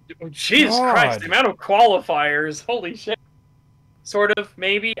 Oh, Jesus God. Christ, the amount of qualifiers. Holy shit. Sort of,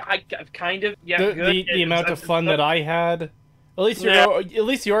 maybe. Kind of. Yeah, The, good. the amount of fun that I had. At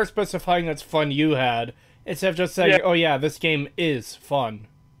least you're specifying that's fun you had, instead of just saying, Yeah. "Oh yeah, this game is fun."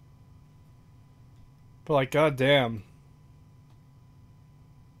 But like, goddamn.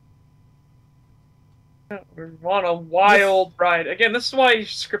 We're on a wild ride. Again, this is why you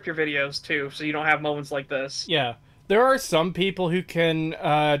script your videos, too, so you don't have moments like this. Yeah, there are some people who can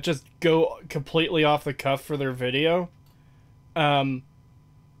just go completely off the cuff for their video.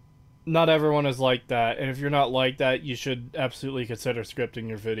 Not everyone is like that, and if you're not like that, you should absolutely consider scripting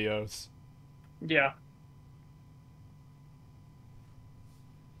your videos. Yeah.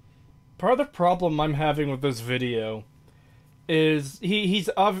 Part of the problem I'm having with this video is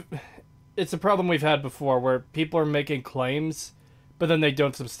it's a problem we've had before where people are making claims, but then they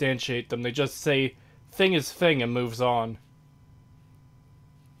don't substantiate them. They just say thing is thing and moves on.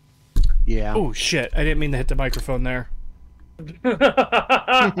 Yeah. Oh shit, I didn't mean to hit the microphone there.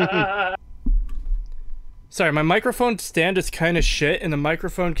 Sorry, my microphone stand is kind of shit, and the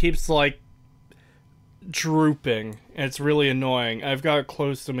microphone keeps, like, drooping, and it's really annoying. I've got it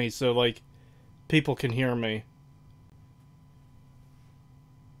close to me so, like, people can hear me.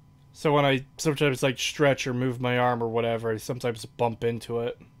 So when I sometimes, like, stretch or move my arm or whatever, I sometimes bump into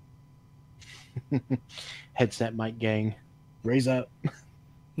it. Headset mic gang. Raise up.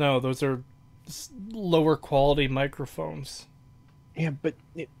 No, those are lower quality microphones. Yeah, but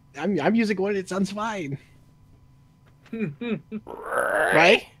I'm using one. It sounds fine.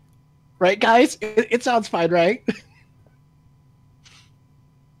 Right? Right, guys? It sounds fine, right?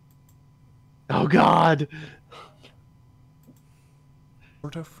 Oh, God.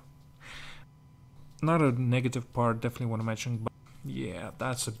 Sort of. Not a negative part, definitely want to mention, but yeah,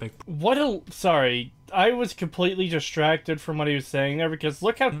 that's a big Sorry, I was completely distracted from what he was saying there because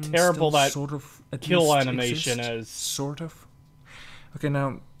look how terrible still that sort of at kill least animation exist, is. Sort of. Okay,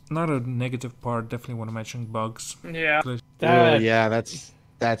 now, not a negative part, definitely want to mention bugs. Yeah. Oh, That, yeah,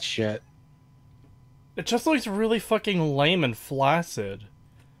 that's shit. It just looks really fucking lame and flaccid.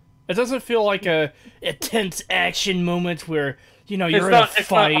 It doesn't feel like a tense action moment where, you know, you're in a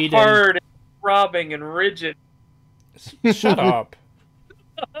fight. It's not hard, and throbbing, and rigid. Shut up.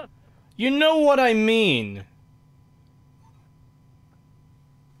 You know what I mean.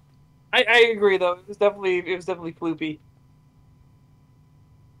 I agree though. It was definitely floopy.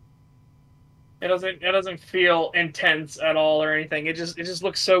 It doesn't feel intense at all or anything. It just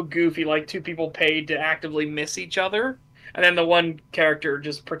looks so goofy, like two people paid to actively miss each other, and then the one character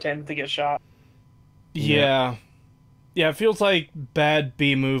just pretends to get shot. Yeah. Yeah, it feels like bad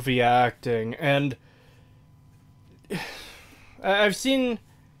B-movie acting, and I think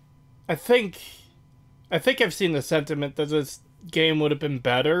I've seen the sentiment that this game would have been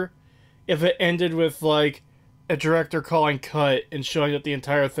better if it ended with, like, a director calling cut and showing that the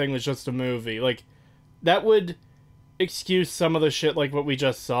entire thing was just a movie. Like, that would excuse some of the shit like what we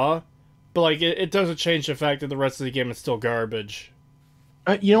just saw, but, like, it doesn't change the fact that the rest of the game is still garbage.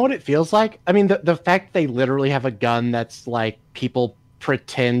 You know what it feels like? I mean, the fact they literally have a gun that's like people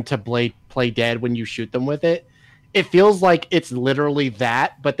pretend to play dead when you shoot them with it. It feels like it's literally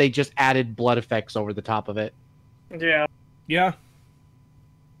that, but they just added blood effects over the top of it. Yeah. Yeah.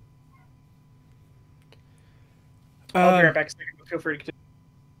 I'll be right back. Feel free to continue.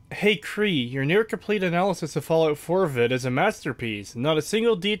 Hey Cree, your near complete analysis of Fallout 4 vid is a masterpiece. Not a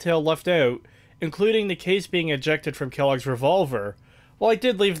single detail left out, including the case being ejected from Kellogg's revolver. Well, I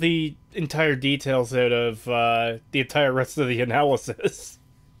did leave the entire details out of the entire rest of the analysis.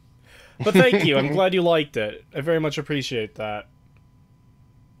 But thank you, I'm glad you liked it. I very much appreciate that.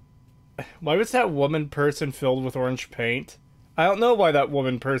 Why was that woman person filled with orange paint? I don't know why that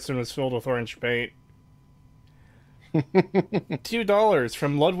woman person was filled with orange paint. $2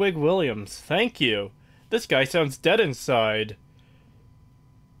 from Ludwig Williams. Thank you. This guy sounds dead inside.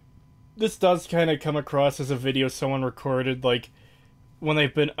 This does kind of come across as a video someone recorded, like, when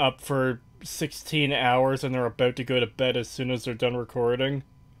they've been up for 16 hours and they're about to go to bed as soon as they're done recording.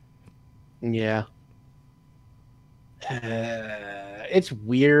 Yeah. It's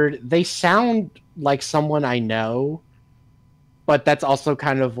weird. They sound like someone I know, but that's also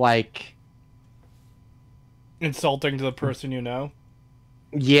kind of like... insulting to the person you know?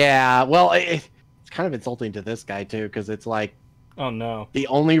 Yeah, well, it's kind of insulting to this guy, too, because it's like... Oh, no. The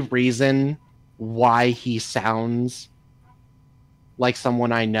only reason why he sounds like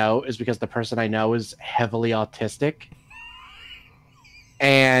someone I know is because the person I know is heavily autistic.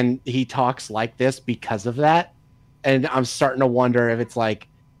 And he talks like this because of that. And I'm starting to wonder if it's like,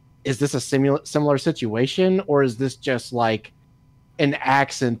 is this a similar situation? Or is this just like an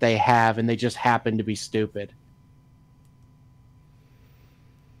accent they have and they just happen to be stupid?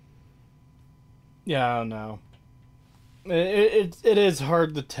 Yeah, I don't know. It is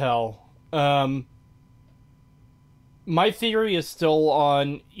hard to tell. My theory is still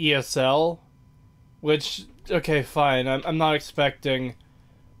on ESL, which, okay, fine. I'm not expecting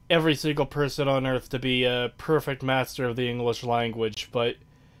every single person on Earth to be a perfect master of the English language, but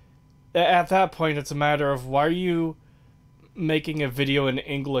at that point, it's a matter of why are you making a video in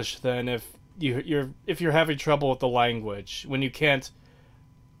English then if you're having trouble with the language when you can't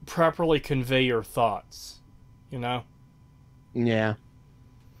properly convey your thoughts, you know? Yeah.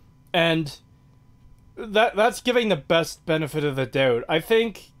 And that's giving the best benefit of the doubt. I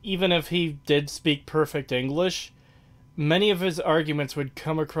think even if he did speak perfect English, many of his arguments would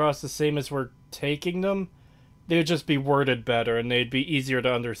come across the same as we're taking them. They would just be worded better and they'd be easier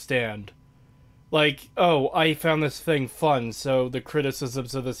to understand. Like, oh, I found this thing fun, so the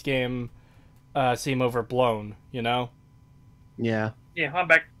criticisms of this game seem overblown, you know? Yeah. Yeah, I'm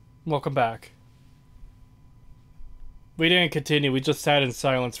back. Welcome back. We didn't continue, we just sat in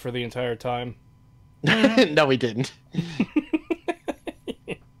silence for the entire time. No, we didn't.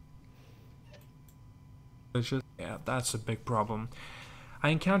 Yeah, that's a big problem. I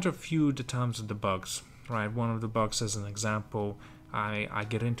encounter a few times of the bugs, right? One of the bugs, as an example, I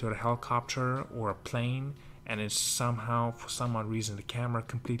get into a helicopter or a plane, and it's somehow, for some odd reason, the camera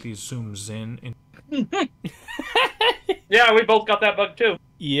completely zooms in. Yeah, we both got that bug too.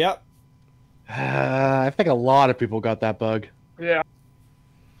 Yep. I think a lot of people got that bug. Yeah.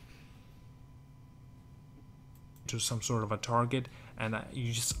 To some sort of a target, and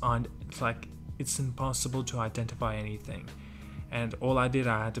you just aren't, it's like it's impossible to identify anything. And all I did,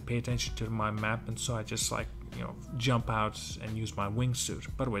 I had to pay attention to my map, and so I just, like, you know, jump out and use my wingsuit.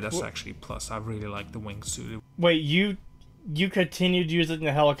 By the way, that's actually a plus. I really like the wingsuit. Wait, you continued using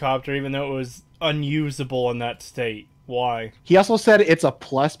the helicopter even though it was unusable in that state. Why? He also said it's a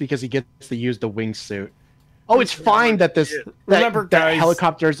plus because he gets to use the wingsuit. Oh, it's fine that Remember, that guys,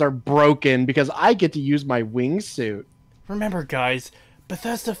 helicopters are broken because I get to use my wingsuit. Remember, guys,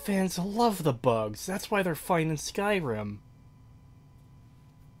 Bethesda fans love the bugs. That's why they're fine in Skyrim.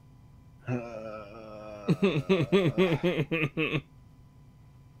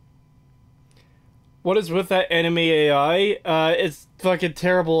 What is with that enemy AI? It's fucking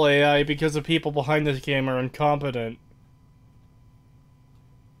terrible AI because the people behind this game are incompetent.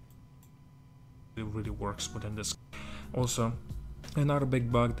 It really works within this. Also, another big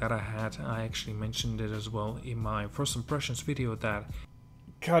bug that I had, I actually mentioned it as well in my first impressions video, that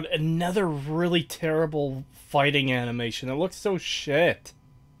God, another really terrible fighting animation. It looks so shit.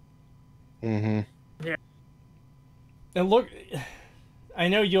 Mm-hmm. Yeah. And look, I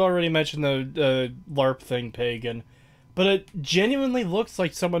know you already mentioned the LARP thing, Pagan, but it genuinely looks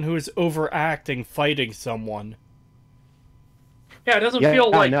like someone who is overacting fighting someone. Yeah, it doesn't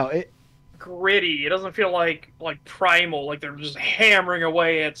feel like no, gritty. It doesn't feel like primal, like they're just hammering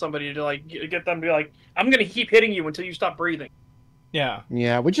away at somebody to like get them to be like, I'm gonna keep hitting you until you stop breathing. Yeah.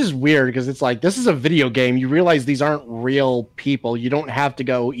 Yeah, which is weird because it's like, this is a video game. You realize these aren't real people. You don't have to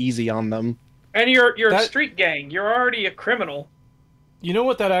go easy on them. And you're a street gang. You're already a criminal. You know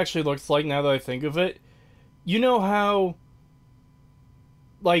what that actually looks like now that I think of it? You know how,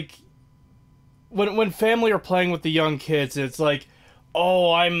 like, when family are playing with the young kids, it's like,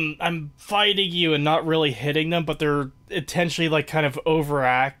 oh, I'm fighting you and not really hitting them, but they're intentionally like kind of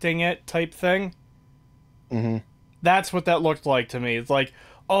overacting it type thing. Mm-hmm. That's what that looked like to me. It's like,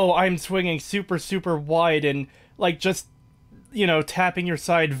 oh, I'm swinging super, super wide and like just, you know, tapping your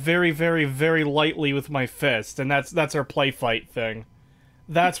side very, very, very lightly with my fist, and that's our play fight thing.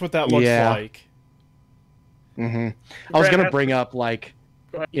 That's what that looks like. Mm-hmm. I was gonna bring up like,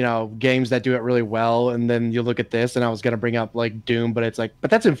 you know, games that do it really well, and then you look at this, and I was gonna bring up like Doom, but it's like,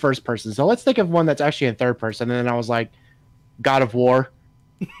 but that's in first person. So let's think of one that's actually in third person. And then I was like, God of War.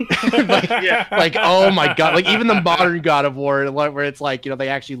 like, oh my god, like even the modern God of War, where it's like, you know, they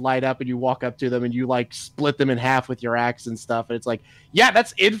actually light up and you walk up to them and you like split them in half with your axe and stuff, and it's like, yeah,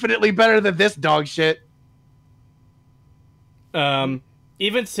 that's infinitely better than this dog shit.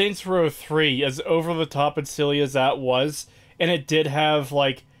 Even Saints Row 3, as over the top and silly as that was, and it did have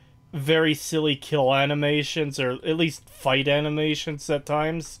like very silly kill animations, or at least fight animations at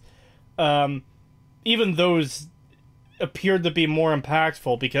times, even those appeared to be more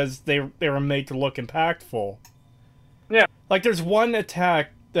impactful because they were made to look impactful. Yeah. Like, there's one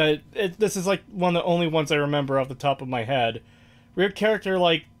attack that... this is, like, one of the only ones I remember off the top of my head. Where your character,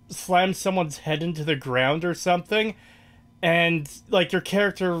 like, slams someone's head into the ground or something, and, like, your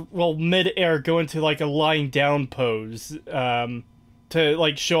character will mid-air go into, like, a lying down pose, to,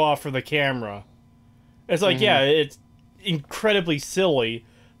 like, show off for the camera. It's like, yeah, it's incredibly silly,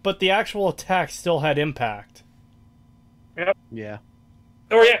 but the actual attack still had impact. Yep. Yeah.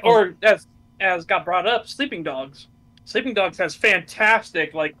 Or as got brought up, Sleeping Dogs. Sleeping Dogs has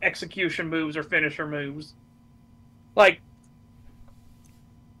fantastic like execution moves or finisher moves. Like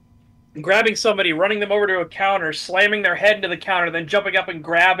grabbing somebody, running them over to a counter, slamming their head into the counter, then jumping up and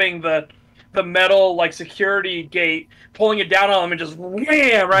grabbing the metal like security gate, pulling it down on them and just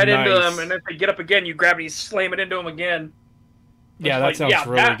wham right into them, and if they get up again, you grab it and you slam it into them again. Yeah, that sounds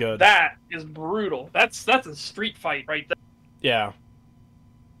really good. That is brutal. That's a street fight right there. Yeah.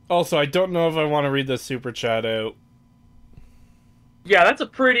 Also, I don't know if I want to read this super chat out. Yeah, that's a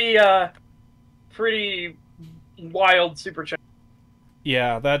pretty wild super chat.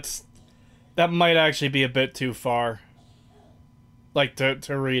 Yeah, that might actually be a bit too far. Like,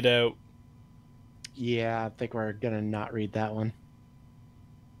 to read out. Yeah, I think we're gonna not read that one.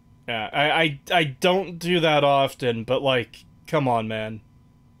 Yeah, I don't do that often, but, like, come on, man.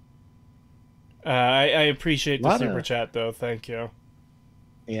 I appreciate the super chat, though. Thank you.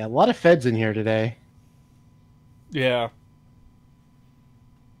 Yeah, a lot of feds in here today. Yeah.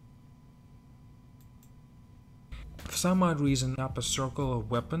 For some odd reason, up a circle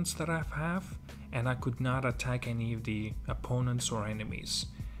of weapons that I have, and I could not attack any of the opponents or enemies.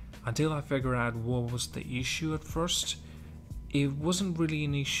 Until I figured out what was the issue at first. It wasn't really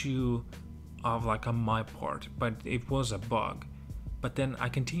an issue of like on my part, but it was a bug. But then I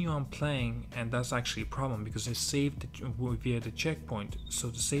continue on playing, and that's actually a problem because I saved via the checkpoint, so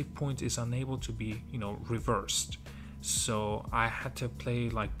the save point is unable to be, you know, reversed. So I had to play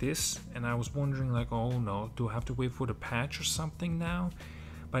like this, and I was wondering like, oh no, do I have to wait for the patch or something now?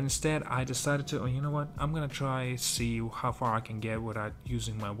 But instead I decided to, oh, you know what, I'm gonna try see how far I can get without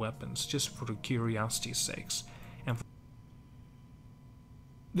using my weapons, just for the curiosity's sakes. And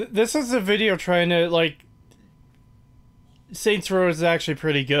this is a video trying to, like, Saints Row is actually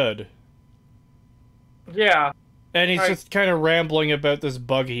pretty good. Yeah. And he's just kind of rambling about this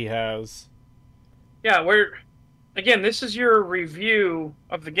bug he has. Yeah, again, this is your review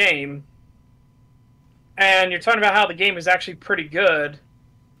of the game, and you're talking about how the game is actually pretty good.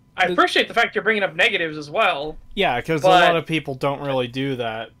 I appreciate the fact you're bringing up negatives as well. Yeah, because a lot of people don't really do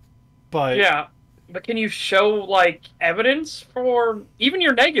that. But yeah, but can you show, like, evidence for even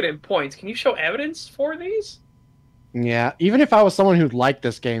your negative points? Can you show evidence for these? Yeah, even if I was someone who liked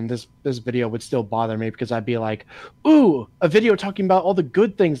this game, this video would still bother me because I'd be like, ooh, a video talking about all the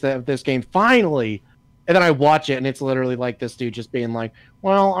good things of this game, finally! And then I watch it, and it's literally like this dude just being like,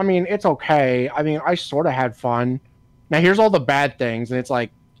 well, I mean, it's okay. I mean, I sort of had fun. Now, here's all the bad things, and it's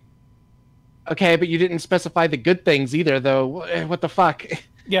like, okay, but you didn't specify the good things either, though. What the fuck?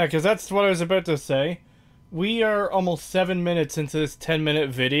 Yeah, because that's what I was about to say. We are almost 7 minutes into this 10-minute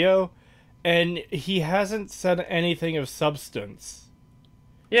video, and he hasn't said anything of substance.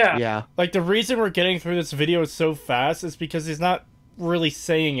 Yeah. Yeah. Like, the reason we're getting through this video so fast is because he's not really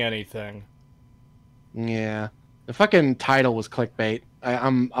saying anything. Yeah. The fucking title was clickbait.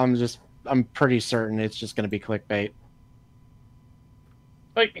 I'm pretty certain it's just gonna be clickbait.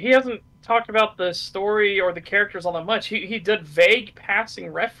 Like, he hasn't talked about the story or the characters all that much. He did vague passing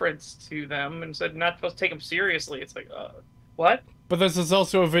reference to them and said not supposed to take them seriously. It's like, what? But this is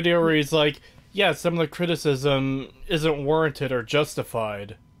also a video where he's like, yeah, some of the criticism isn't warranted or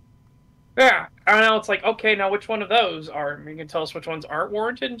justified. Yeah, I know. It's like, okay, now which one of those are? You can tell us which ones aren't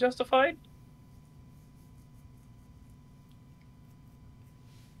warranted and justified.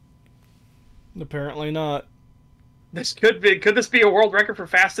 Apparently not. This could be. Could this be a world record for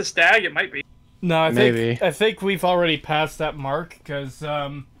fastest stag? It might be. No, Maybe. I think we've already passed that mark because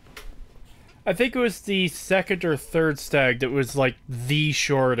I think it was the second or third stag that was like the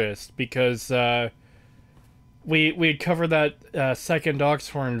shortest because we had covered that second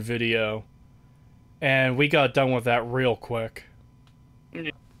Oxhorn video, and we got done with that real quick.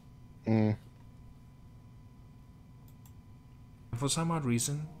 Mm. For some odd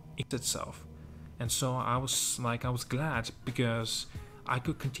reason, it itself. And so I was glad because I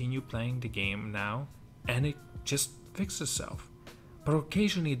could continue playing the game now, and it just fixed itself. But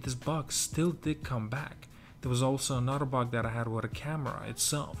occasionally this bug still did come back. There was also another bug that I had with the camera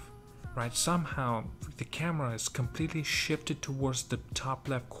itself. Right, somehow the camera is completely shifted towards the top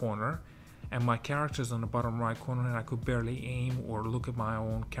left corner, and my character is on the bottom right corner, and I could barely aim or look at my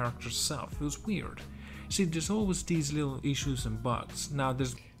own character's self. It was weird. See, there's always these little issues and bugs. Now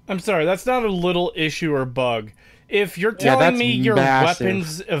there's... I'm sorry, that's not a little issue or bug. If you're telling me your massive.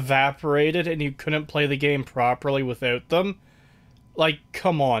 weapons evaporated and you couldn't play the game properly without them, like,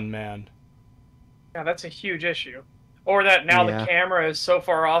 come on, man. Yeah, that's a huge issue. Or that now Yeah. the camera is so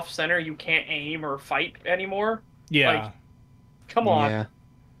far off center you can't aim or fight anymore. Yeah. Like, come on. Yeah.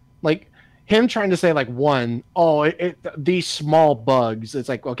 Like him trying to say like one, these small bugs. It's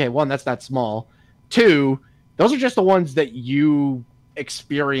like, okay, one, that's not small. Two, those are just the ones that you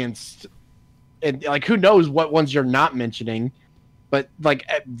experienced, and like who knows what ones you're not mentioning. But like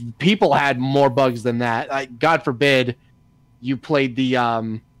people had more bugs than that. Like, God forbid you played the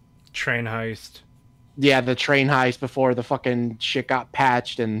Train heist. yeah, the train heist before the fucking shit got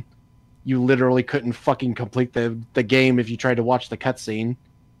patched, and you literally couldn't fucking complete the game if you tried to watch the cutscene.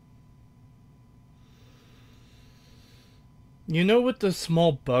 You know what the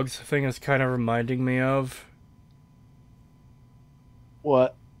small bugs thing is kind of reminding me of?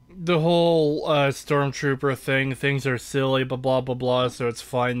 What? The whole stormtrooper thing. Things are silly, blah blah blah blah, so it's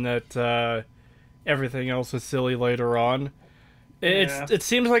fine that everything else is silly later on. Yeah. It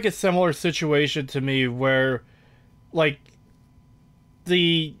seems like a similar situation to me where, like,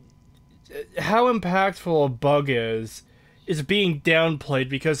 how impactful a bug is being downplayed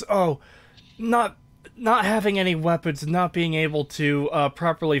because not having any weapons, not being able to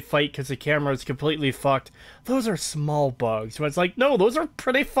properly fight because the camera is completely fucked. Those are small bugs. But it's like, no, those are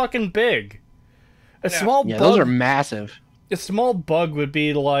pretty fucking big. A small Yeah, bug, those are massive. a small bug would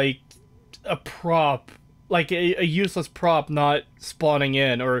be like a prop, like a useless prop not spawning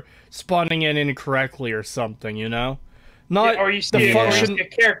in or spawning in incorrectly or something, you know? Not or you see, the or you function. see a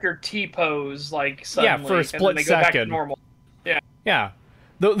character T-pose like suddenly, For a and split then they go back to second. normal. Yeah.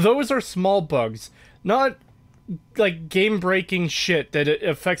 Those are small bugs. Not, like, game-breaking shit that it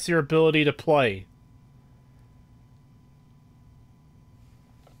affects your ability to play.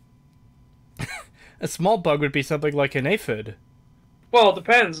 A small bug would be something like an aphid. Well, it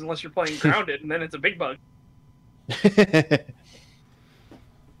depends, unless you're playing grounded, and then it's a big bug.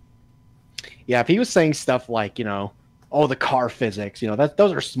 Yeah, if he was saying stuff like, the car physics,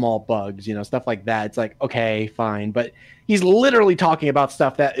 those are small bugs, stuff like that. It's like, okay, fine. But he's literally talking about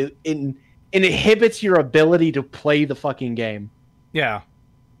stuff that it inhibits your ability to play the fucking game. Yeah.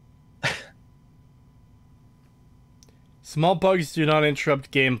 Small bugs do not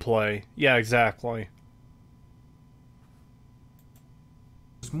interrupt gameplay. Yeah, exactly.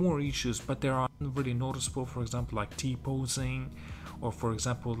 There's more issues, but they are really noticeable. For example, like T-posing, or for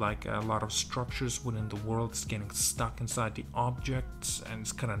example, like a lot of structures within the world is getting stuck inside the objects, and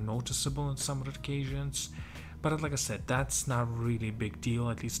it's kind of noticeable on some of the occasions. But like I said, that's not really a big deal,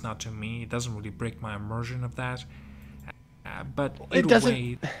 at least not to me. It doesn't really break my immersion of that. But It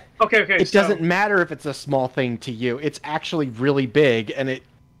doesn't. Okay. It doesn't matter if it's a small thing to you. It's actually really big, and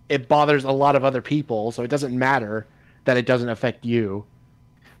it bothers a lot of other people. So it doesn't matter that it doesn't affect you.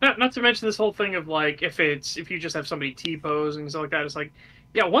 Not to mention this whole thing of like if you just have somebody T-pose and stuff like that, it's like,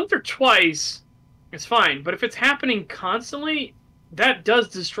 yeah, once or twice, it's fine. But if it's happening constantly, that does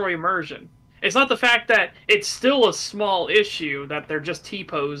destroy immersion. It's not the fact that it's still a small issue that they're just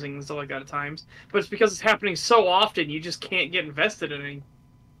T-posing and stuff like that at times, but it's because it's happening so often you just can't get invested in it.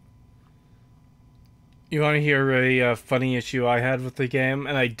 You want to hear a funny issue I had with the game,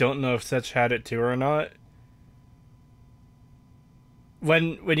 and I don't know if Setch had it too or not?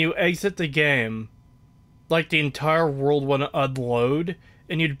 When you exit the game, like, the entire world would unload,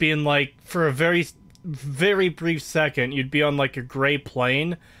 and you'd be in, like, for a very, very brief second, you'd be on, like, a gray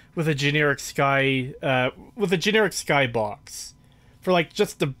plane with a generic skybox for like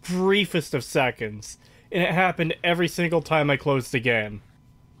just the briefest of seconds, and it happened every single time I closed the game.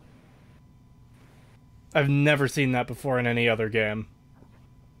 I've never seen that before in any other game.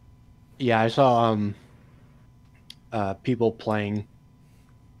 Yeah, I saw people playing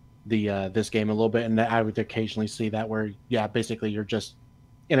this game a little bit, and I would occasionally see that where, yeah, basically you're just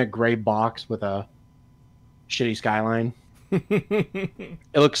in a gray box with a shitty skyline. It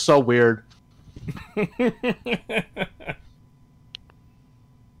looks so weird.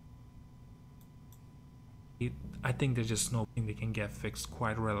 I think there's just no thing they can get fixed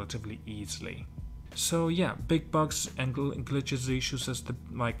quite relatively easily. So yeah, big bugs and glitches issues as the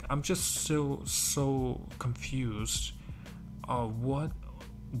like. I'm just so confused. What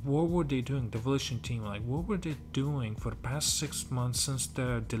were they doing? The Volition team, like, what were they doing for the past 6 months since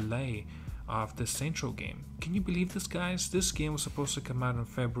the delay of the Saints Row game? Can you believe this, guys? This game was supposed to come out in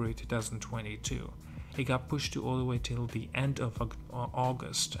February 2022. It got pushed to all the way till the end of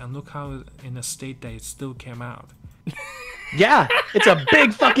August, and look how in a state that it still came out. Yeah, it's a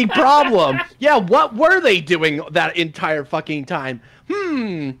big fucking problem. Yeah, what were they doing that entire fucking time?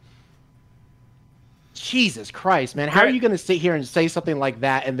 Jesus Christ, man. How are you going to sit here and say something like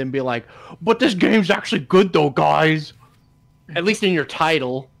that and then be like, but this game's actually good though, guys? At least in your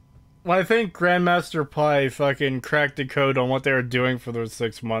title. Well, I think Grandmaster Pi fucking cracked the code on what they were doing for those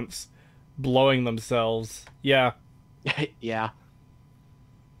 6 months. Blowing themselves. Yeah. Yeah.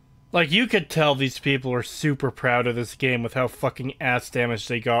 Like, you could tell these people are super proud of this game with how fucking ass damaged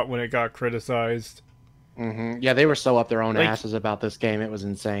they got when it got criticized. Yeah, they were so up their own asses about this game, it was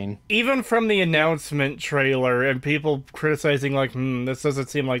insane. Even from the announcement trailer and people criticizing, like, this doesn't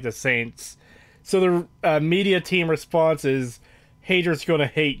seem like the Saints. So the media team response is, haters gonna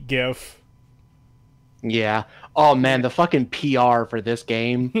hate GIF. Yeah. Oh man, the fucking PR for this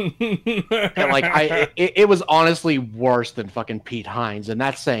game. Like, it was honestly worse than fucking Pete Hines, and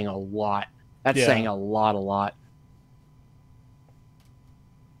that's saying a lot. That's saying a lot.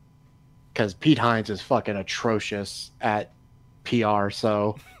 Because Pete Hines is fucking atrocious at PR.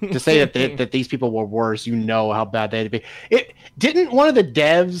 So to say that these people were worse, you know how bad they'd be. Didn't one of the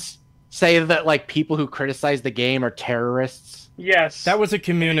devs say that like people who criticize the game are terrorists? Yes. That was a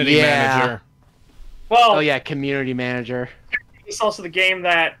community manager. Well, oh yeah, community manager. It's also the game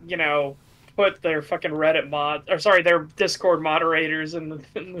that, you know, put their fucking Reddit their Discord moderators in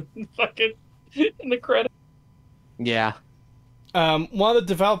the fucking in the credit. Yeah. One of the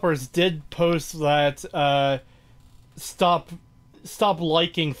developers did post that stop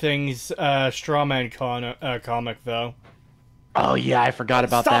liking things Strawman comic though. Oh yeah, I forgot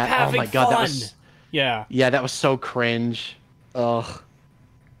about Stop that. Having oh my god, fun. that was yeah, that was so cringe. Ugh.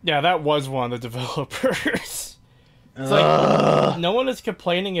 Yeah, that was one of the developers. It's like, no one is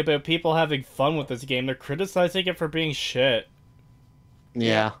complaining about people having fun with this game. They're criticizing it for being shit.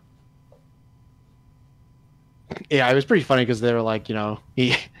 Yeah. Yeah, it was pretty funny because they were like, you know,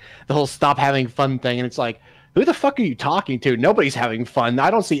 the whole stop having fun thing, and it's like, who the fuck are you talking to? Nobody's having fun. I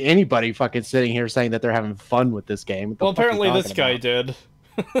don't see anybody fucking sitting here saying that they're having fun with this game. Well, apparently this guy did.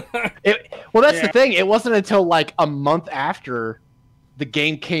 Well, that's the thing. It wasn't until like a month after the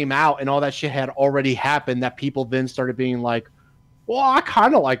game came out and all that shit had already happened that people then started being like, well, I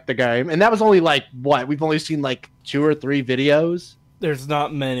kind of like the game. And that was only like, what? We've only seen like 2 or 3 videos? There's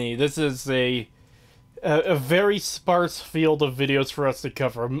not many. This is a very sparse field of videos for us to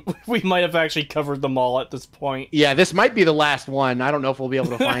cover. We might have actually covered them all at this point. Yeah, this might be the last one. I don't know if we'll be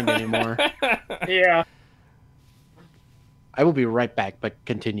able to find any more. Yeah. I will be right back, but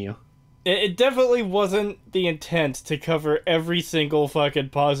continue. It definitely wasn't the intent to cover every single fucking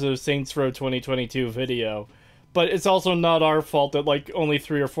positive Saints Row 2022 video. But it's also not our fault that, like, only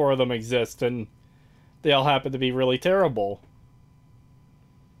 3 or 4 of them exist, and they all happen to be really terrible.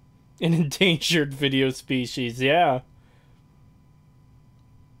 An endangered video species, yeah.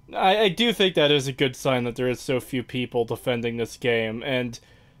 I do think that is a good sign that there is so few people defending this game, and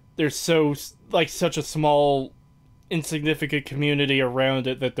there's such a small, insignificant community around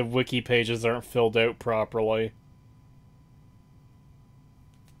it that the wiki pages aren't filled out properly.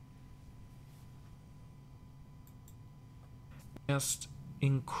 Just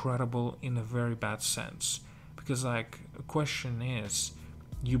incredible in a very bad sense. Because, like, the question is,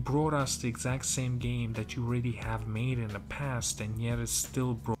 you brought us the exact same game that you already have made in the past, and yet it's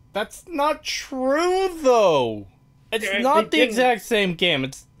still broke. That's not true, though! It's not the exact same game,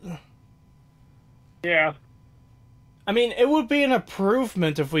 it's... Yeah. I mean, it would be an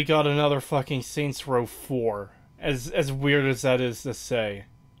improvement if we got another fucking Saints Row 4. As weird as that is to say.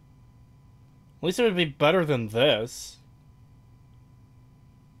 At least it would be better than this.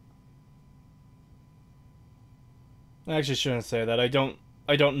 I actually shouldn't say that. I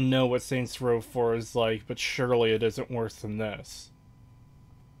don't know what Saints Row 4 is like, but surely it isn't worse than this.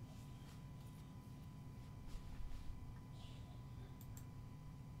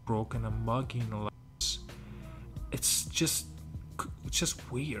 Broken and buggy and all that. It's just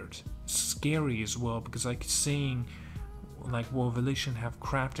weird. It's scary as well, because like seeing like what Volition have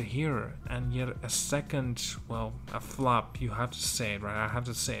crafted here, and yet a second, well, a flop. You have to say it, right? I have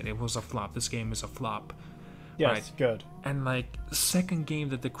to say it. It was a flop. This game is a flop. Yes, right? good. And like the second game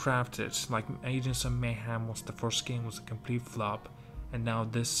that they crafted, like Agents of Mayhem was the first game, was a complete flop, and now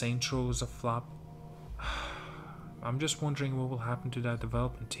this Saints Row is a flop. I'm just wondering what will happen to that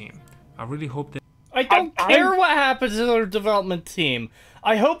development team. I really hope that. I don't care what happens to their development team.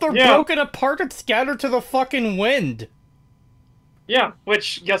 I hope they're broken apart and scattered to the fucking wind. Yeah,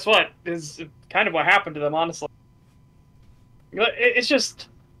 which, guess what, is kind of what happened to them, honestly. It's just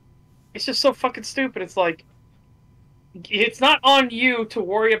so fucking stupid. It's like, it's not on you to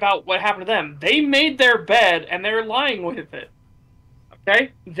worry about what happened to them. They made their bed, and they're lying with it.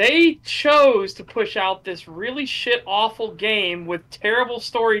 Okay? They chose to push out this really shit awful game with terrible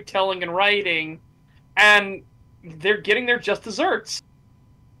storytelling and writing, and they're getting their just desserts.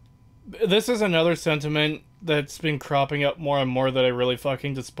 This is another sentiment that's been cropping up more and more that I really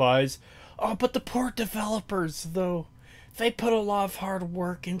fucking despise. Oh, but the poor developers, though. They put a lot of hard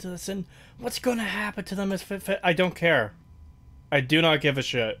work into this, and what's going to happen to them if I don't care. I do not give a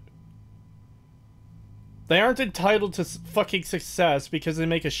shit. They aren't entitled to fucking success because they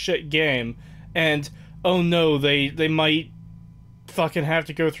make a shit game, and oh no, they might fucking have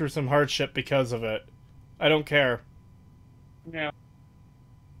to go through some hardship because of it. I don't care. Yeah.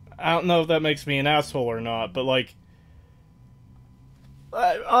 I don't know if that makes me an asshole or not, but like,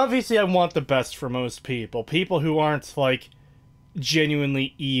 obviously I want the best for most people. People who aren't like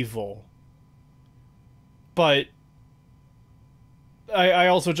genuinely evil. But I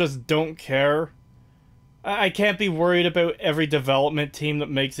also just don't care. I can't be worried about every development team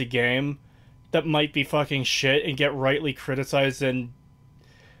that makes a game that might be fucking shit and get rightly criticized and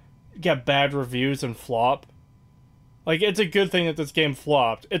get bad reviews and flop. Like, it's a good thing that this game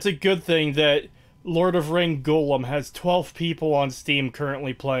flopped. It's a good thing that Lord of Ring Golem has 12 people on Steam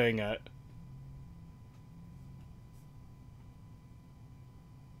currently playing it.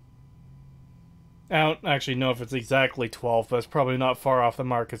 I don't actually know if it's exactly 12, but it's probably not far off the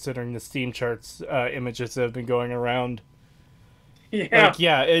mark considering the Steam charts images that have been going around. Yeah. Like,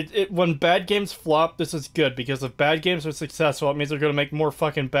 yeah, when bad games flop, this is good, because if bad games are successful, it means they're going to make more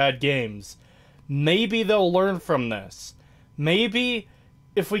fucking bad games. Maybe they'll learn from this. Maybe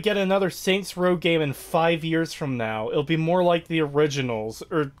if we get another Saints Row game in 5 years from now, it'll be more like the originals,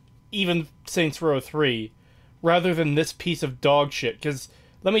 or even Saints Row 3, rather than this piece of dog shit. Because,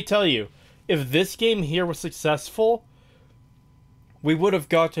 let me tell you, if this game here was successful, we would have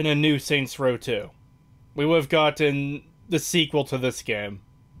gotten a new Saints Row 2. We would have gotten the sequel to this game.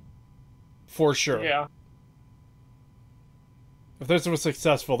 For sure. Yeah. If this was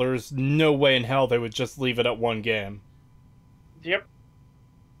successful, there's no way in hell they would just leave it at one game. Yep.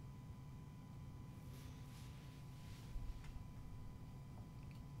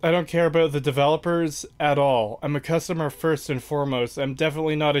 I don't care about the developers at all. I'm a customer first and foremost. I'm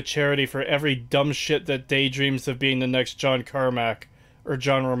definitely not a charity for every dumb shit that daydreams of being the next John Carmack or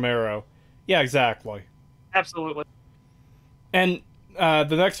John Romero. Yeah, exactly. Absolutely. And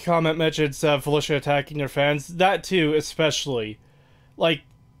the next comment mentions Felicia attacking their fans. That too, especially. Like,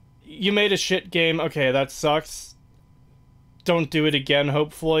 you made a shit game. Okay, that sucks. Don't do it again,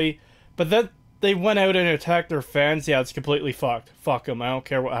 hopefully. But then they went out and attacked their fans. Yeah, it's completely fucked. Fuck them. I don't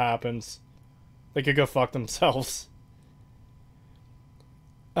care what happens. They could go fuck themselves.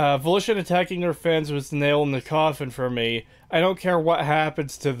 Volition attacking their fans was the nail in the coffin for me. I don't care what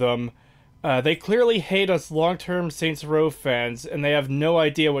happens to them. They clearly hate us long-term Saints Row fans, and they have no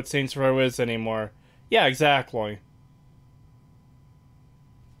idea what Saints Row is anymore. Yeah, exactly.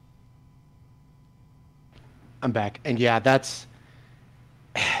 I'm back. And yeah, that's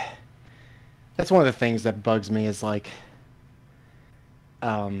one of the things that bugs me is like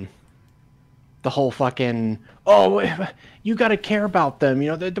the whole fucking, oh, you gotta care about them, you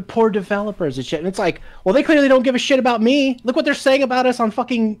know, the poor developers and shit. And it's like, well, they clearly don't give a shit about me. Look what they're saying about us on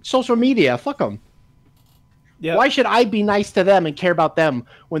fucking social media. Fuck them. Yep. Why should I be nice to them and care about them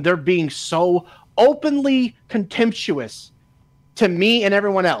when they're being so openly contemptuous to me and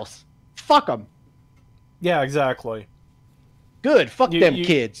everyone else? Fuck them. Yeah, exactly. Good. Fuck them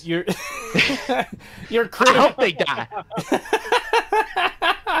kids. You're I hope they die.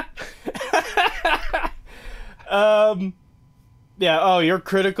 Yeah, oh, you're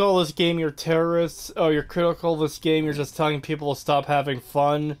critical of this game, you're terrorists. Oh, you're critical of this game, you're just telling people to stop having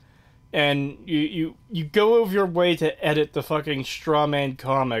fun. And you go over your way to edit the fucking straw man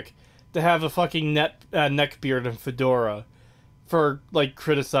comic to have a fucking neckbeard and fedora for, like,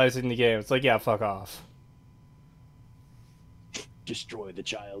 criticizing the game. It's like, yeah, fuck off. Destroy the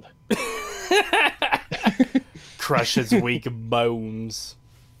child. Crush his weak bones.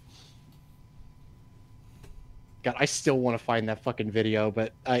 God, I still want to find that fucking video,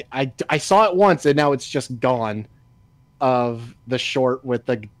 but I saw it once and now it's just gone. Of the short with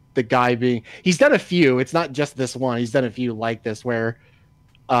the guy being... He's done a few. It's not just this one. He's done a few like this where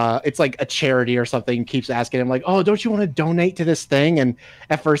it's like a charity or something keeps asking him like, oh, don't you want to donate to this thing? And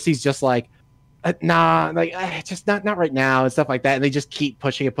at first he's just like, nah, like just not right now and stuff like that. And they just keep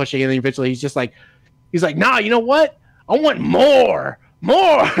pushing and pushing. And then eventually he's like, nah, you know what? I want more.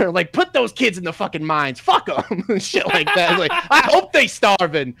 Like, put those kids in the fucking mines. Fuck them. And shit like that. Like, I hope they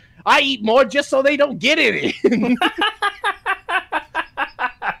starving. I eat more just so they don't get any.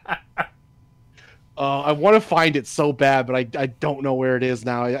 I want to find it so bad, but I don't know where it is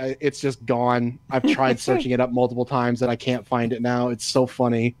now. It's just gone. I've tried searching it up multiple times and I can't find it now. It's so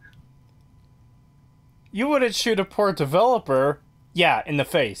funny. You wouldn't shoot a poor developer. Yeah, in the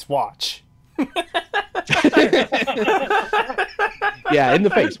face. Watch. Yeah, in the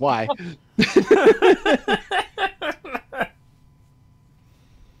face. Why?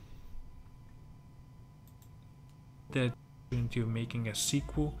 The opportunity of making a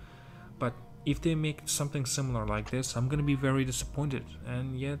sequel, but if they make something similar like this, I'm gonna be very disappointed,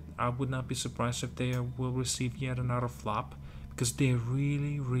 and yet I would not be surprised if they will receive yet another flop, because they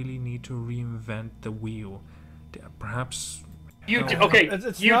really need to reinvent the wheel. Perhaps You do, No. okay?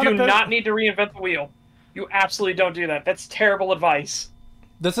 It's You not do about- not need to reinvent the wheel. You absolutely don't do that. That's terrible advice.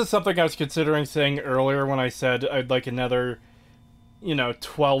 This is something I was considering saying earlier when I said I'd like another,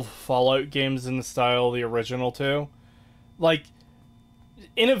 12 Fallout games in the style of the original two. Like,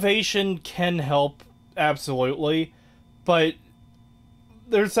 innovation can help, absolutely, but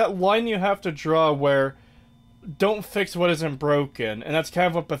there's that line you have to draw where don't fix what isn't broken, and that's kind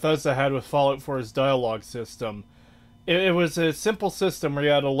of what Bethesda had with Fallout 4's dialogue system. It was a simple system where you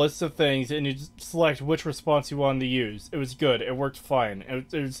had a list of things and you select which response you wanted to use. It was good. It worked fine.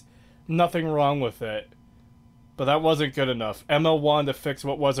 There's nothing wrong with it. But that wasn't good enough. ML wanted to fix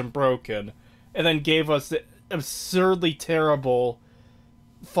what wasn't broken, and then gave us the absurdly terrible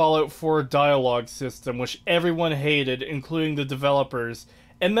Fallout 4 dialogue system, which everyone hated, including the developers.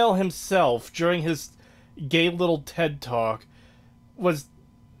 ML himself, during his gay little TED Talk,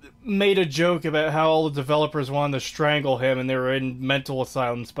 made a joke about how all the developers wanted to strangle him and they were in mental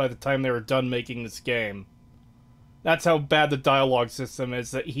asylums by the time they were done making this game. That's how bad the dialogue system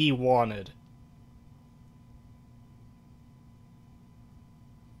is that he wanted.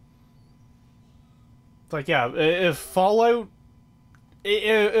 It's like, yeah, if Fallout...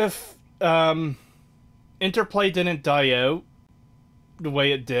 If Interplay didn't die out the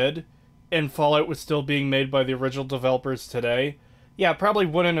way it did, and Fallout was still being made by the original developers today, yeah, probably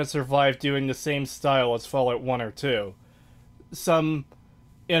wouldn't have survived doing the same style as Fallout 1 or 2. Some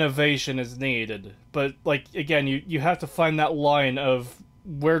innovation is needed, but, like, again, you have to find that line of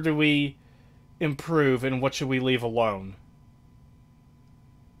where do we improve and what should we leave alone.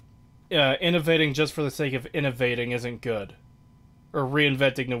 Innovating just for the sake of innovating isn't good. Or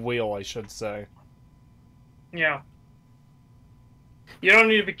reinventing the wheel, I should say. Yeah. You don't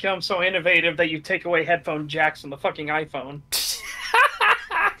need to become so innovative that you take away headphone jacks from the fucking iPhone.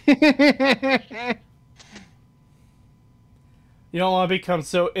 You don't want to become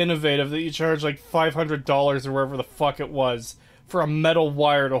so innovative that you charge like $500 or wherever the fuck it was for a metal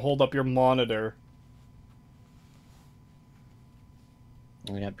wire to hold up your monitor.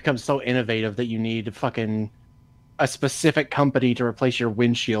 Yeah, it becomes so innovative that you need fucking a specific company to replace your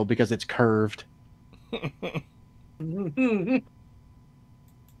windshield because it's curved. I'm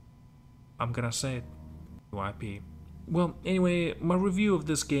gonna say it. YP. Well, anyway, my review of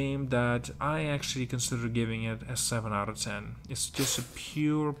this game that I actually consider giving it a 7 out of 10. It's just a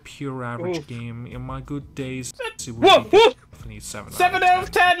pure average Oof. game. In my good days, it would Whoa, be whoa. definitely 7 7 out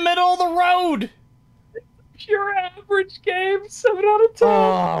of 10, middle of the road! Pure average game, 7 out of 10.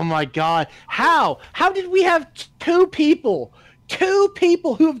 Oh my god. How did we have two people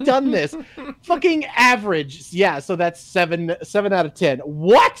who have done this? Fucking average. Yeah, so that's 7 out of 10.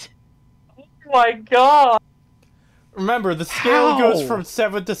 What? Oh my god. Remember, the scale goes How? from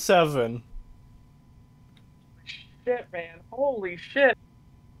 7 to 7. Shit, man. Holy shit.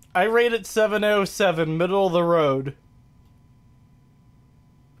 I rate it 707, middle of the road.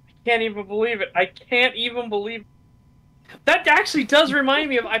 Can't even believe it. I can't even believe That actually does remind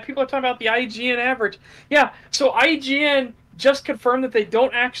me of people are talking about the IGN average. Yeah, so IGN just confirmed that they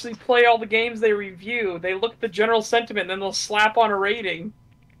don't actually play all the games they review. They look at the general sentiment and then they'll slap on a rating,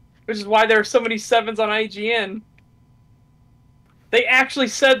 which is why there are so many 7s on IGN. They actually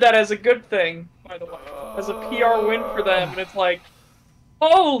said that as a good thing, by the way, as a PR win for them, and it's like,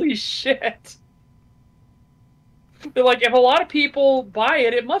 holy shit. They're like, if a lot of people buy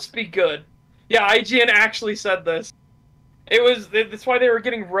it, it must be good. Yeah, IGN actually said this. That's why they were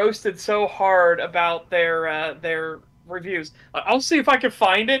getting roasted so hard about their reviews. I'll see if I can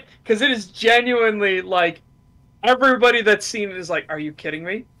find it, because it is genuinely, like, everybody that's seen it is like, are you kidding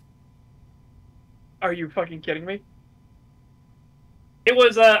me? Are you fucking kidding me? It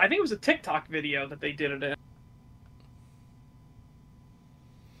was, I think it was a TikTok video that they did it in.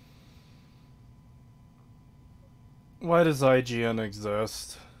 Why does IGN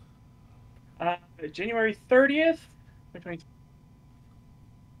exist? January 30th?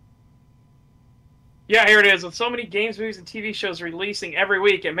 Yeah, here it is. With so many games, movies, and TV shows releasing every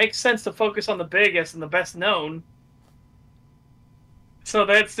week, it makes sense to focus on the biggest and the best known. So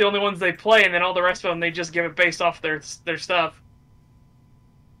that's the only ones they play, and then all the rest of them, they just give it based off their stuff.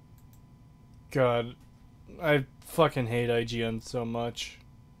 God, I fucking hate IGN so much.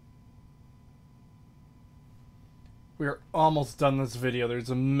 We're almost done this video. There's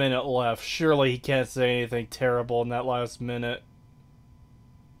a minute left. Surely he can't say anything terrible in that last minute.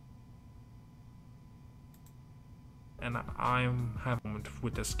 And I'm having a moment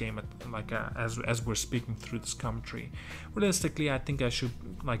with this game, as we're speaking through this commentary. Realistically, I think I should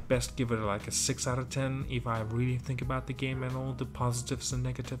best give it a 6 out of 10 if I really think about the game and all the positives and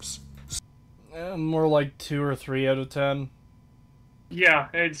negatives. More like 2 or 3 out of 10. Yeah,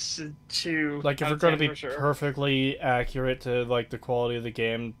 it's 2. Like, if we're going to be perfectly accurate to the quality of the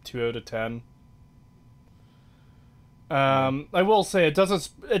game, 2 out of 10. I will say it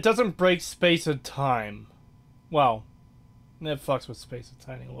doesn't break space and time. Well, it fucks with space and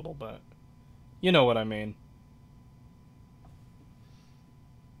time a little bit. You know what I mean.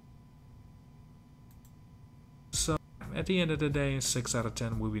 So, at the end of the day, 6 out of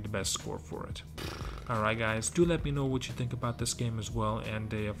 10 will be the best score for it. Alright guys, do let me know what you think about this game as well,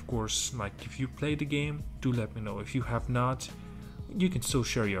 and of course, if you played the game, do let me know. If you have not, you can still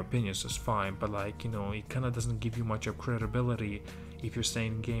share your opinions, that's fine, but it kind of doesn't give you much of credibility if you're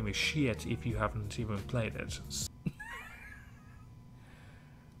saying the game is shit if you haven't even played it.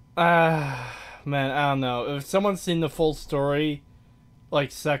 Man, I don't know. If someone's seen the full story,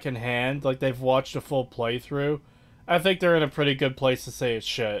 secondhand, they've watched a full playthrough, I think they're in a pretty good place to say it's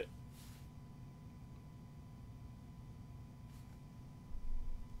shit.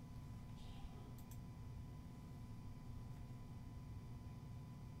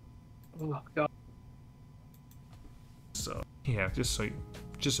 Oh, God. So, yeah, just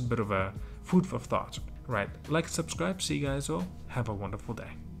a bit of a food for thought. Right, like, subscribe, see you guys all. Have a wonderful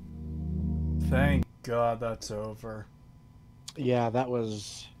day. Thank God that's over. Yeah, that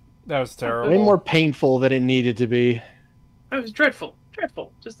was terrible. way more painful than it needed to be. That was dreadful.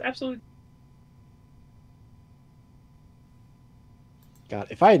 Dreadful. Just absolutely. God,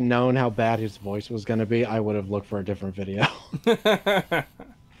 if I had known how bad his voice was going to be, I would have looked for a different video.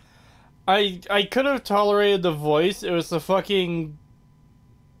 I could have tolerated the voice. It was the fucking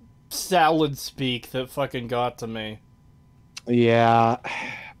salad speak that fucking got to me. Yeah.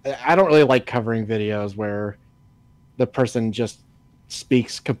 I don't really like covering videos where the person just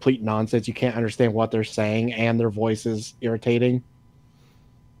speaks complete nonsense. You can't understand what they're saying, and their voice is irritating.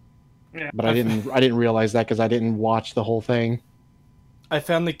 Yeah. But I didn't realize that because I didn't watch the whole thing. I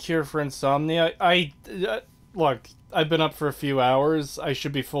found the cure for insomnia. Look, I've been up for a few hours. I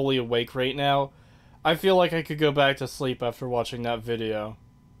should be fully awake right now. I feel like I could go back to sleep after watching that video.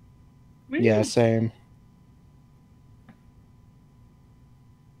 Yeah, same.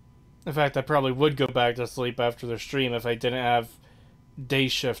 In fact, I probably would go back to sleep after the stream if I didn't have day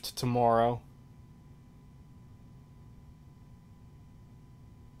shift tomorrow.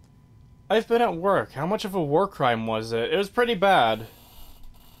 I've been at work. How much of a war crime was it? It was pretty bad.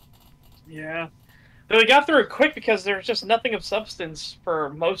 Yeah. We got through it quick because there was just nothing of substance for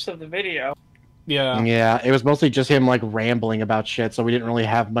most of the video. Yeah. Yeah, it was mostly just him rambling about shit, so we didn't really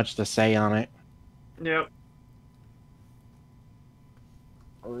have much to say on it. Yep.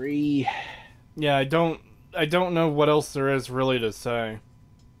 Yeah, I don't know what else there is really to say.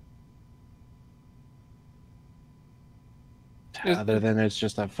 Other than it's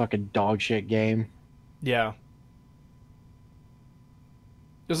just a fucking dog shit game. Yeah.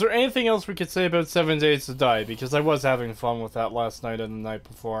 Is there anything else we could say about 7 Days to Die? Because I was having fun with that last night and the night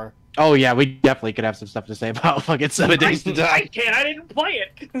before. Oh yeah, we definitely could have some stuff to say about fucking 7 Days to I Die. can't. I didn't play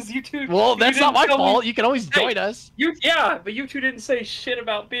it because you two. Well, that's you not my didn't tell me- fault. You can always join us. But you two didn't say shit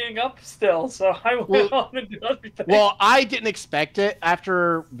about being up still, so I went on and did everything. Well, I didn't expect it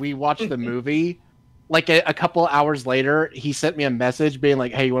after we watched the movie. Like a couple hours later, he sent me a message being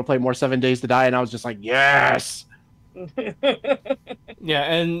like, "Hey, you want to play more 7 Days to Die?" And I was just like, "Yes." Yeah,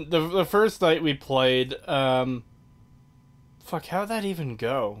 and the first night we played, fuck, how'd that even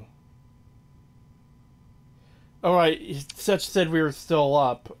go? Alright, Such said we were still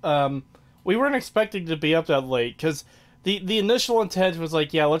up. We weren't expecting to be up that late, because the initial intent was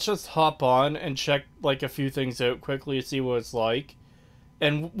like, yeah, let's just hop on and check, like, a few things out quickly to see what it's like.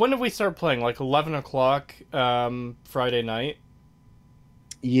 And when did we start playing? Like, 11 o'clock, Friday night?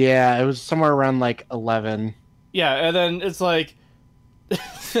 Yeah, it was somewhere around like 11. Yeah, and then it's like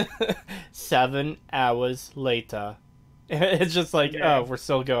 7 hours later. It's just like, Yeah. oh, we're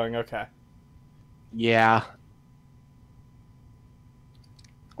still going, okay. Yeah.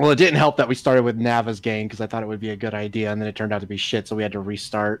 Well, it didn't help that we started with Nava's game because I thought it would be a good idea, and then it turned out to be shit, so we had to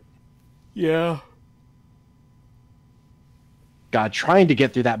restart. Yeah. God, trying to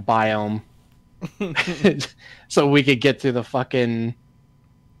get through that biome so we could get to the fucking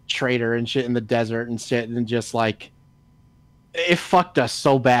trader and shit in the desert and shit, and just like it fucked us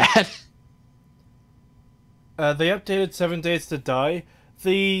so bad. They updated 7 Days to Die.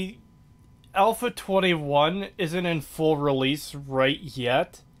 The Alpha 21 isn't in full release right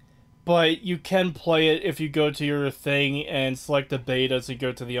yet, but you can play it if you go to your thing and select the beta to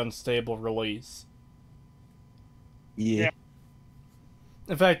go to the unstable release. Yeah.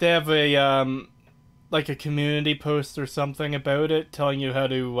 In fact, they have a like a community post or something about it telling you how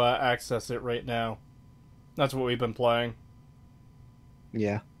to access it right now. That's what we've been playing.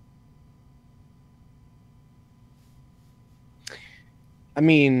 Yeah. I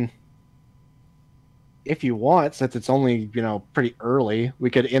mean, if you want, since it's only, pretty early, we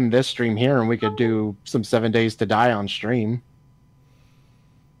could end this stream here and we could do some 7 Days to Die on stream.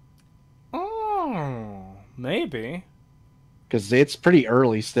 Oh, maybe. Because it's pretty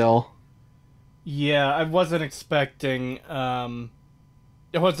early still. Yeah, I wasn't expecting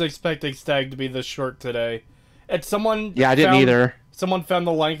STAG to be this short today. And Yeah, I didn't either. Someone found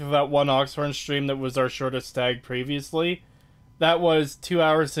the length of that one Oxhorn stream that was our shortest STAG previously. That was 2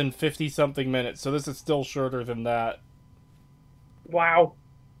 hours and 50-something minutes, so this is still shorter than that. Wow.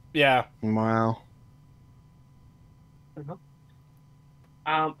 Yeah. Wow.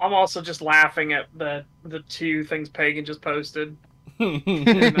 I'm also just laughing at the two things Pagan just posted. I'm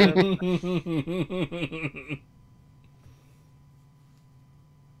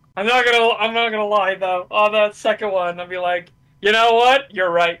not gonna lie though. On that second one, I'll be like, you know what? You're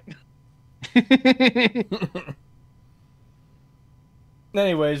right.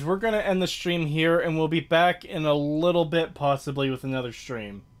 Anyways, we're gonna end the stream here, and we'll be back in a little bit, possibly with another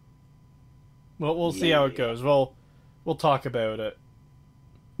stream. Well, we'll see how it goes. We'll talk about it.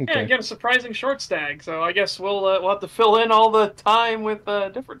 Yeah, Okay. again, a surprising short stag. So I guess we'll have to fill in all the time with a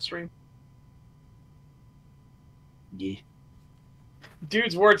different stream. Yeah.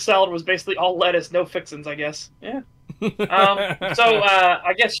 Dude's word salad was basically all lettuce, no fixins. I guess. Yeah.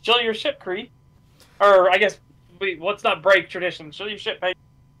 I guess chill your shit, Cree. Or I guess let's not break tradition. Chill your shit, Pagan.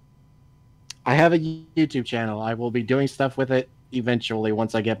 I have a YouTube channel. I will be doing stuff with it eventually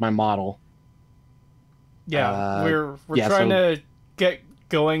once I get my model. Yeah, we're yeah, trying so- to get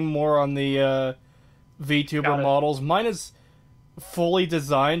going more on the VTuber Got it. models. Mine is fully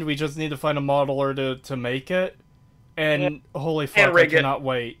designed. We just need to find a modeler to make it. And holy fuck, I rig it. cannot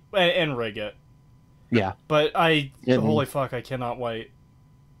wait. And rig it. Yeah. But And- holy fuck, I cannot wait.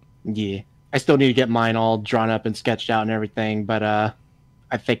 Yeah. I still need to get mine all drawn up and sketched out and everything, but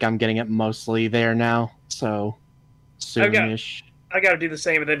I think I'm getting it mostly there now. So soonish. I got to do the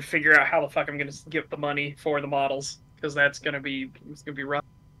same and then figure out how the fuck I'm gonna get the money for the models because it's gonna be rough.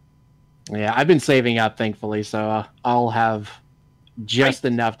 Yeah, I've been saving up, thankfully, so I'll have just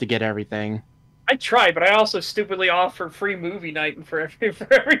enough to get everything. I tried, but I also stupidly offered free movie night and for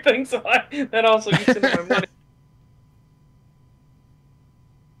everything, so that also eats into my money.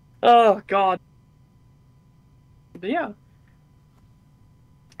 Oh god. But yeah.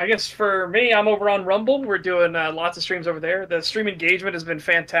 I guess for me, I'm over on Rumble. We're doing lots of streams over there. The stream engagement has been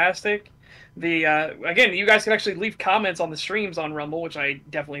fantastic. Again, you guys can actually leave comments on the streams on Rumble, which I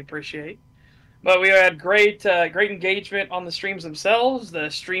definitely appreciate. But we had great engagement on the streams themselves.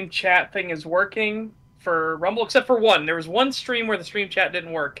 The stream chat thing is working for Rumble, except for one. There was one stream where the stream chat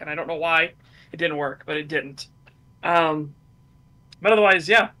didn't work, and I don't know why it didn't work, but it didn't. But otherwise,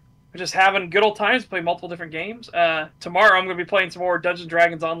 yeah, we're just having good old times, play multiple different games. Tomorrow I'm going to be playing some more Dungeons &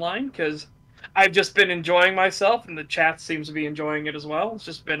 Dragons Online, because I've just been enjoying myself, and the chat seems to be enjoying it as well. It's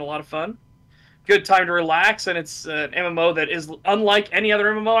just been a lot of fun. Good time to relax, and it's an MMO that is unlike any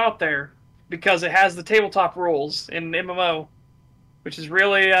other MMO out there, because it has the tabletop rules in MMO, which is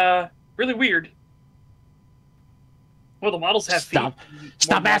really, really weird. Well, the models have feet.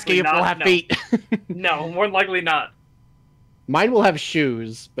 Stop asking if we'll have feet. No, more than likely not. Mine will have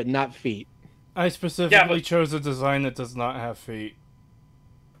shoes, but not feet. I specifically chose a design that does not have feet.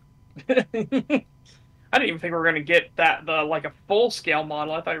 I didn't even think we were going to get like a full-scale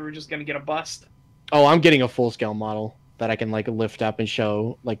model. I thought we were just going to get a bust. Oh, I'm getting a full-scale model that I can, like, lift up and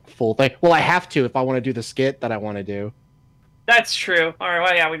show, like, full thing. Well, I have to if I want to do the skit that I want to do. That's true. All right,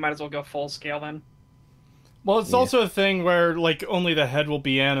 well, yeah, we might as well go full-scale then. Well, it's also a thing where, like, only the head will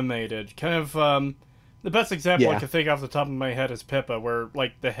be animated. Kind of, the best example I can think off the top of my head is Pippa, where,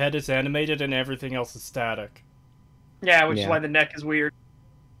 like, the head is animated and everything else is static. Yeah, which is why the neck is weird.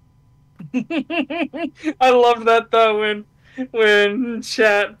 I loved that, though, when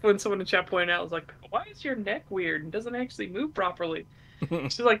someone in chat pointed out, I was like, why is your neck weird? It doesn't actually move properly.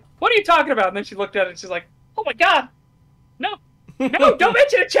 She's like, what are you talking about? And then she looked at it and she's like, oh my god! No! No, don't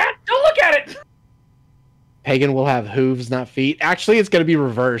mention it, chat! Don't look at it! Pagan will have hooves, not feet. Actually, it's going to be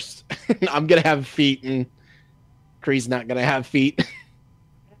reversed. I'm going to have feet, and Kree's not going to have feet.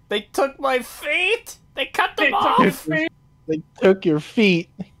 They took my feet! They cut them off! They took your feet.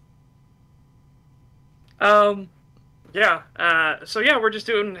 Yeah. So yeah, we're just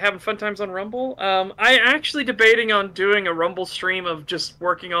having fun times on Rumble. I actually debating on doing a Rumble stream of just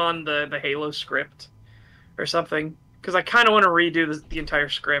working on the Halo script or something, because I kind of want to redo the entire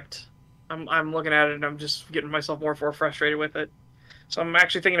script. I'm looking at it and I'm just getting myself more and more frustrated with it. So I'm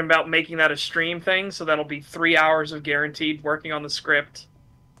actually thinking about making that a stream thing, so that'll be 3 hours of guaranteed working on the script.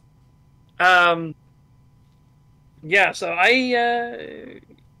 Yeah, so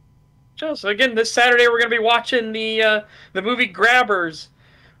so again, this Saturday we're going to be watching the movie Grabbers,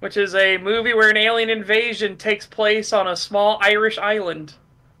 which is a movie where an alien invasion takes place on a small Irish island.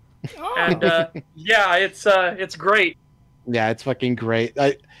 Oh. And yeah, it's great. Yeah, it's fucking great.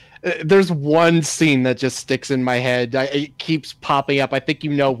 There's one scene that just sticks in my head. It keeps popping up. I think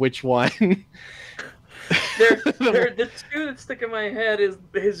you know which one. The two that stick in my head is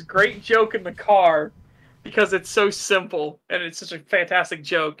his great joke in the car, because it's so simple and it's such a fantastic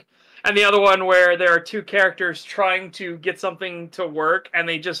joke. And the other one where there are two characters trying to get something to work and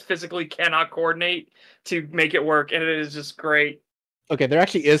they just physically cannot coordinate to make it work, and it is just great. Okay, there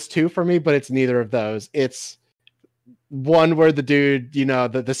actually is two for me, but it's neither of those. It's one where the dude, you know,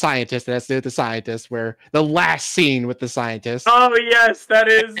 the scientist, that's the scientist, where the last scene with the scientist. Oh yes, that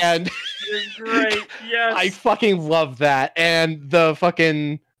is great. Yes. I fucking love that. And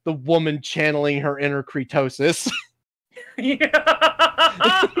the woman channeling her inner Creetosis. Yeah.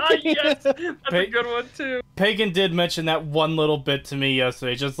 Yes, that's a good one too. Pagan did mention that one little bit to me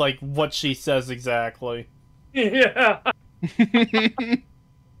yesterday, just like what she says exactly. Yeah.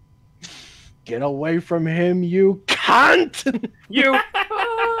 Get away from him, you cunt! You.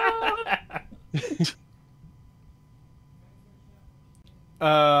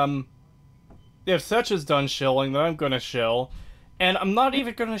 If Setch is done shilling, then I'm gonna shill. And I'm not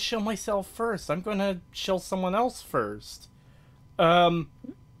even gonna shill myself first. I'm gonna shill someone else first. Young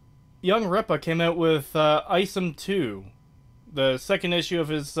Rippa came out with Isom 2, the second issue of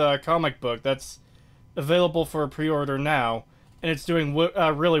his comic book that's available for a pre-order now, and it's doing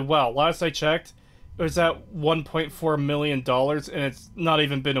really well. Last I checked, it was at $1.4 million, and it's not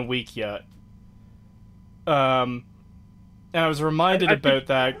even been a week yet. And I was reminded about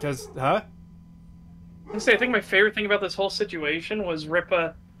that because, huh? I think my favorite thing about this whole situation was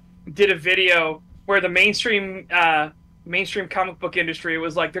Rippa did a video where the mainstream comic book industry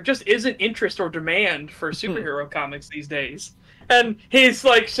was like, there just isn't interest or demand for superhero comics these days. And he's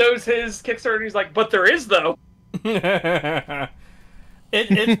like, shows his Kickstarter, and he's like, but there is, though.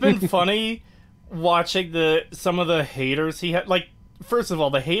 It's been funny watching some of the haters he had. Like, first of all,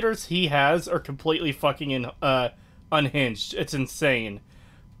 the haters he has are completely fucking unhinged. It's insane.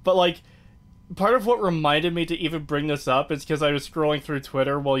 But, like, part of what reminded me to even bring this up is because I was scrolling through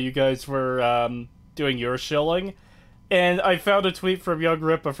Twitter while you guys were doing your shilling, and I found a tweet from Young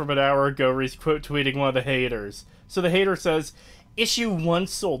Rippa from an hour ago where he's quote tweeting one of the haters. So the hater says, Issue 1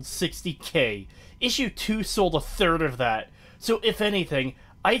 sold 60K. Issue 2 sold a third of that. So if anything,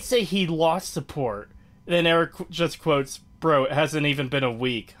 I'd say he lost support. And then Eric just quotes, bro, it hasn't even been a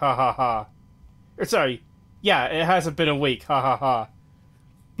week. Ha ha ha. Or sorry, yeah, it hasn't been a week. Ha ha ha.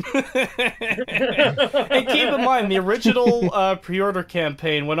 And keep in mind, the original pre-order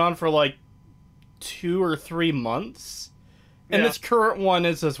campaign went on for like 2 or 3 months, and this current one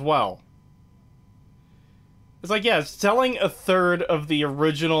is as well. It's like, yeah, selling a third of the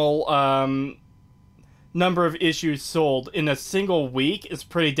original number of issues sold in a single week is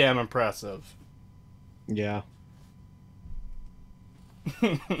pretty damn impressive. Yeah.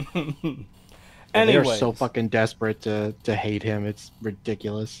 Anyways, they're so fucking desperate to hate him. It's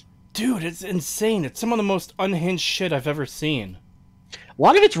ridiculous. dude, it's insane. It's some of the most unhinged shit I've ever seen. A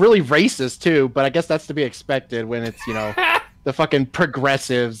lot of it's really racist too, but I guess that's to be expected when it's, you know, the fucking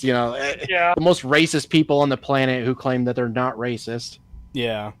progressives, you know, Yeah. the most racist people on the planet who claim that they're not racist.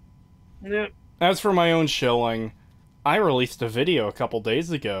 Yeah. Yeah. As for my own shilling, I released a video a couple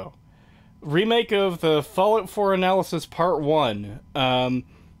days ago. Remake of the Fallout 4 Analysis Part 1.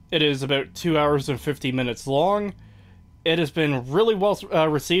 It is about 2 hours and 50 minutes long. It has been really well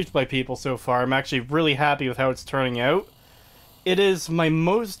received by people so far. I'm actually really happy with how it's turning out. It is my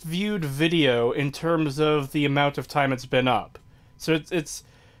most viewed video in terms of the amount of time it's been up. So it's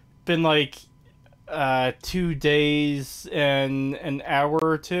been like 2 days and an hour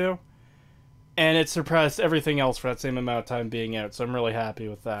or two. And it surpassed everything else for that same amount of time being out. So I'm really happy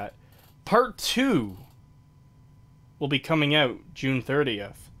with that. Part 2 will be coming out June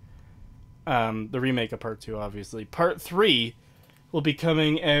 30th. The remake of Part 2, obviously. Part 3 will be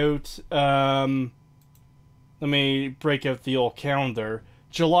coming out, let me break out the old calendar,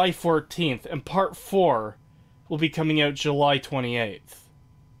 July 14th, and Part 4 will be coming out July 28th.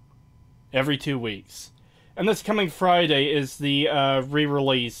 Every 2 weeks. And this coming Friday is the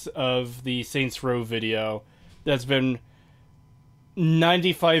re-release of the Saints Row video that's been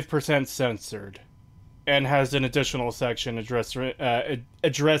 95% censored and has an additional section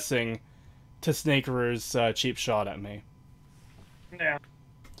addressing to Snaker's cheap shot at me. Yeah.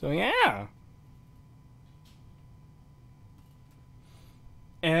 So yeah.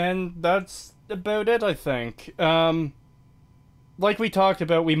 And that's about it, I think. Like we talked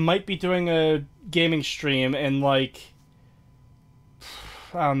about, we might be doing a gaming stream in like,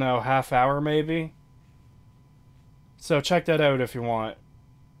 I don't know, half hour maybe? So check that out if you want.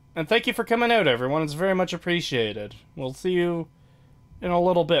 And thank you for coming out, everyone. It's very much appreciated. We'll see you in a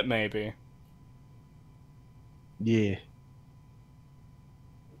little bit, maybe. Yeah.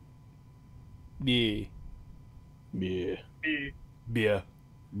 Yeah. Yeah. Yeah. Yeah.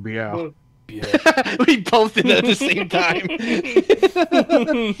 Yeah. We both did it at the same time.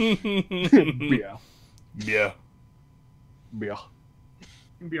 Yeah. Yeah. Yeah.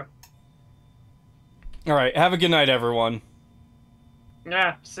 Yeah. Alright, have a good night, everyone.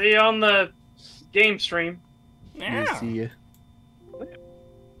 Yeah. See you on the game stream. Yeah. See ya.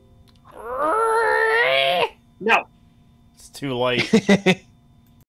 No. It's too late.